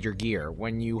upgrade your gear.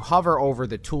 When you hover over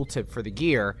the tooltip for the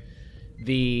gear,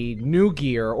 the new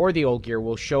gear or the old gear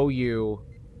will show you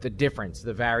the difference,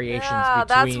 the variations between...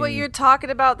 that's what you're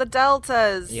talking about, the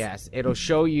deltas. Yes, it'll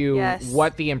show you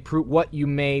what you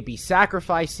may be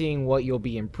sacrificing, what you'll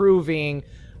be improving,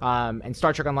 and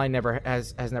Star Trek Online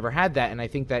has never had that, and I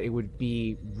think that it would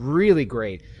be really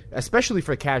great, especially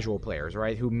for casual players,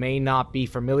 right, who may not be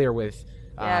familiar with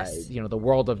the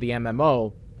world of the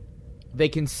MMO. They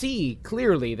can see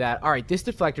clearly that, all right, this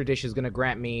deflector dish is going to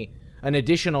grant me an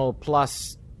additional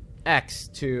plus X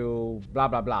to blah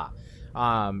blah blah.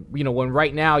 When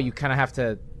right now you kind of have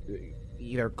to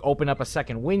either open up a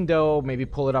second window, maybe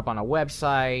pull it up on a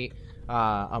website,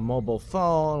 a mobile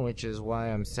phone, which is why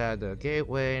I'm sad the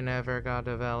gateway never got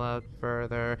developed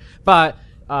further. But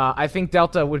I think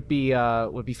Delta would be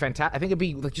fantastic. I think it'd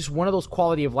be like just one of those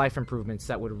quality of life improvements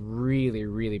that would really,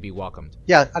 really be welcomed.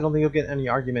 Yeah, I don't think you'll get any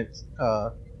arguments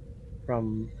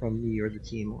from me or the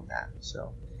team on that.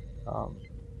 So,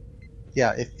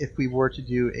 if we were to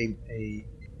do a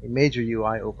major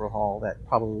UI overhaul, that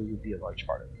probably would be a large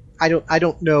part of it. I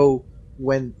don't know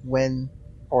when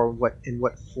or what in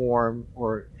what form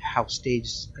or how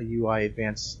staged a UI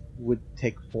advance would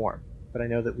take form, but I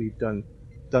know that we've done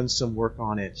some work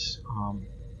on it,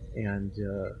 and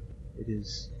it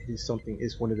is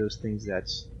one of those things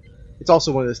it's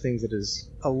also one of those things that is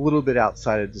a little bit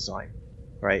outside of design,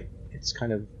 right? It's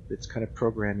kind of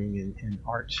programming and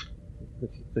art,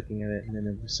 looking at it, and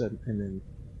then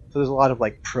so there's a lot of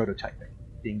like prototyping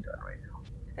being done right now.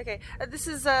 Okay, this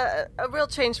is a real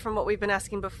change from what we've been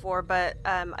asking before, but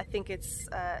I think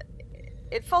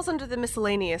it falls under the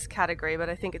miscellaneous category, but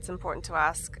I think it's important to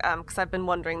ask because I've been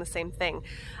wondering the same thing.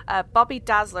 Bobby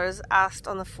Dazzler's asked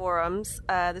on the forums,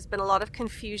 there's been a lot of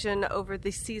confusion over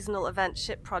the seasonal event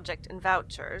ship project and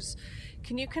vouchers.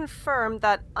 Can you confirm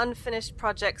that unfinished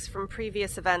projects from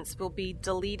previous events will be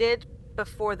deleted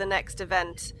before the next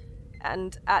event,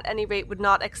 and at any rate would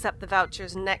not accept the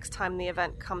vouchers next time the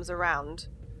event comes around?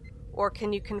 Or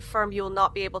can you confirm you will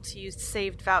not be able to use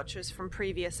saved vouchers from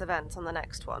previous events on the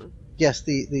next one? Yes,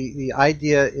 the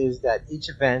idea is that each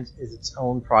event is its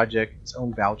own project, its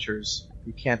own vouchers.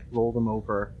 You can't roll them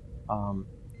over.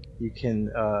 You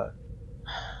can. I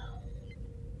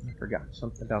forgot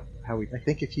something about how we. I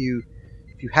think if you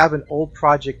have an old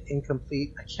project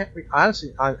incomplete, I can't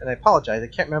honestly, and I apologize. I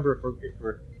can't remember if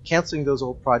we're canceling those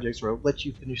old projects or let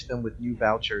you finish them with new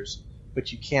vouchers.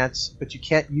 But you can't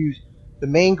use. The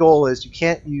main goal is you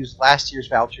can't use last year's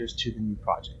vouchers to the new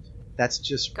project. That's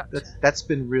just that's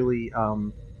been really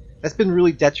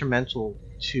detrimental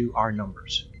to our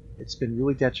numbers. It's been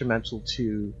really detrimental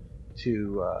to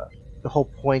the whole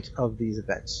point of these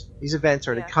events. These events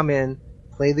are to come in,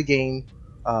 play the game,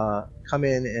 come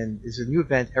in, and it's a new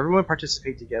event. Everyone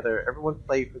participate together. Everyone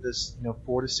play for this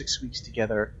 4 to 6 weeks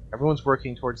together. Everyone's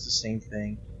working towards the same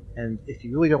thing. And if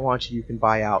you really don't want to, you can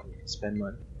buy out and spend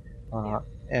money.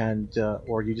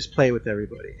 Or you just play with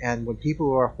everybody. And when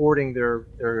people are hoarding their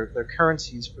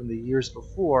currencies from the years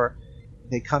before,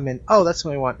 they come in, oh, that's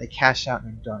what I want. They cash out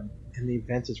and they're done, and the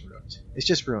event is ruined. It's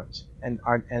just ruined, and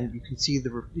you can see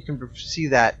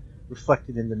that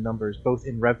reflected in the numbers, both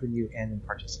in revenue and in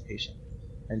participation.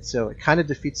 And so it kind of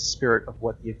defeats the spirit of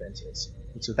what the event is.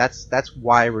 And so that's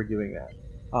why we're doing that.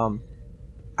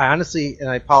 I honestly, and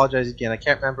I apologize again, I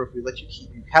can't remember if we let you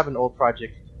have an old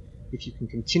project. If you can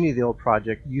continue the old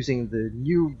project using the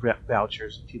new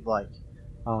vouchers, if you'd like.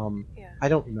 I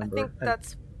don't remember.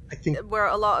 I think where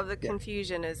a lot of the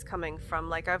confusion is coming from.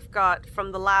 Like, I've got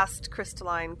from the last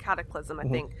Crystalline Cataclysm, I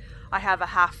think I have a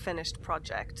half-finished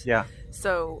project. Yeah.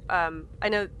 So I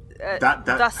know that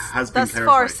has been thus clarified.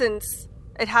 far since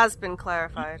it has been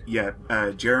clarified. Yeah,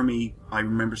 Jeremy, I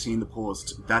remember seeing the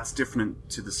post. That's different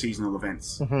to the seasonal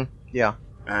events. Yeah.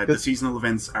 The seasonal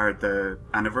events are the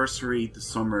anniversary, the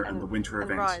summer, and the winter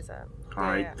events.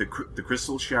 Alright, the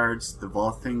crystal shards, the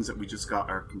vault things that we just got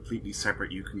are completely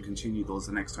separate. You can continue those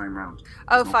the next time round.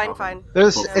 Oh, fine.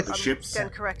 The ships, getting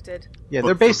corrected. Yeah,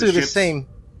 they're basically the same.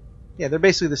 Yeah, they're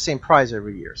basically the same prize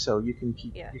every year, so you can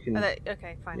keep. Yeah. You can.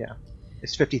 Okay, fine. Yeah,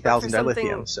 it's 50,000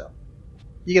 dilithium, so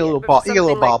you get a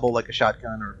little bauble like a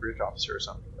shotgun or a bridge officer or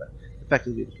something, but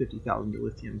effectively it's 50,000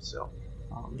 dilithium. So.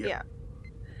 Yeah.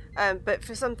 But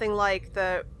for something like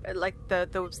the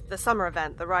summer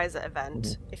event, the Ryza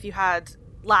event, if you had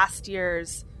last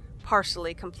year's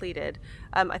partially completed,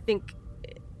 I think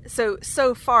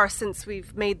so far since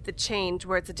we've made the change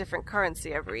where it's a different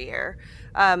currency every year,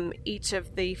 each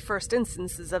of the first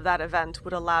instances of that event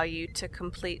would allow you to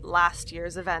complete last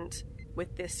year's event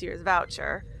with this year's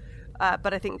voucher.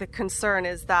 But I think the concern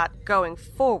is that going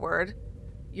forward,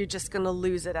 you're just going to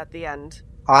lose it at the end.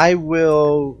 I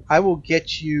will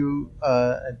get you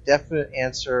a definite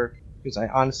answer, because I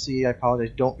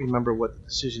apologize, don't remember what the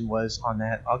decision was on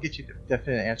that. I'll get you a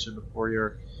definite answer before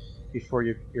your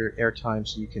airtime,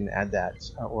 so you can add that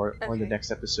or in the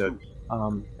next episode.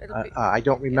 I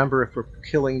don't remember if we're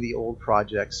killing the old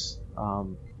projects,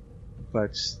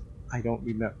 but I don't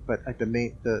remember. But at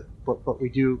we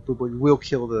will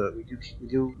kill we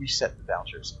do reset the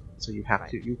vouchers. So you have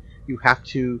to you have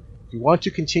to. If you want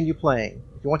to continue playing,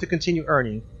 if you want to continue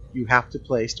earning, you have to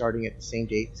play starting at the same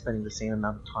date, spending the same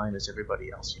amount of time as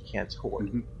everybody else. You can't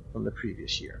hoard from the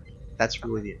previous year. That's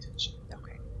really the intention.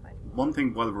 Okay. One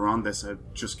thing while we're on this, I'm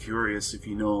just curious if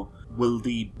you know, will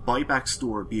the buyback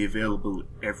store be available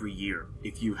every year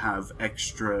if you have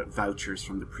extra vouchers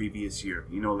from the previous year?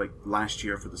 You know, like last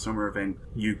year for the summer event,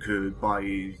 you could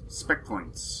buy spec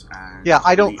points. And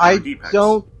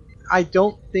I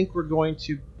don't think we're going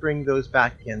to bring those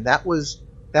back in. That was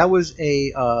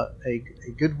a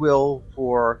goodwill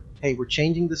for, hey, we're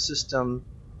changing the system,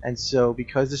 and so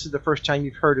because this is the first time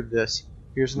you've heard of this,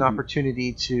 here's an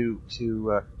opportunity to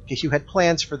in case you had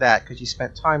plans for that because you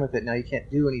spent time with it, now you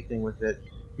can't do anything with it.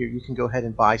 You can go ahead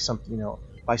and buy something,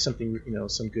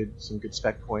 some good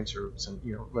spec points or some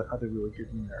other really good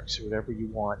numerics or whatever you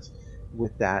want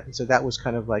with that. And so that was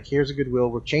kind of like, here's a goodwill.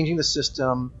 We're changing the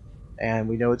system. And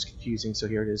we know it's confusing, so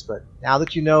here it is. But now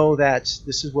that you know that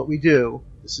this is what we do,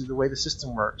 this is the way the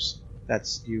system works.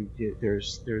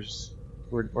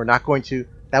 We're not going to.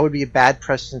 That would be a bad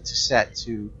precedent to set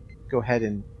to go ahead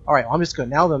and all right. Well, I'm just going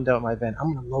now that I'm done with my event.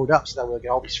 I'm going to load up so that way I get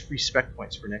all these free spec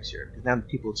points for next year. Because now the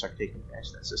people will start taking advantage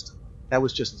of that system. That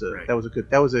was just that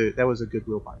was a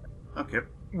goodwill buy. Okay.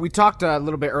 We talked a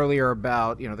little bit earlier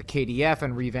about the KDF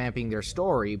and revamping their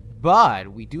story, but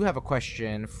we do have a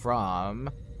question from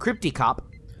Crypticop.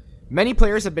 Many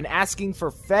players have been asking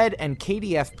for Fed and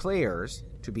KDF players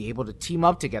to be able to team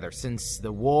up together since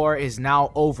the war is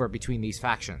now over between these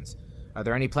factions. Are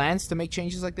there any plans to make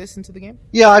changes like this into the game?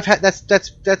 Yeah, I've had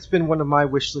that's been one of my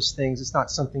wish list things. It's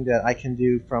not something that I can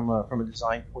do from a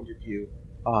design point of view,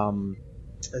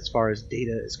 as far as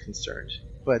data is concerned.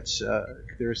 But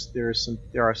there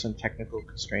are some technical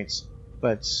constraints.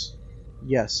 But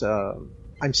yes,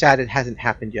 I'm sad it hasn't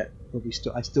happened yet. But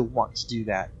I still want to do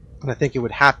that, and I think it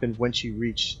would happen once you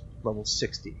reach level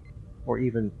 60, or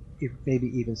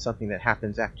maybe even something that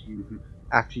happens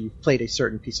after you've played a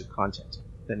certain piece of content.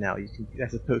 That now you can,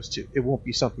 as opposed to, it won't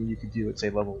be something you could do at say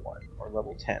level 1 or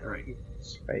level 10,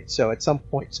 right? So at some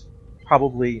point,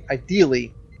 probably,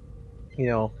 ideally,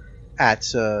 at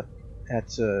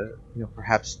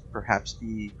perhaps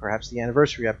the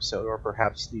anniversary episode, or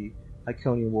perhaps the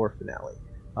Iconian War finale,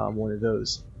 one of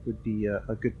those would be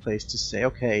a good place to say,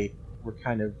 okay, we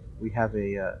have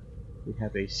a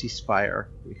ceasefire,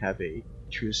 we have a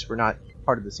truce. We're not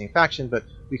part of the same faction, but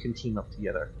we can team up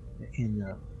together in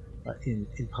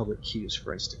public queues,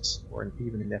 for instance, or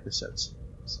even in episodes.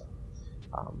 So,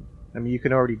 you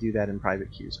can already do that in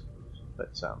private queues, but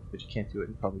you can't do it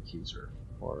in public queues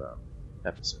or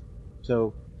episode.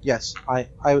 So yes, I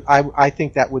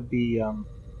think that would be a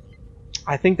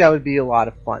lot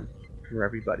of fun for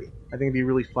everybody. I think it'd be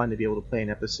really fun to be able to play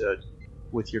an episode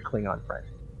with your Klingon friend.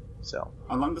 So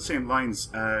along the same lines,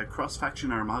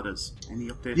 cross-faction armadas. Any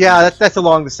updates? Yeah, that's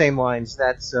along the same lines.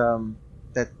 I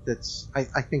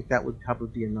think that would probably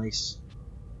be a nice.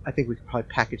 I think we could probably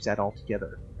package that all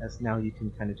together, as now you can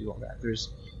kind of do all that.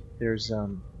 There's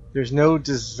no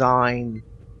design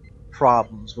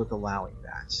problems with allowing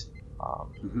that.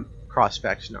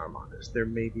 Cross-faction armadas. There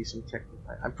may be some technical.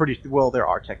 There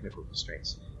are technical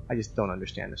constraints. I just don't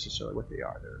understand necessarily what they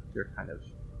are.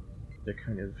 They're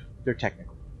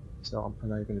technical. So I'm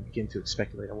not even going to begin to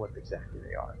speculate on what exactly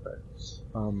they are. But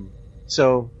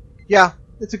so yeah.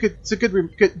 It's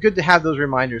good to have those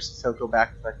reminders. So go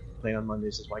back if I can play on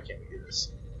Mondays. Says, why can't we do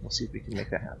this? We'll see if we can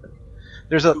make that happen.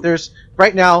 There's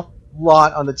right now a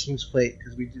lot on the team's plate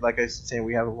because we do, like I was saying,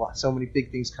 we have so many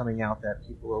big things coming out that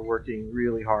people are working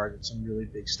really hard on some really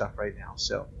big stuff right now.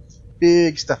 So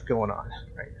big stuff going on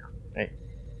right now. Right,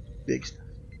 big stuff.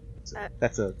 So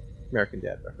that's a American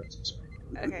Dad reference. I'm sorry.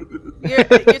 Okay,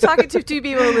 you're talking to two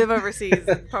people who live overseas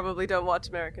and probably don't watch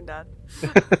American Dad.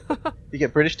 You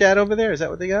get British Dad over there? Is that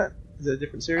what they got? Is that a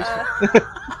different series?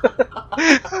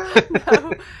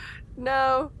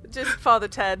 No, just Father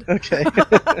Ted. Okay.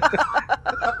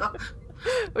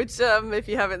 Which, if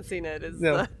you haven't seen it, is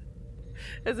a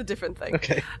different thing.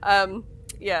 Okay.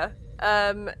 Yeah.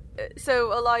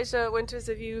 So, Elijah Winters,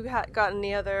 have you got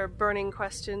any other burning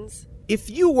questions? If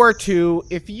you were to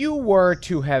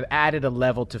have added a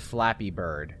level to Flappy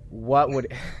Bird, what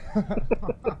would? I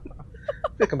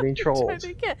think I'm being trolled.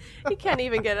 He can't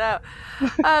even get it out.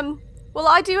 Well,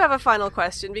 I do have a final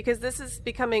question because this is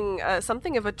becoming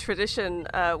something of a tradition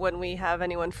when we have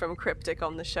anyone from Cryptic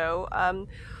on the show.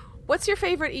 What's your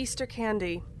favorite Easter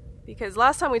candy? Because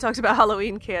last time we talked about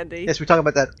Halloween candy. Yes, we talked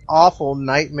about that awful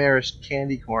nightmarish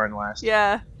candy corn last.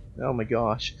 Yeah. Oh my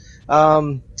gosh.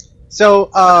 I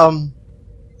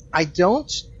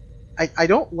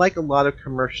don't like a lot of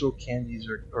commercial candies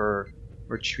or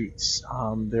treats.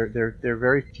 There are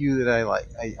very few that I like.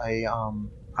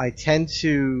 I tend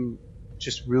to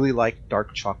just really like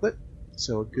dark chocolate.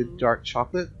 So a good dark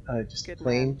chocolate, just good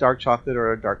plain dark chocolate,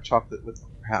 or a dark chocolate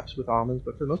perhaps with almonds,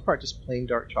 but for the most part, just plain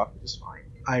dark chocolate is fine.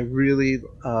 I really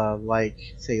like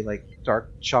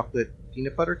dark chocolate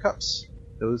peanut butter cups.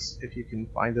 Those, if you can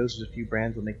find those, there's a few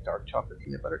brands that make dark chocolate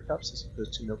peanut butter cups as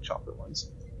opposed to milk chocolate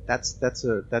ones. That's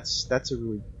a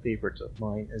really favorite of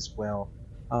mine as well.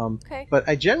 Okay. But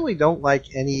I generally don't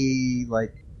like any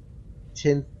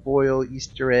tin foil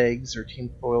Easter eggs or tin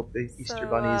foil Easter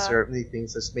bunnies or anything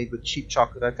that's made with cheap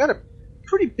chocolate. I've got a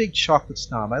pretty big chocolate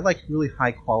snob. I like really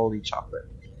high quality chocolate.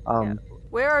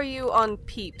 Where are you on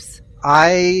Peeps?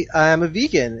 I am a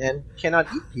vegan and cannot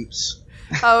eat Peeps.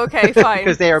 Oh, okay, fine.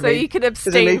 Because they are you can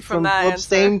abstain from that.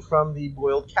 Abstain from the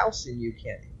boiled calcium you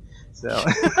candy. So.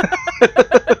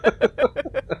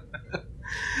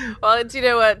 Well, do you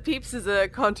know what? Peeps is a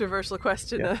controversial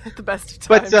question at the best of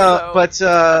times. But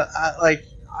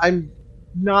I'm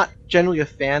not generally a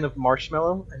fan of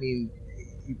marshmallow. I mean,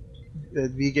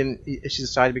 vegan. She's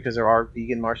decided because there are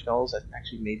vegan marshmallows that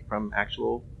actually made from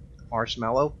actual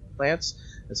marshmallow plants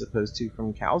as opposed to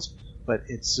from cows. But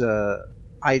it's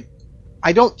I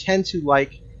don't tend to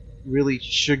like really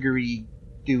sugary,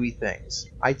 gooey things.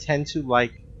 I tend to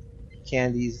like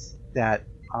candies that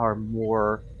are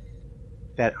more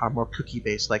cookie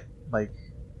based, like a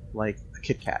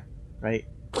Kit Kat, right?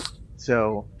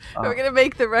 So we're gonna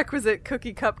make the requisite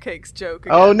cookie cupcakes joke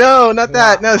again. Oh no, not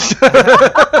that! No.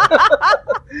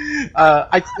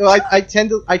 I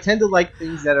tend to like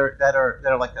things that are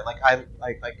like that. Like I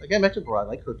mentioned before, I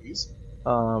like cookies,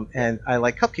 and I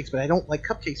like cupcakes, but I don't like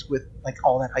cupcakes with like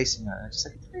all that icing on it. I just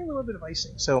like a little bit of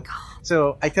icing. So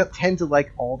I tend to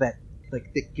like all that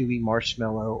like thick gooey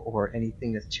marshmallow or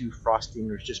anything that's too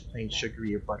frosting or just plain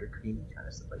sugary or buttercreamy kind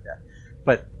of stuff like that.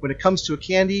 But when it comes to a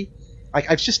candy, like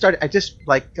I just got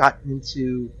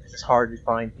into, it's hard to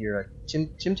find here, Tim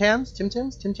Tams. Tim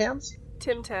Tams.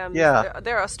 Yeah,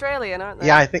 they're Australian, aren't they?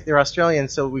 Yeah, I think they're Australian.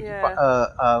 So we, Yeah.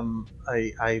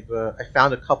 I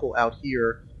found a couple out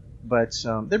here, but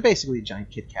they're basically a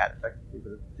giant Kit Kat, effectively,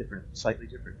 with a slightly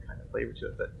different kind of flavor to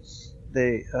it. But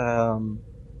they,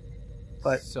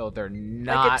 so they're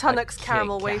not like a Tunnux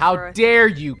caramel Kit wafer. How dare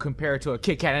you compare it to a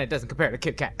Kit Kat and it doesn't compare to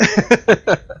Kit Kat?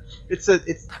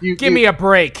 Give me a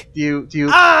break. Do you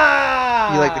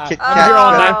like the Kit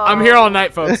Kat? I'm here all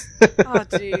night, folks. Oh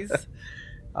jeez.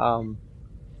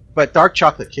 But dark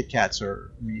chocolate Kit Kats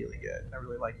are really good. I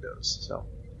really like those. So,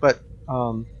 but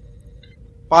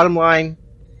bottom line,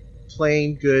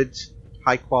 plain good,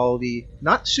 high quality,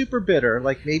 not super bitter.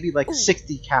 Like maybe like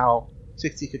 60 cocoa,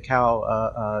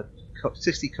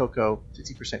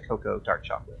 60% cocoa dark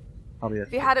chocolate. Probably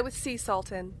Have you had it with sea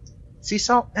salt in? Sea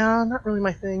salt? Not really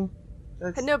my thing.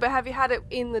 No, but have you had it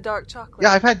in the dark chocolate?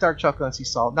 Yeah, I've had dark chocolate on sea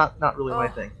salt. Not really my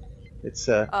thing. It's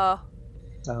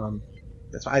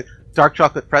that's why dark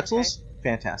chocolate pretzels,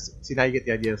 fantastic. See, now you get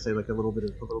the idea of say like a little bit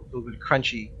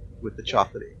crunchy with the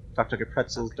chocolatey. Dark chocolate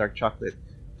pretzels, dark chocolate,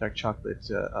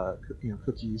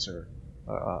 cookies or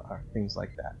things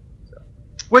like that. So.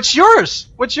 What's yours?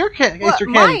 What's your candy?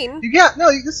 Mine? This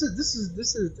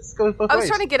goes both ways. I was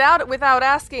trying to get out without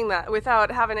asking that,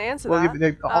 without having to answer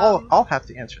that. I'll have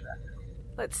to answer that.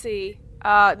 Let's see.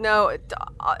 No,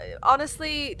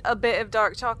 honestly, a bit of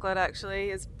dark chocolate actually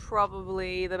is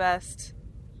probably the best.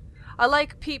 I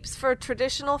like Peeps for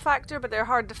traditional factor, but they're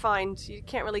hard to find. You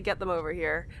can't really get them over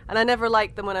here. And I never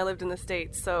liked them when I lived in the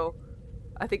States, so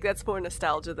I think that's more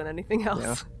nostalgia than anything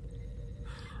else.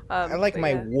 Yeah. I like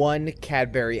my one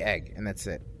Cadbury egg, and that's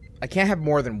it. I can't have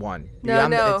more than one. No.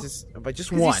 But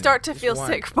just 'Cause one. you start to feel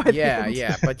sick by the end.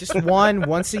 Yeah, but just one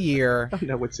once a year. I don't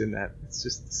know what's in that. It's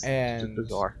just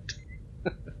bizarre.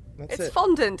 It's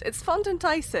fondant. It's fondant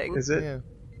icing. Is it?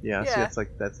 Yeah. See,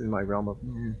 that's in my realm of.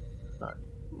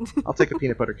 I'll take a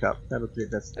peanut butter cup.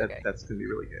 That's gonna be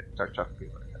really good. Dark chocolate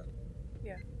peanut butter cup.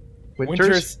 Yeah.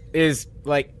 Winter's is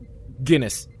like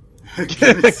Guinness.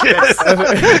 Guinness.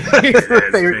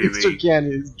 Favorite Easter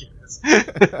candy is Guinness.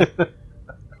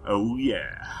 Oh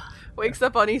yeah. Wakes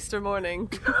up on Easter morning,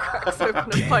 cracks open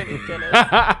a pint of Guinness.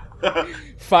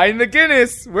 Find the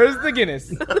Guinness. Where's the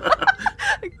Guinness?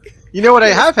 You know what I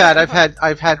have had?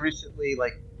 I've had recently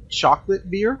like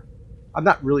chocolate beer. I'm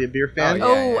not really a beer fan.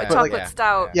 A chocolate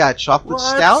stout. Yeah, chocolate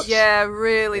stout. Yeah,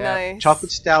 really nice.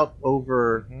 Chocolate stout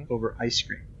over ice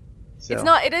cream. So. It's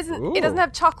not. It isn't. It doesn't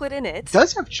have chocolate in it. It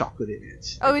does have chocolate in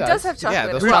it. Oh, it does have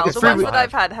chocolate as well. The ones that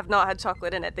I've had have not had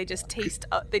chocolate in it. They just taste.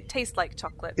 They taste like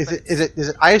chocolate. Is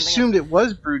it? I assumed it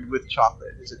was brewed with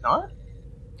chocolate. Is it not?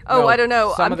 Oh, no, I don't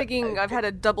know. I'm thinking I've had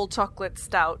a double chocolate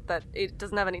stout that it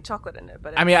doesn't have any chocolate in it.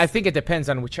 But I mean, I think it depends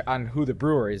on who the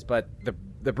brewer is. But the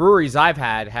breweries I've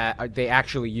had they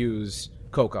actually use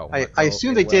cocoa. I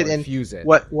assume they did, and infuse it.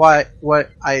 What I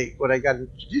got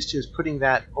introduced to is putting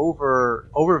that over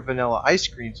vanilla ice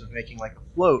creams of making like a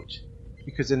float,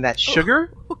 because in that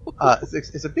sugar,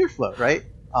 it's a beer float, right?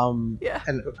 Yeah.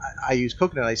 And I use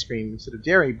coconut ice cream instead of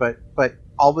dairy, but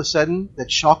all of a sudden the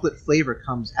chocolate flavor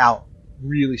comes out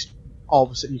really. All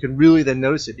of a sudden you can really then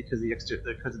notice it because of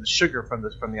the sugar from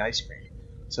the ice cream.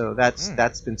 So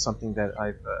that's been something that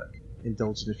I've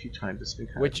indulged in a few times. It's been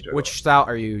kind of which stout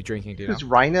are you drinking? Do you know? It's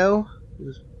Rhino. It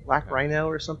was Black Rhino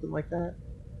or something like that.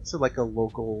 It's like a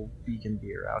local vegan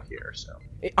beer out here. So,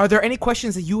 are there any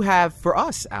questions that you have for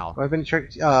us, Al? I've been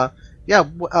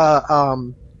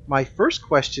my first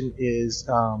question is,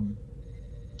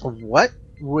 what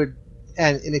would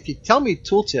and if you tell me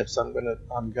tooltips, I'm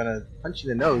gonna punch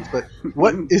you in the nose. But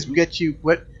what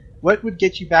would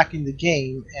get you back in the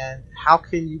game, and how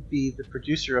can you be the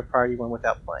producer of Priority 1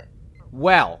 without playing?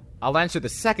 Well, I'll answer the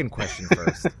second question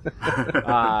first.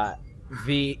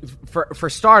 For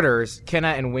starters, Kenna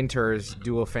and Winters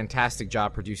do a fantastic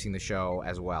job producing the show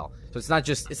as well. So it's not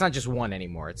just one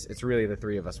anymore. It's really the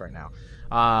three of us right now.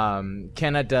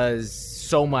 Kenna does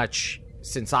so much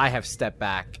since I have stepped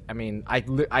back. I mean,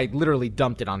 I literally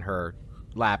dumped it on her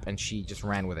lap and she just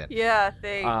ran with it. Yeah,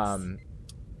 thanks.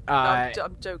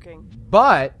 I'm joking.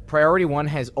 But Priority One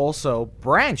has also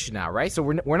branched now, right? So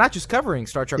we're not just covering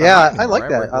Star Trek. Yeah, Online anymore, I like right?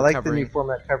 that. We're I like covering... the new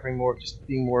format, covering more, just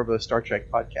being more of a Star Trek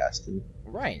podcast. And,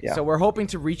 right. Yeah. So we're hoping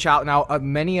to reach out now.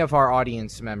 Many of our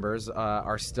audience members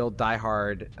are still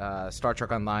diehard Star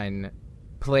Trek Online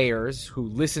players who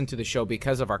listen to the show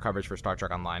because of our coverage for Star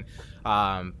Trek Online.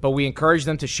 But we encourage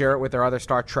them to share it with their other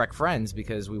Star Trek friends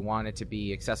because we want it to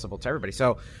be accessible to everybody.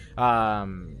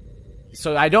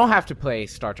 So I don't have to play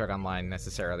Star Trek Online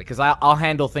necessarily because I'll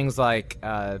handle things like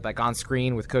on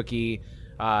screen with Cookie.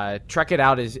 Trek It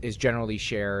Out is generally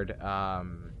shared,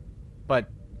 but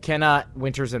Kenna,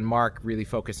 Winters, and Mark really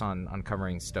focus on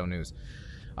covering Stowe News.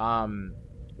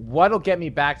 What'll get me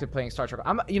back to playing Star Trek?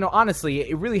 Honestly,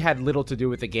 it really had little to do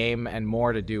with the game and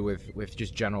more to do with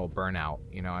just general burnout.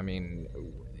 I mean,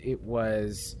 it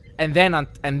was, and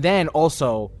then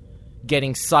also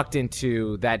getting sucked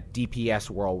into that DPS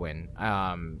whirlwind.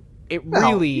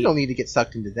 You don't need to get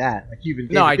sucked into that. Like you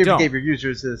gave your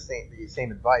users the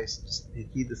same advice. Just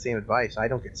heed the same advice. I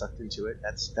don't get sucked into it.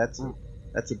 That's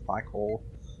a black hole.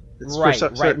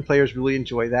 Certain players really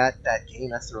enjoy that game.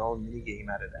 That's their own mini game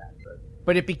out of that.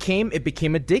 But it became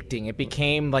addicting. It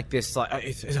became like this.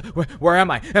 Where am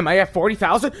I? Am I at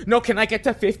 40,000? No, can I get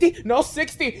to 50? No,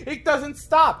 60. It doesn't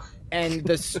stop. And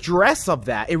the stress of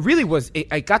that, it really was.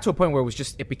 It got to a point where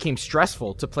it became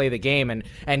stressful to play the game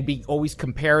and be always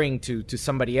comparing to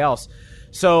somebody else.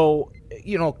 So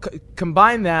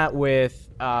combine that with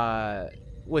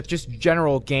just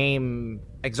general game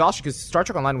exhaustion, because Star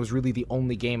Trek Online was really the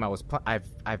only game I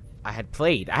had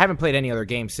played. I haven't played any other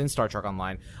game since Star Trek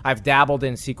Online. I've dabbled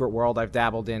in Secret World. I've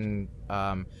dabbled in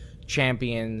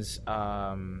Champions.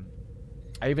 I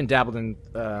even dabbled in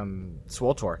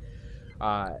SWTOR.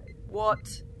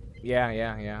 What? Yeah.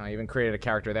 I even created a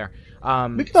character there.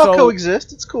 We can all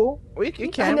coexist. It's cool. We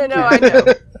can. I know.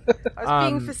 I was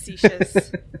being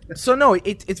facetious. So no,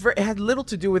 it had little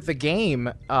to do with the game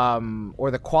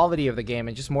or the quality of the game,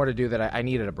 and just more to do that I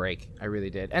needed a break. I really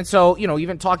did. And so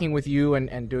even talking with you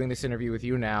and doing this interview with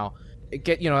you now,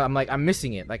 I'm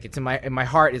missing it. Like it's in my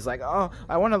heart is like, oh,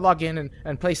 I want to log in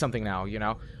and play something now.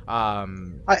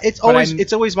 It's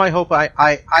always my hope.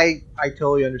 I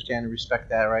totally understand and respect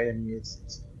that. Right? I mean,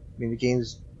 the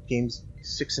game's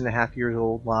 6.5 years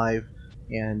old live,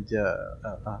 and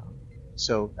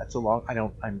so that's a long.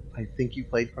 I think you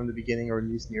played from the beginning, or at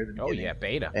least near the beginning. Oh yeah,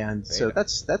 beta. And beta. So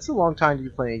that's a long time to be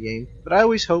playing a game. But I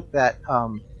always hope that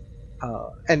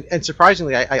and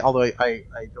surprisingly, although I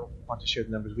don't want to share the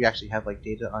numbers, we actually have like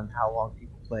data on how long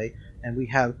people play, and we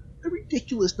have a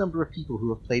ridiculous number of people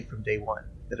who have played from day one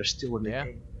that are still in the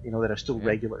game. That are still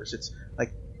regulars. It's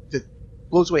like that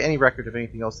blows away any record of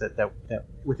anything else that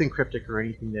within Cryptic or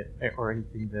anything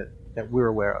that we're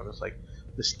aware of. It's like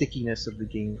the stickiness of the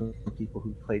game from people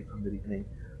who played from the beginning.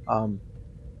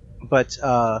 But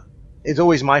it's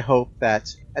always my hope that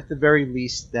at the very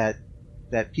least that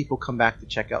people come back to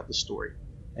check out the story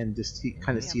and just see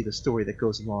the story that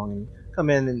goes along, and come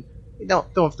in and you don't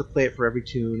have to play it for every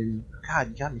tune. And God,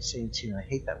 you got me saying tune. I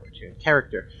hate that word, tune.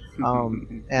 Character.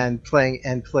 And playing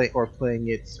it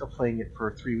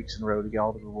for 3 weeks in a row to get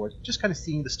all the rewards. Just kind of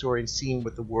seeing the story and seeing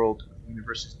what the world, the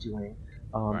universe is doing,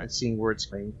 and seeing where it's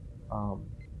going,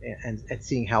 and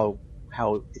seeing how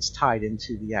it's tied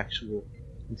into the actual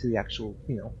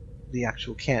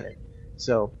canon.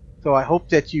 So I hope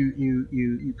that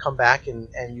you come back and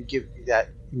you give that,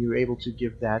 you're able to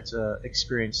give that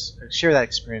experience, share that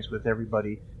experience with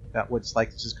everybody about what it's like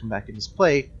to just come back and just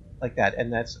play like that,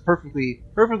 and that's perfectly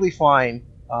fine.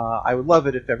 I would love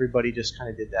it if everybody just kind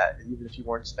of did that, and even if you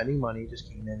weren't spending money, just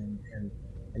came in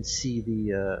and see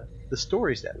the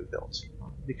stories that we built,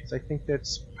 because I think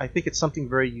it's something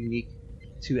very unique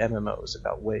to MMOs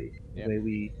about the way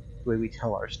we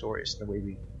tell our stories, the way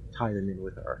we tie them in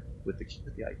with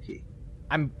the IP.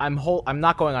 I'm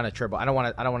not going on a turbo. I don't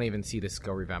want to even see this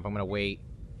skill revamp. I'm going to wait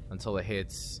until it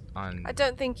hits on. I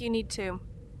don't think you need to.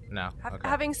 No. Okay.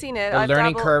 Having seen it, the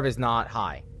learning curve is not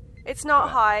high. It's not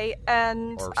high,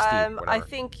 and or steep, I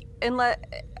think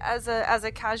as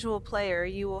a casual player,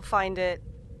 you will find it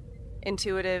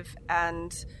intuitive,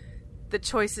 and the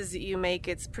choices that you make,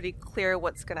 it's pretty clear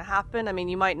what's going to happen. I mean,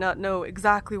 you might not know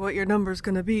exactly what your number's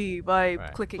going to be by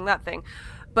clicking that thing,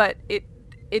 but it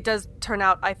does turn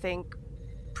out, I think,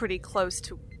 pretty close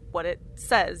to what it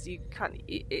says. You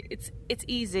it's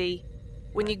easy,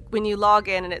 when you log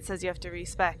in and it says you have to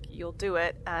respec, you'll do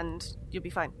it and you'll be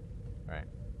fine. Right.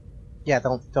 Yeah,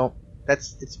 don't.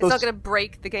 It's not going to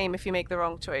break the game if you make the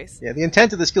wrong choice. Yeah, the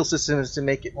intent of the skill system is to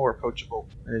make it more approachable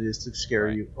than it is to scare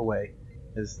you away.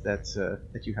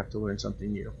 That you have to learn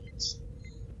something new.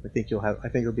 I think you'll have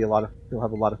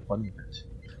a lot of fun with it.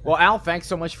 Well, Al, thanks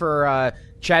so much for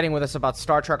chatting with us about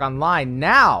Star Trek Online.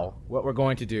 Now, what we're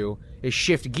going to do is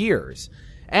shift gears.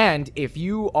 And if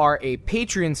you are a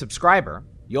Patreon subscriber,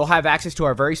 you'll have access to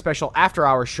our very special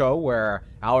after-hours show where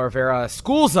Al Rivera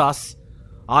schools us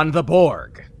on the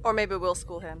Borg. Or maybe we'll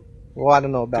school him. Well, I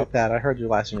don't know about that. I heard your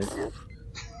last interview.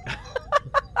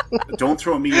 Don't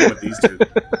throw me in with these two.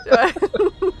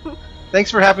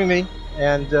 Thanks for having me,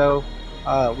 and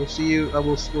we'll see you.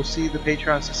 We'll see the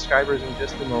Patreon subscribers in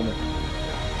just a moment.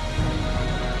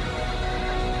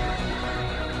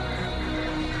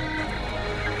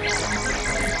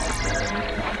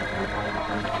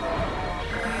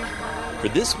 For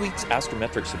this week's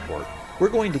Astrometrics report, we're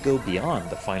going to go beyond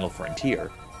the final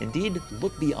frontier, indeed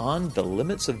look beyond the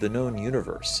limits of the known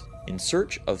universe, in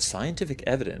search of scientific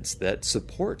evidence that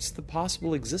supports the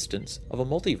possible existence of a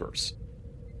multiverse.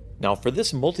 Now, for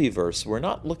this multiverse, we're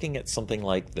not looking at something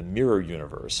like the mirror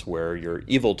universe, where your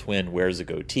evil twin wears a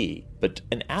goatee, but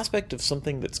an aspect of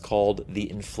something that's called the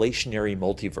inflationary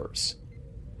multiverse.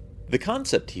 The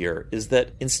concept here is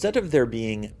that instead of there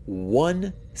being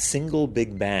one single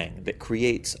Big Bang that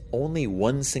creates only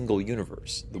one single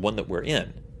universe, the one that we're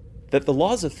in, that the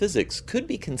laws of physics could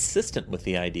be consistent with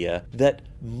the idea that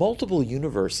multiple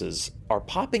universes are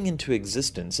popping into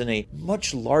existence in a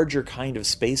much larger kind of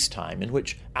space-time in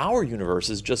which our universe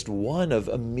is just one of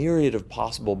a myriad of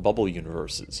possible bubble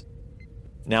universes.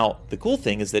 Now, the cool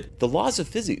thing is that the laws of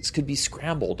physics could be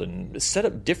scrambled and set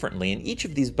up differently in each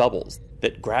of these bubbles,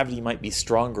 that gravity might be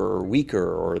stronger or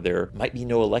weaker, or there might be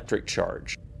no electric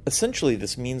charge. Essentially,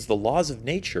 this means the laws of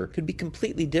nature could be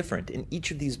completely different in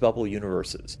each of these bubble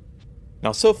universes.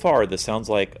 Now, so far, this sounds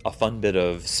like a fun bit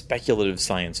of speculative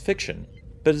science fiction,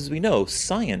 but as we know,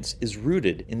 science is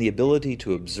rooted in the ability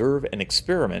to observe and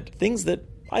experiment things that,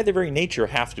 by their very nature,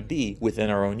 have to be within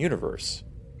our own universe.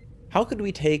 How could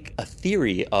we take a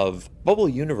theory of bubble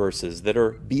universes that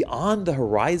are beyond the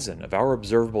horizon of our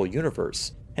observable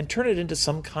universe and turn it into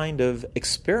some kind of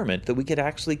experiment that we could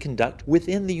actually conduct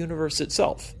within the universe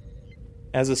itself?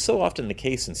 As is so often the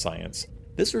case in science,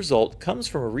 this result comes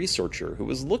from a researcher who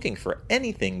was looking for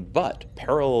anything but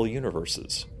parallel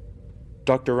universes.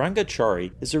 Dr.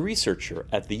 Rangachari is a researcher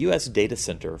at the U.S. Data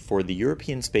Center for the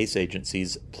European Space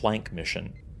Agency's Planck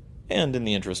mission, and in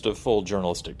the interest of full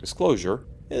journalistic disclosure,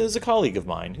 is a colleague of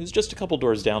mine who's just a couple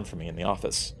doors down from me in the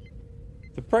office.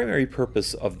 The primary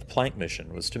purpose of the Planck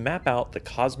mission was to map out the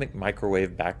cosmic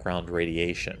microwave background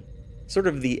radiation, sort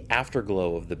of the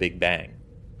afterglow of the Big Bang.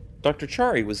 Dr.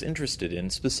 Chari was interested in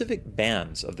specific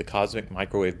bands of the cosmic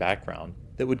microwave background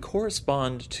that would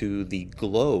correspond to the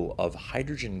glow of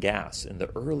hydrogen gas in the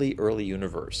early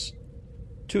universe.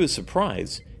 To his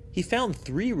surprise, he found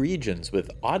 3 regions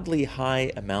with oddly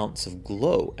high amounts of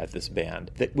glow at this band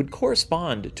that would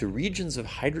correspond to regions of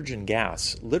hydrogen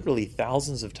gas literally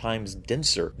thousands of times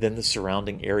denser than the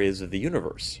surrounding areas of the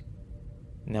universe.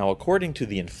 Now, according to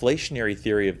the inflationary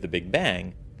theory of the Big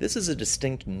Bang, this is a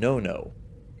distinct no-no.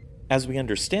 As we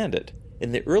understand it,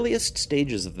 in the earliest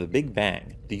stages of the Big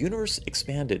Bang, the universe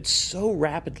expanded so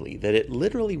rapidly that it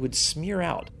literally would smear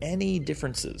out any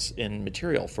differences in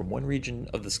material from one region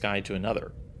of the sky to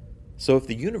another. So if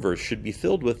the universe should be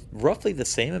filled with roughly the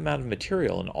same amount of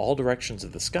material in all directions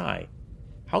of the sky,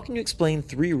 how can you explain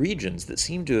 3 regions that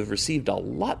seem to have received a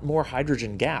lot more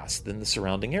hydrogen gas than the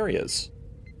surrounding areas?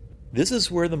 This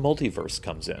is where the multiverse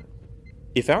comes in.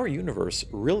 If our universe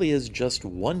really is just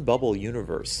one bubble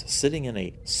universe sitting in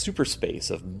a superspace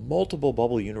of multiple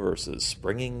bubble universes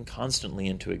springing constantly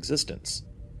into existence,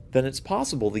 then it's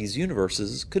possible these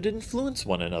universes could influence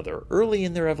one another early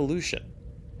in their evolution.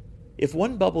 If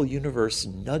one bubble universe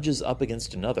nudges up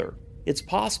against another, it's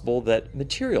possible that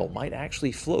material might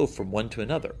actually flow from one to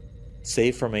another,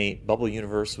 say from a bubble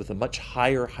universe with a much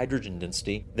higher hydrogen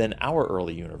density than our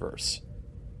early universe.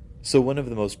 So one of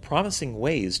the most promising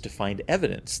ways to find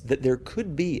evidence that there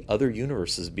could be other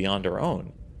universes beyond our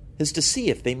own is to see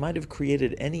if they might have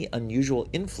created any unusual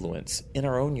influence in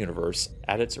our own universe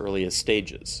at its earliest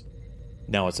stages.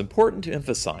 Now, it's important to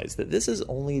emphasize that this is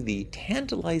only the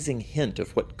tantalizing hint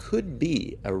of what could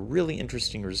be a really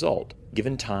interesting result,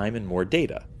 given time and more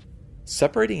data.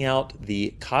 Separating out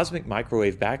the cosmic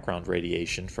microwave background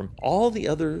radiation from all the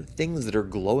other things that are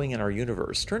glowing in our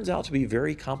universe turns out to be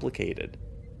very complicated.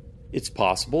 It's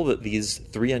possible that these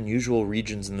 3 unusual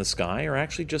regions in the sky are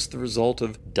actually just the result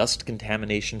of dust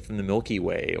contamination from the Milky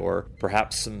Way, or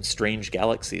perhaps some strange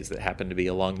galaxies that happen to be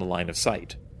along the line of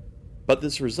sight. But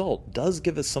this result does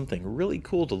give us something really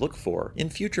cool to look for in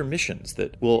future missions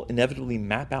that will inevitably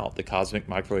map out the cosmic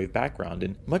microwave background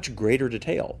in much greater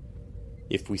detail.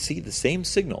 If we see the same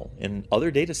signal in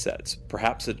other datasets,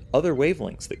 perhaps at other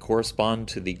wavelengths that correspond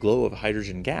to the glow of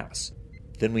hydrogen gas,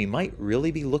 then we might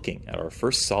really be looking at our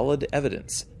first solid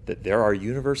evidence that there are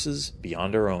universes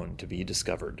beyond our own to be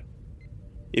discovered.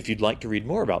 If you'd like to read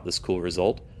more about this cool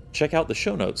result, check out the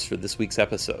show notes for this week's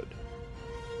episode.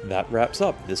 That wraps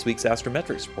up this week's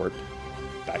Astrometrics Report.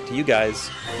 Back to you guys.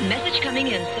 Message coming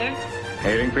in, sir.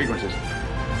 Hailing frequencies.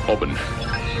 Open.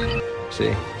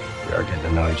 See, we are getting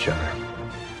to know each other.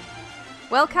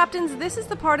 Well, Captains, this is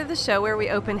the part of the show where we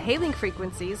open hailing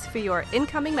frequencies for your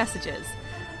incoming messages.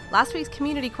 Last week's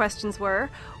community questions were,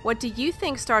 what do you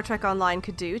think Star Trek Online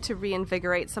could do to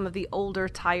reinvigorate some of the older,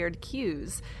 tired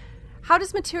cues? How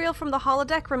does material from the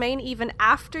holodeck remain even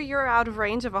after you're out of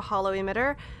range of a holo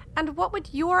emitter? And what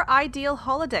would your ideal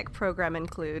holodeck program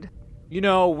include? You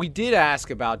know, we did ask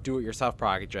about do-it-yourself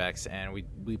projects, and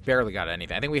we barely got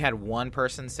anything. I think we had one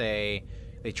person say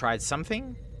they tried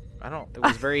something. It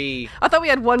was very... I thought we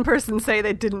had one person say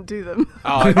they didn't do them.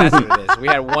 Oh, that's what it is. We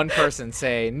had one person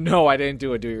say, no, I didn't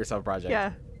do a do-it-yourself project.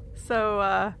 Yeah.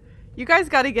 So, you guys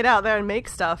got to get out there and make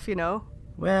stuff, you know?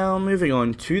 Well, moving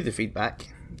on to the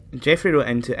feedback. Jeffrey wrote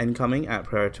into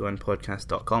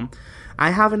incoming@priorityonepodcast.com.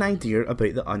 I have an idea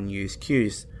about the unused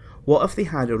queues. What if they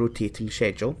had a rotating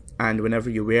schedule, and whenever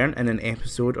you weren't in an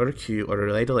episode or a queue or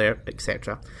a red alert,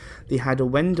 etc., they had a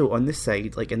window on the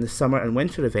side, like in the summer and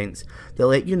winter events, that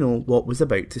let you know what was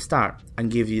about to start,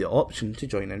 and gave you the option to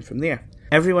join in from there.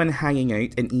 Everyone hanging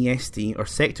out in ESD or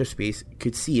sector space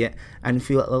could see it and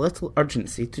feel a little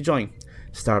urgency to join.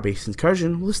 Starbase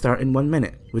Incursion will start in 1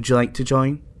 minute. Would you like to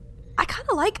join? I kind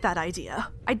of like that idea.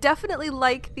 I definitely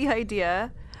like the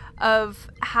idea of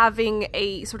having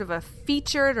a sort of a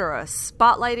featured or a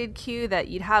spotlighted queue that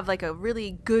you'd have like a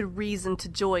really good reason to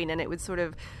join, and it would sort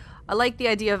of, I like the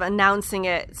idea of announcing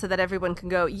it so that everyone can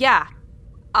go, yeah,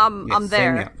 I'm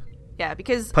there. Yeah,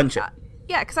 because punch it.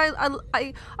 Yeah, because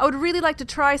I would really like to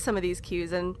try some of these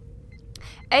queues, and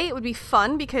it would be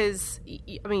fun because,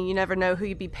 I mean, you never know who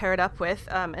you'd be paired up with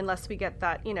unless we get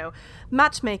that,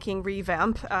 matchmaking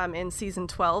revamp in season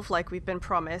 12, like we've been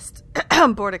promised,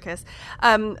 Bordicus.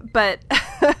 But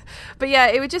yeah,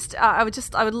 it would just, I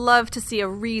would love to see a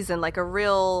reason, like a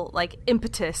real, like,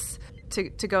 impetus to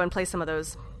go and play some of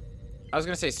those. I was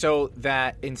going to say, so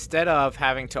that instead of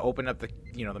having to open up the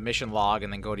mission log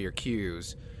and then go to your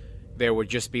queues, there would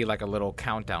just be like a little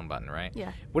countdown button, right?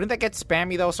 Yeah. Wouldn't that get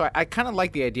spammy though? So I kind of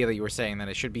like the idea that you were saying that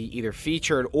it should be either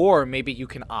featured or maybe you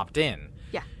can opt in.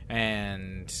 Yeah.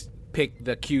 And pick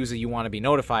the queues that you want to be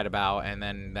notified about, and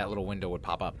then that little window would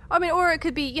pop up. I mean, or it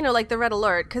could be, like the red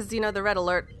alert, because, the red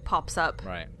alert pops up.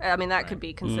 Right. I mean, that could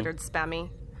be considered spammy.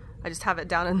 I just have it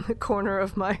down in the corner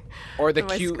of my or the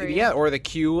queue. Screen. Yeah, or the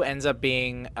queue ends up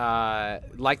being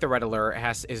like the red alert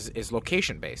is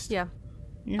location based. Yeah.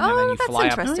 And then you that's fly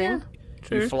interesting. Up,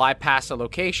 you fly past a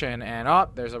location and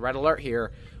there's a red alert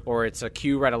here, or it's a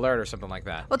queue red alert or something like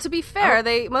that. Well, to be fair,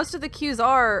 most of the queues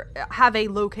have a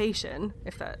location.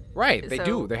 If that right, they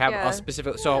do. They have a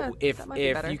specific. So if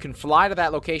you can fly to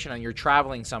that location and you're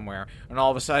traveling somewhere, and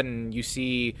all of a sudden you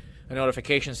see a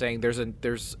notification saying there's a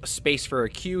space for a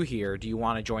queue here. Do you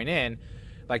want to join in?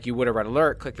 Like you would a red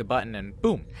alert, click the button and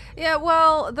boom. Yeah,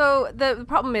 well, though the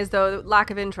problem is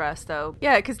lack of interest though.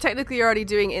 Yeah, because technically you're already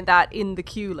doing that in the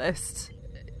queue list,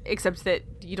 except that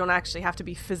you don't actually have to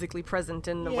be physically present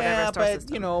in the whatever star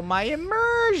system. Yeah, but my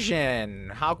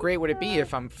immersion. How great would it be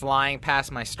if I'm flying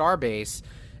past my starbase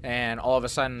and all of a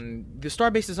sudden the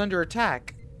starbase is under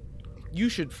attack? You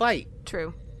should fight.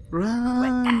 True.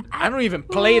 Run. I don't even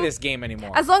play this game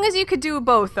anymore. As long as you could do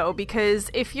both, though, because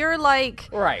if your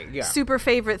super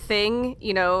favorite thing,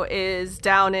 is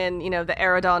down in the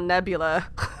Eridon Nebula,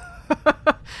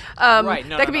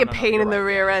 that could be a pain in the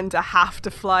rear end to have to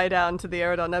fly down to the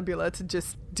Eridon Nebula to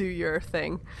just do your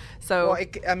thing. So,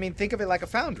 think of it like a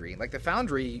Foundry. Like the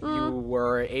Foundry, you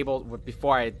were able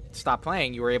before I stopped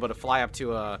playing, you were able to fly up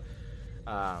to a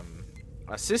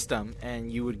system, and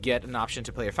you would get an option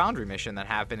to play a Foundry mission that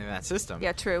happened in that system.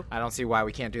 Yeah, true. I don't see why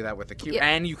we can't do that with the queue. Yeah.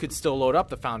 And you could still load up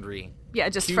the Foundry. Yeah,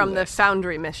 just from the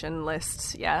Foundry mission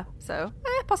list. Yeah, so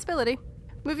possibility.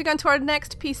 Moving on to our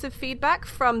next piece of feedback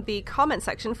from the comment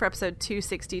section for episode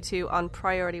 262 on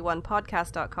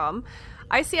PriorityOnePodcast.com.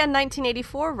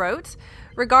 ICN1984 wrote,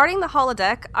 regarding the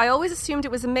holodeck, I always assumed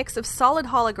it was a mix of solid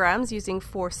holograms using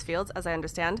force fields, as I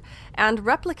understand, and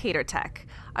replicator tech.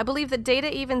 I believe that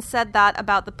Data even said that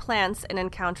about the plants in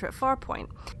Encounter at Farpoint.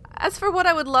 As for what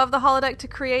I would love the holodeck to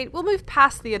create, we'll move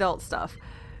past the adult stuff.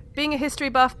 Being a history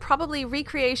buff, probably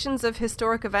recreations of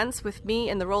historic events with me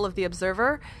in the role of the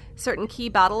observer, certain key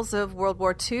battles of World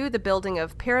War II, the building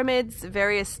of pyramids,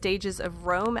 various stages of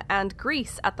Rome, and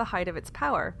Greece at the height of its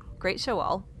power. Great show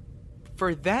all.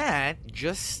 For that,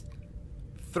 just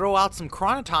throw out some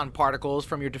chronoton particles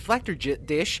from your deflector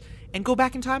dish and go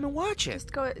back in time and watch it.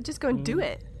 Just go and do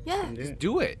it. Yeah. Just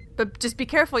do it. But just be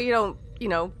careful you don't,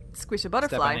 squish a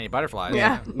butterfly. Step on any butterflies.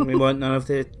 Yeah. We want none of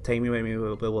the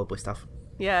timey-wimey wobbly stuff.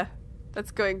 Yeah. That's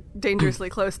going dangerously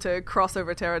close to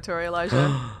crossover territory,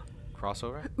 Elijah.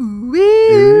 Crossover?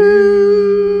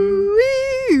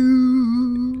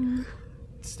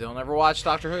 Still never watched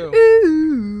Doctor Who.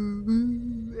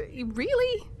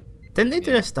 Really? Didn't they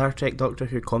do a Star Trek Doctor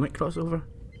Who comic crossover?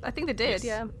 I think they did,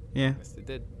 Yeah. Yes, they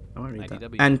did. I want to read that.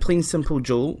 IDW. And Plain Simple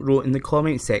Joel wrote in the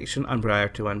comment section on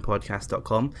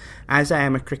PriorityOnePodcast.com, as I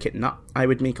am a cricket nut, I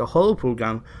would make a holo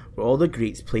program where all the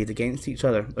greats played against each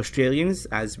other. Australians,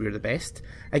 as we're the best,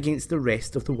 against the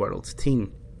rest of the world's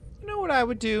team. You know what I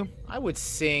would do? I would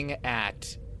sing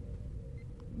at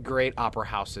great opera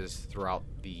houses throughout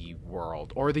the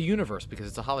world, or the universe, because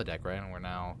it's a holodeck, right? And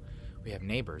we have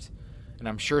neighbors. And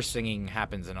I'm sure singing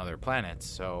happens in other planets,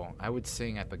 so I would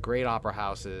sing at the great opera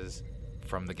houses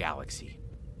from the galaxy.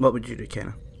 What would you do,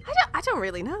 Kenna? I don't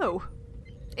really know.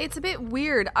 It's a bit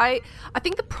weird. I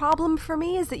think the problem for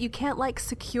me is that you can't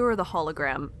secure the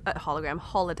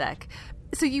holodeck.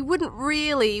 So you wouldn't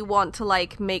really want to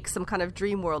make some kind of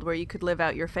dream world where you could live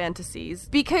out your fantasies,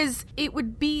 because it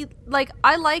would be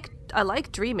I like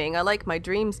dreaming. I like my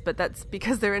dreams, but that's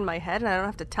because they're in my head and I don't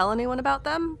have to tell anyone about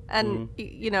them. And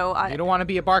you don't want to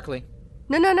be a Barclay.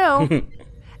 No.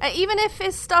 Even if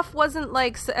his stuff wasn't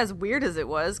as weird as it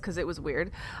was, because it was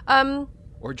weird. Or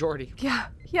Geordi.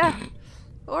 Yeah.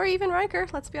 Or even Riker,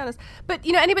 let's be honest. But,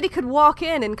 anybody could walk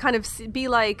in and kind of be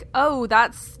like, oh,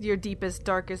 that's your deepest,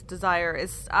 darkest desire.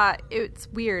 It's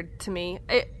weird to me.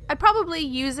 I'd probably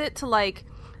use it to,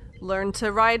 learn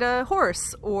to ride a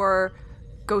horse or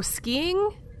go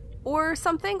skiing or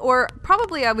something. Or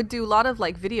probably I would do a lot of,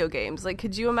 video games.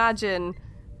 Could you imagine...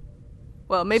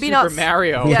 Well, maybe Super not...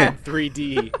 Mario yeah. in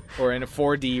 3D, or in a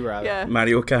 4D, rather. Yeah.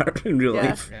 Mario Kart in real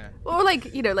life. Yeah. Or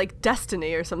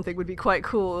Destiny or something would be quite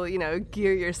cool,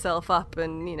 gear yourself up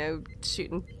and,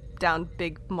 shooting down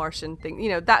big Martian things.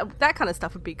 That kind of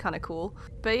stuff would be kind of cool.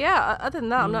 But yeah, other than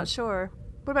that, I'm not sure.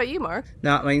 What about you, Mark?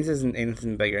 No, mine isn't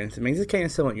anything bigger. Mine is kind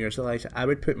of similar to yours, Elijah. I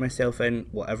would put myself in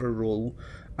whatever role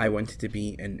I wanted to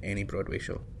be in any Broadway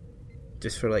show.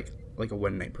 Just for, a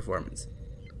one-night performance.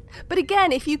 But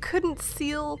again, if you couldn't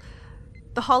seal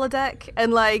the holodeck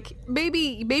and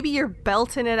maybe you're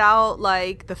belting it out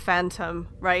like the Phantom,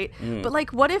 right?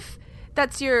 But what if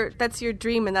that's your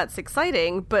dream and that's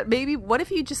exciting, but maybe what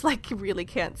if you just really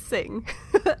can't sing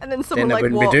and then someone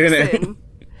then walks in?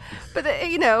 But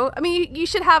you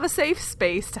should have a safe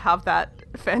space to have that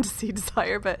fantasy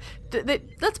desire, but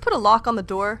let's put a lock on the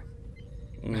door.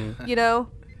 No,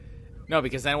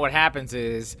 because then what happens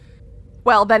is...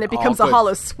 Well, then it becomes a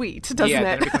hollow suite, doesn't it? Yeah,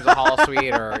 then it becomes a hollow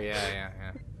suite, or yeah.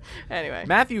 Anyway.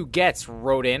 Matthew Getz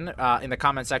wrote in the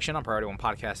comment section on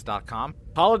PriorityOnePodcast.com.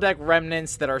 Holodeck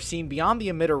remnants that are seen beyond the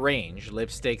emitter range,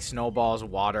 lipstick, snowballs,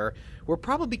 water, were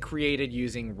probably created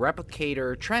using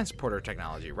replicator transporter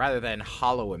technology rather than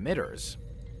hollow emitters.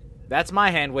 That's my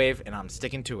hand wave, and I'm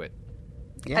sticking to it.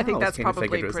 Yeah, I think that's probably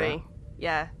pretty...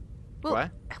 Yeah. Well,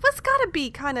 what? It's got to be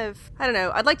kind of... I don't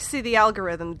know. I'd like to see the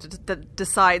algorithm that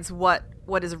decides what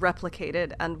is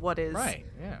replicated and what is... Right,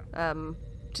 yeah.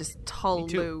 Just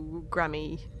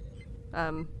hologrammy.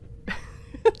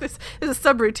 There's a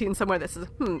subroutine somewhere that says,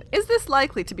 is this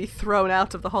likely to be thrown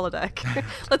out of the holodeck?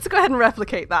 Let's go ahead and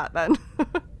replicate that then.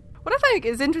 What I think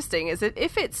is interesting is that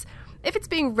if it's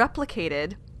being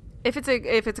replicated, if it's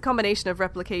a combination of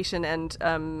replication and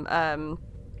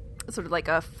sort of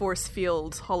a force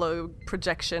field hollow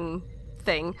projection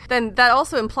thing, then that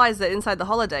also implies that inside the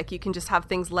holodeck you can just have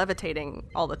things levitating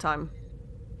all the time.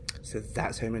 So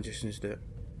that's how magicians do it.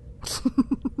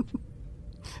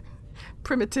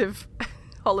 Primitive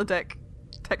holodeck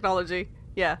technology.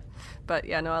 Yeah. But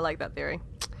yeah, no, I like that theory.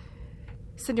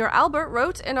 Senor Albert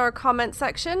wrote in our comment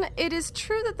section, "It is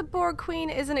true that the Borg Queen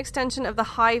is an extension of the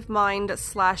hive mind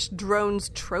 / drones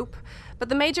trope, but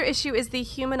the major issue is the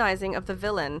humanizing of the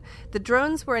villain. The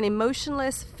drones were an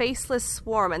emotionless, faceless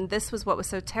swarm, and this was what was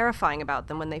so terrifying about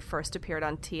them when they first appeared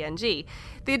on TNG.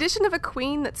 The addition of a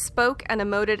queen that spoke and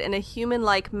emoted in a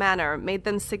human-like manner made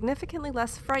them significantly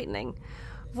less frightening.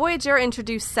 Voyager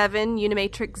introduced Seven,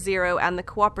 Unimatrix Zero, and the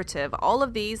Cooperative. All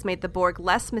of these made the Borg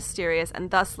less mysterious and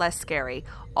thus less scary.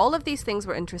 All of these things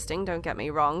were interesting, don't get me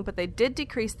wrong, but they did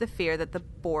decrease the fear that the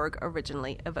Borg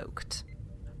originally evoked."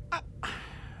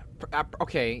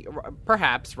 Okay,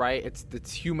 perhaps, right?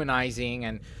 It's humanizing,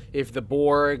 and if the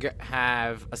Borg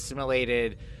have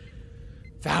assimilated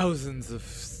thousands of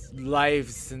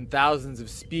lives and thousands of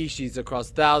species across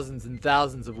thousands and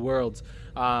thousands of worlds,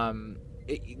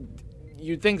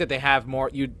 you'd think that they'd have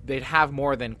more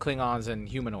than Klingons and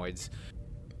humanoids,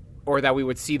 or that we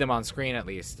would see them on screen at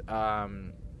least.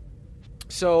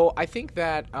 So I think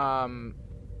that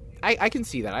I can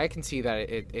see that. I can see that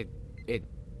it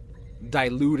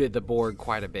diluted the Borg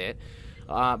quite a bit.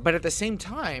 But at the same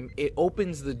time, it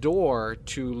opens the door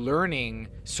to learning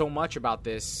so much about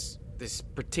this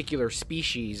particular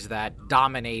species that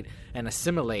dominate and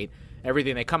assimilate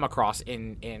everything they come across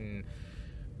in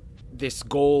this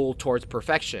goal towards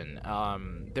perfection.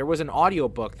 There was an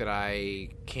audiobook that I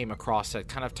came across that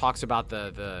kind of talks about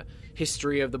the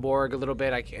history of the Borg a little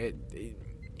bit.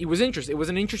 It was interesting. It was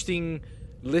an interesting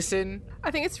listen.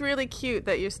 I think it's really cute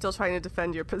that you're still trying to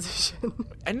defend your position.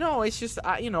 I know, it's just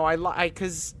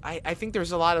because I think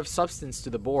there's a lot of substance to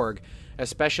the Borg,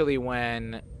 especially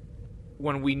when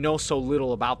we know so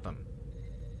little about them.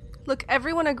 Look,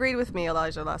 everyone agreed with me,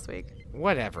 Elijah, last week.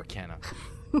 Whatever, Kenna.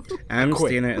 I'm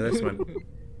staying out of this one.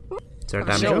 You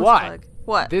know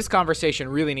what? This conversation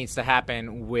really needs to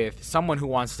happen with someone who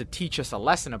wants to teach us a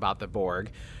lesson about the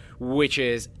Borg, which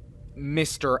is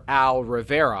Mr. Al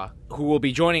Rivera, who will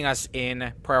be joining us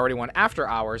in Priority One After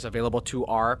Hours, available to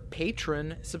our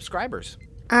patron subscribers.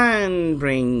 And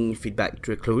bring feedback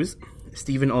to a close.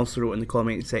 Stephen also wrote in the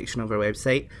comment section of our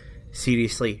website,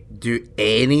 "Seriously, do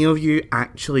any of you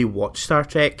actually watch Star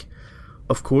Trek?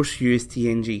 Of course, Hugh is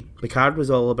TNG. Picard was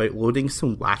all about loading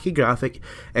some wacky graphic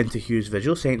into Hugh's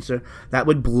visual sensor that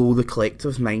would blow the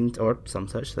collective's mind, or some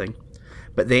such thing.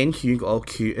 But then Hugh got all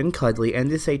cute and cuddly and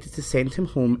decided to send him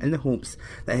home in the hopes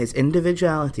that his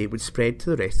individuality would spread to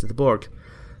the rest of the Borg.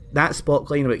 That Spock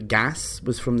line about gas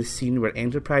was from the scene where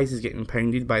Enterprise is getting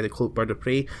pounded by the cloaked bird of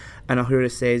prey, and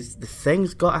Uhura says, 'The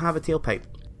thing's got to have a tailpipe.'"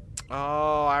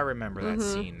 Oh, I remember that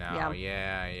scene now.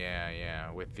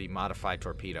 Yeah. With the modified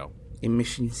torpedo.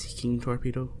 Emission-seeking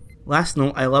torpedo. Last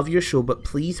note, I love your show, but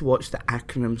please watch the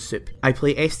acronym soup. I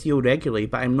play STO regularly,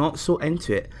 but I'm not so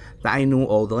into it that I know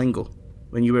all the lingo.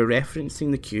 When you were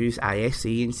referencing the Qs,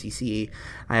 ISA and CCA,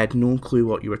 I had no clue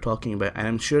what you were talking about, and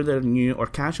I'm sure there are new or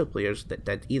casual players that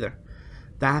did either.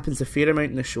 That happens a fair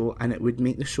amount in the show, and it would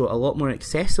make the show a lot more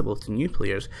accessible to new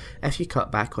players if you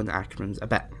cut back on the acronyms a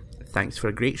bit. Thanks for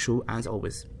a great show, as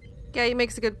always. Yeah, he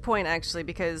makes a good point, actually,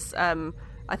 because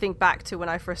I think back to when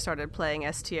I first started playing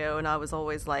STO, and I was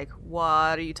always like,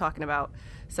 what are you talking about?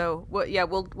 So,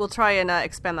 we'll try and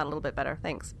expand that a little bit better.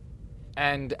 Thanks.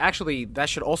 And actually, that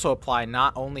should also apply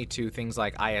not only to things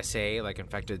like ISA, like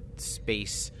Infected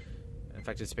Space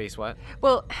what?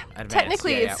 Well, Advanced,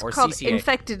 technically it's or called CCA.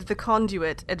 Infected the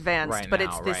Conduit Advanced, Right but now,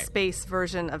 it's the right. space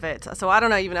version of it. So I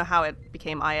don't even know how it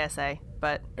became ISA,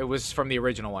 but... It was from the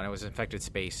original one. It was Infected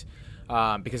Space.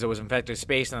 Because it was Infected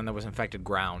Space, and then there was Infected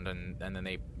Ground, and then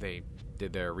they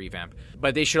did their revamp.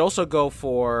 But they should also go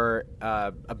for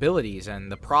abilities and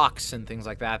the procs and things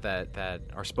like that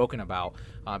are spoken about,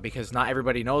 because not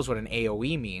everybody knows what an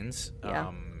AoE means,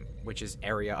 which is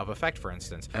area of effect, for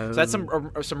instance. So that's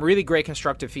some really great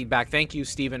constructive feedback. Thank you,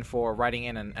 Stephen, for writing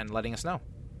in and letting us know.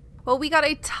 Well, we got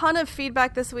a ton of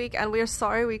feedback this week, and we're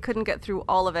sorry we couldn't get through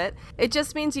all of it. It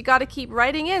just means you got to keep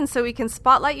writing in so we can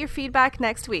spotlight your feedback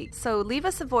next week. So leave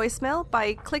us a voicemail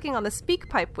by clicking on the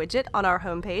SpeakPipe widget on our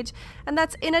homepage, and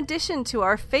that's in addition to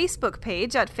our Facebook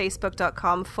page at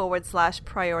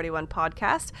facebook.com/Priority One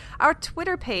Podcast, our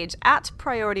Twitter page at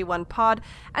Priority One Pod,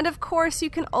 and of course,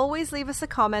 you can always leave us a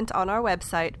comment on our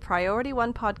website,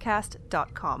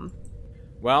 PriorityOnePodcast.com.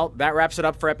 Well, that wraps it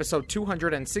up for episode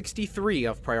 263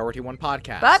 of Priority One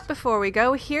Podcast. But before we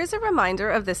go, here's a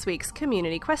reminder of this week's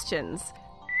community questions.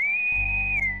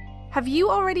 Have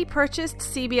you already purchased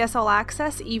CBS All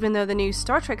Access even though the new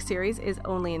Star Trek series is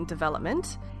only in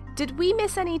development? Did we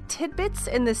miss any tidbits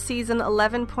in the Season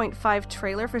 11.5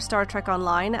 trailer for Star Trek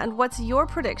Online? And what's your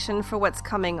prediction for what's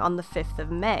coming on the 5th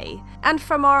of May? And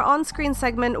from our on-screen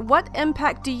segment, what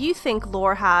impact do you think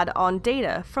lore had on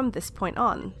Data from this point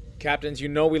on? Captains, you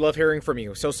know we love hearing from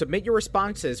you, so submit your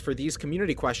responses for these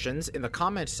community questions in the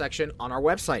comments section on our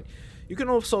website. You can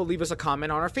also leave us a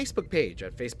comment on our Facebook page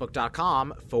at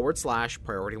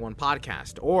facebook.com/Priority One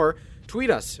Podcast, or tweet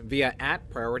us via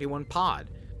 @PriorityOnePod.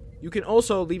 You can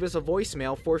also leave us a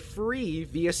voicemail for free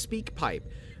via SpeakPipe.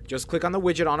 Just click on the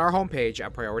widget on our homepage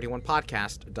at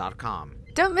PriorityOnePodcast.com.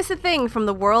 Don't miss a thing from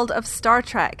the world of Star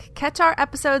Trek. Catch our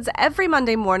episodes every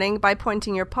Monday morning by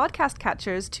pointing your podcast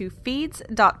catchers to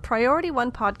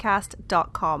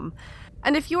feeds.PriorityOnePodcast.com.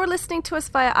 And if you're listening to us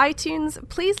via iTunes,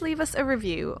 please leave us a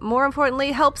review. More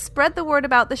importantly, help spread the word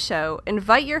about the show.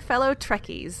 Invite your fellow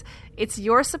Trekkies. It's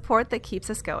your support that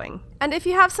keeps us going. And if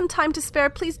you have some time to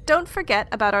spare, please don't forget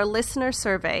about our listener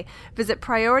survey. Visit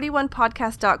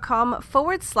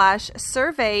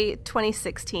PriorityOnePodcast.com/survey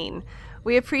 2016.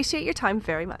 We appreciate your time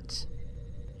very much.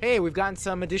 Hey, we've gotten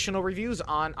some additional reviews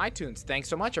on iTunes. Thanks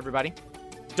so much, everybody.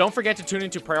 Don't forget to tune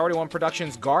into Priority One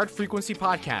Productions' Guard Frequency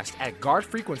podcast at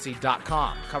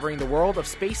guardfrequency.com, covering the world of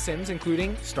space sims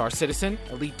including Star Citizen,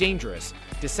 Elite Dangerous,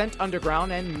 Descent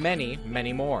Underground, and many,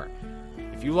 many more.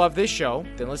 If you love this show,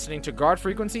 then listening to Guard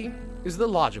Frequency is the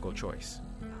logical choice.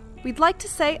 We'd like to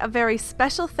say a very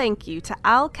special thank you to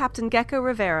Al Captain Gecko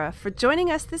Rivera for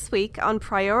joining us this week on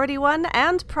Priority One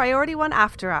and Priority One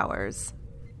After Hours.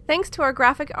 Thanks to our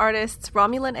graphic artists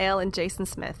Romulan Ale and Jason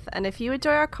Smith, and if you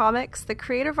enjoy our comics, the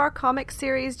creator of our comic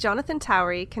series, Jonathan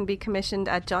Towery, can be commissioned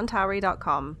at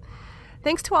johntowery.com.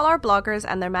 Thanks to all our bloggers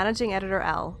and their managing editor,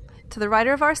 Elle, to the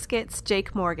writer of our skits,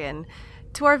 Jake Morgan,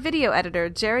 to our video editor,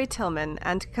 Jerry Tillman,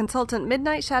 and consultant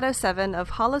Midnight Shadow 7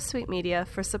 of Holosuite Media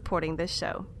for supporting this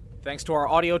show. Thanks to our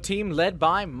audio team led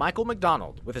by Michael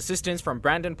McDonald, with assistance from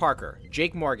Brandon Parker,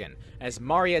 Jake Morgan, as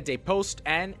Maria DePost,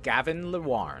 and Gavin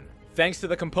Lewarne. Thanks to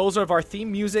the composer of our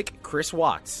theme music, Chris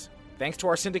Watts. Thanks to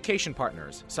our syndication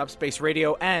partners, Subspace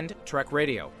Radio and Trek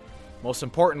Radio. Most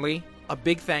importantly, a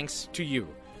big thanks to you,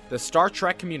 the Star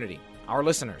Trek community, our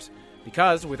listeners,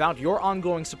 because without your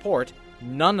ongoing support,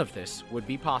 none of this would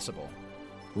be possible.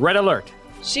 Red alert.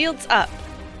 Shields up.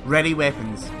 Ready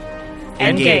weapons.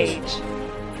 Engage.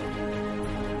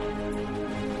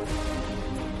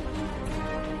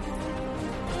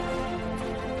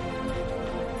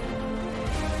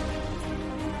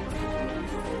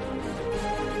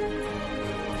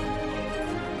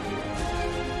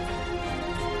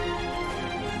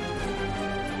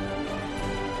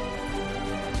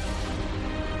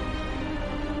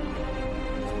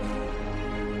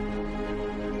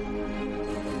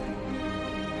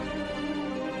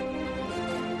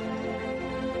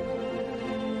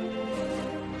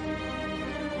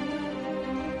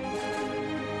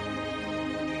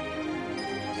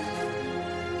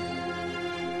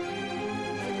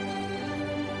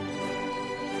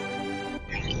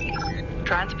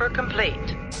 Transfer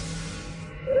complete.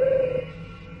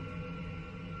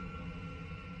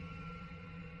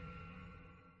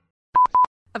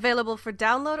 Available for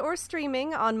download or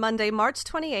streaming on Monday, March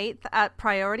 28th at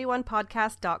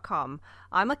PriorityOnePodcast.com.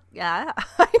 I nearly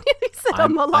said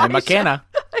I'm Elijah. I'm McKenna.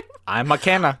 I'm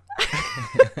McKenna.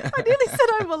 I nearly said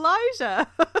I'm Elijah.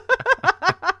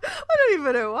 I don't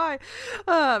even know why.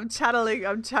 I'm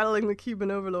channeling the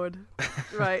Cuban overlord.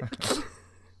 Right.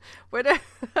 I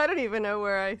don't even know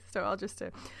where I start. I'll just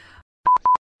do.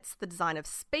 It's the design of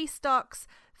space docks,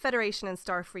 Federation and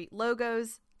Starfleet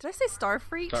logos. Did I say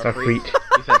Starfleet? Starfleet. You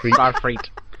said Starfleet.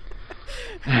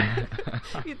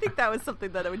 You'd think that was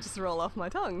something that would just roll off my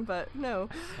tongue, but no.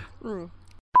 Oh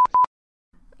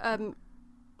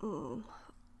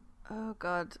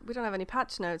god, we don't have any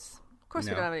patch notes. Of course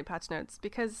we don't have any patch notes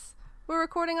because we're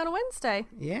recording on a Wednesday.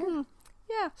 Yeah.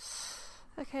 Yeah.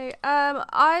 Okay.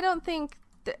 I don't think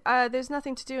there's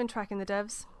nothing to do in tracking the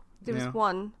devs. There was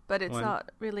one, but it's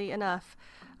not really enough.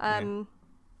 Then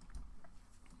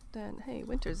hey,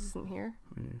 Winters isn't here.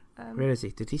 Where is he?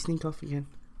 Did he sneak off again?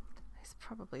 He's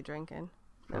probably drinking.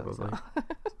 Probably. No,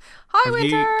 Hi,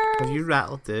 Winters! Have you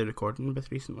rattled the recording bit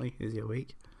recently? Is he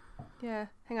awake? Yeah,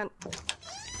 hang on.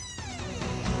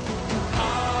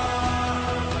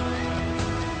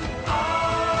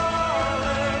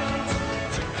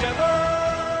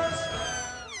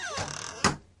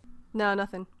 No,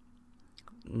 nothing.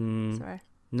 Sorry.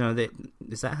 No,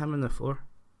 is that him on the floor?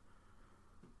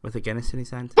 With a Guinness in his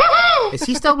hand? Is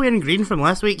he still wearing green from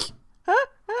last week?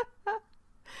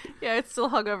 Yeah, it's still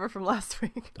hungover from last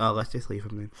week. Oh, let's just leave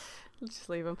him then. Let's just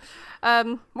leave him.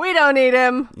 We don't need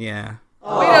him. Yeah.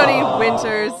 We don't need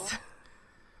Winters.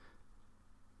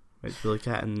 which we look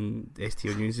at in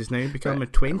STO News, has now become a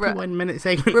 21-minute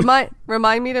segment.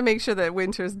 Remind me to make sure that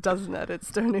Winters doesn't edit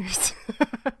Star News.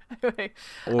 Anyway,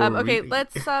 okay,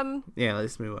 let's Yeah,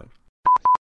 let's move on.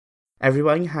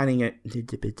 Everyone hanging out.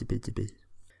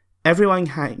 Everyone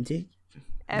hanging.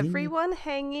 Everyone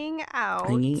hanging out.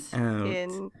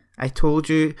 In. I told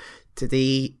you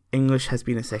today English has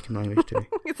been a second language to me.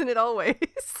 Isn't it always?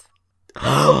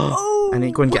 I need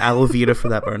to go and get aloe vera for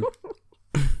that burn.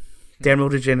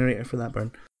 Dermal regenerator for that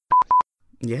burn.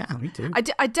 Yeah, me too.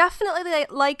 I definitely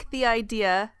like the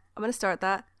idea. I'm going to start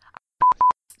that.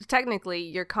 Technically,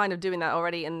 you're kind of doing that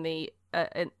already in the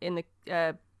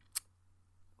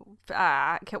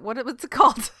what's it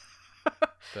called?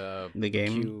 the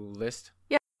game queue list.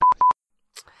 Yeah.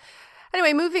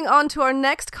 Anyway, moving on to our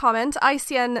next comment.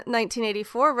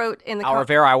 ICN1984 wrote in the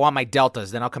Rivera, I want my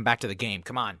deltas, then I'll come back to the game.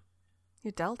 Come on.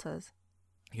 Your deltas?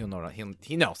 He'll know.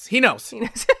 He knows.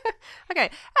 Okay,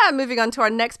 moving on to our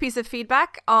next piece of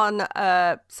feedback on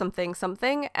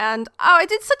something. And I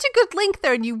did such a good link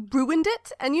there and you ruined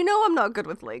it. And you know I'm not good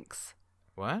with links.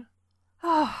 What?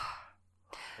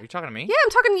 Are you talking to me? Yeah, I'm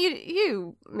talking to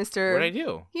you, Mr. What did I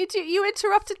do? You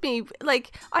interrupted me.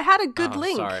 Like, I had a good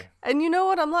link. Sorry. And you know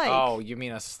what I'm like. Oh, you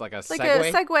mean like a segue? Like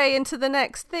a segue into the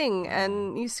next thing,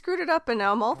 and you screwed it up, and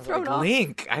now I'm all thrown off.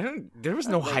 Link? There was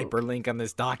no hyperlink on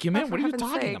this document. What are you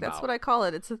talking about? That's what I call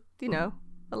it. It's a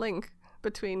link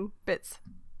between bits.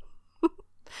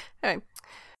 Anyway.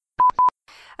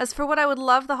 As for what I would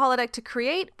love the holodeck to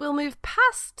create, we'll move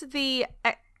past the...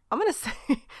 I'm going to say...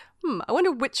 I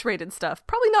wonder which rated stuff.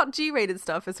 Probably not G-rated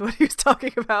stuff is what he was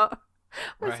talking about.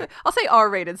 Right. I'll say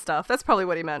R-rated stuff. That's probably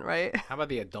what he meant, right? How about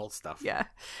the adult stuff? Yeah.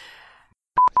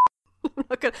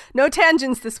 No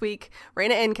tangents this week. Rein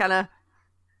it in, Kenna.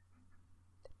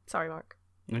 Sorry, Mark.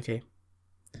 Okay.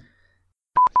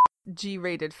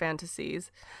 G-rated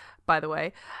fantasies, by the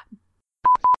way.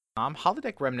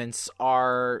 Holodeck remnants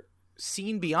are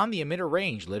seen beyond the emitter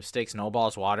range. Lipstick,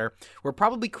 snowballs, water were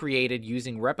probably created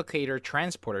using replicator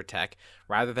transporter tech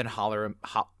rather than holla.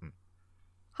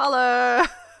 Holla.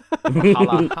 Okay.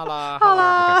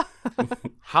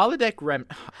 Holodeck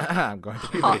I'm going to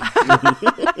repeat.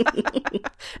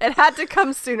 It had to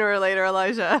come sooner or later,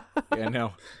 Elijah. Yeah,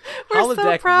 no. We're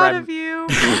so proud of you.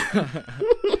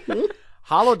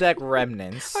 Holodeck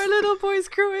remnants. Our little boy's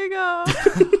growing up.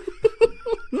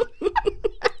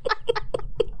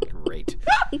 Great.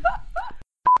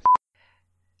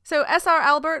 So SR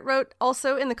Albert wrote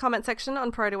also in the comment section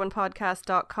on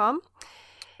PriorityOnePodcast.com.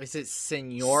 Is it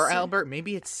Senor Albert?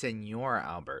 Maybe it's Senor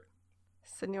Albert.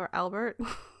 Senor Albert?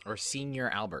 Or Senior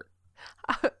Albert.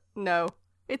 No,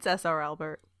 it's SR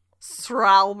Albert. Sr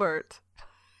Albert.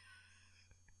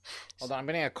 Hold on, I'm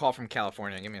getting a call from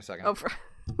California. Give me a second.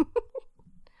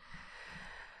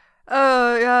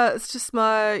 Yeah, it's just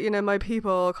my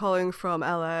people calling from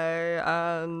LA,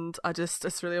 and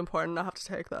it's really important. I have to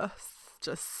take this.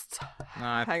 Just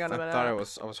hang on a minute. I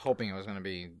was hoping it was going to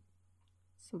be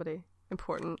somebody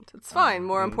important. It's fine.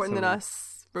 More important than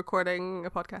us recording a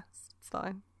podcast. It's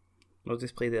fine. We'll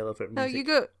just play the elephant music. No, you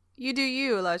go. You do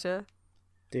you, Elijah.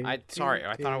 I thought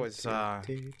it was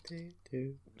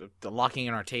the locking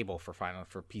in our table for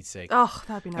Pete's sake. Oh,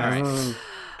 that'd be nice.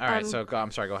 All right. So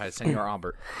I'm sorry. Go ahead, Senor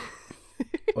Albert.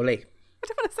 Ole. I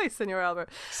don't want to say Senor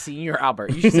Albert. Senior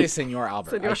Albert. You should say Senor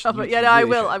Albert. Senor Albert. Yeah, no, I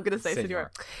will. I'm going to say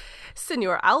Senor.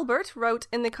 Senor Albert wrote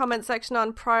in the comment section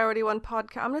on Priority One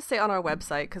Podcast. I'm going to say on our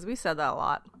website because we said that a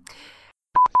lot.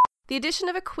 The addition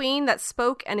of a queen that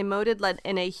spoke and emoted led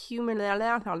in a human.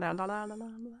 Anyway.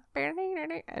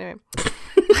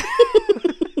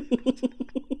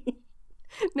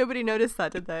 Nobody noticed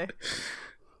that, did they?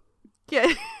 Yeah.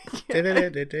 See,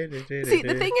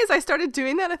 the thing is, I started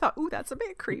doing that and I thought, ooh, that's a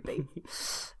bit creepy.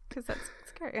 Because that's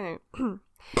scary. Anyway.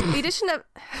 The addition of...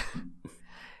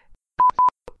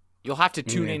 You'll have to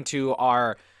tune into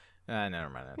our... never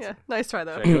mind. Yeah, nice try,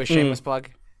 though. Should I do a shameless plug?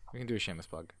 We can do a shameless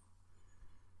plug.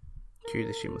 Cue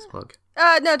the shameless plug.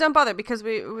 No, don't bother, because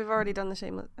we've already done the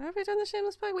shameless... Have we done the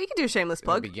shameless plug? We can do a shameless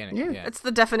plug. In the beginning, yeah. It's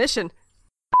the definition.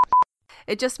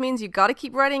 It just means you got to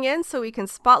keep writing in so we can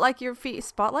spotlight your feet.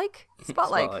 Spotlight?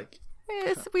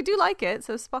 Yes, we do like it,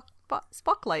 so spotlight.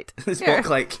 Spotlight.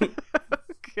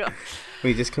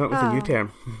 We just come up with a new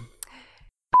term.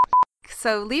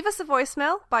 So leave us a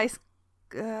voicemail by...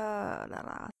 Did I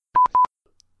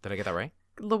get that right?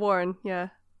 LaWarren, yeah.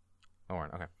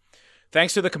 LaWarren, okay.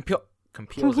 Thanks to the computer.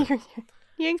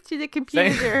 Thanks to the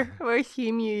computer or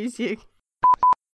the music.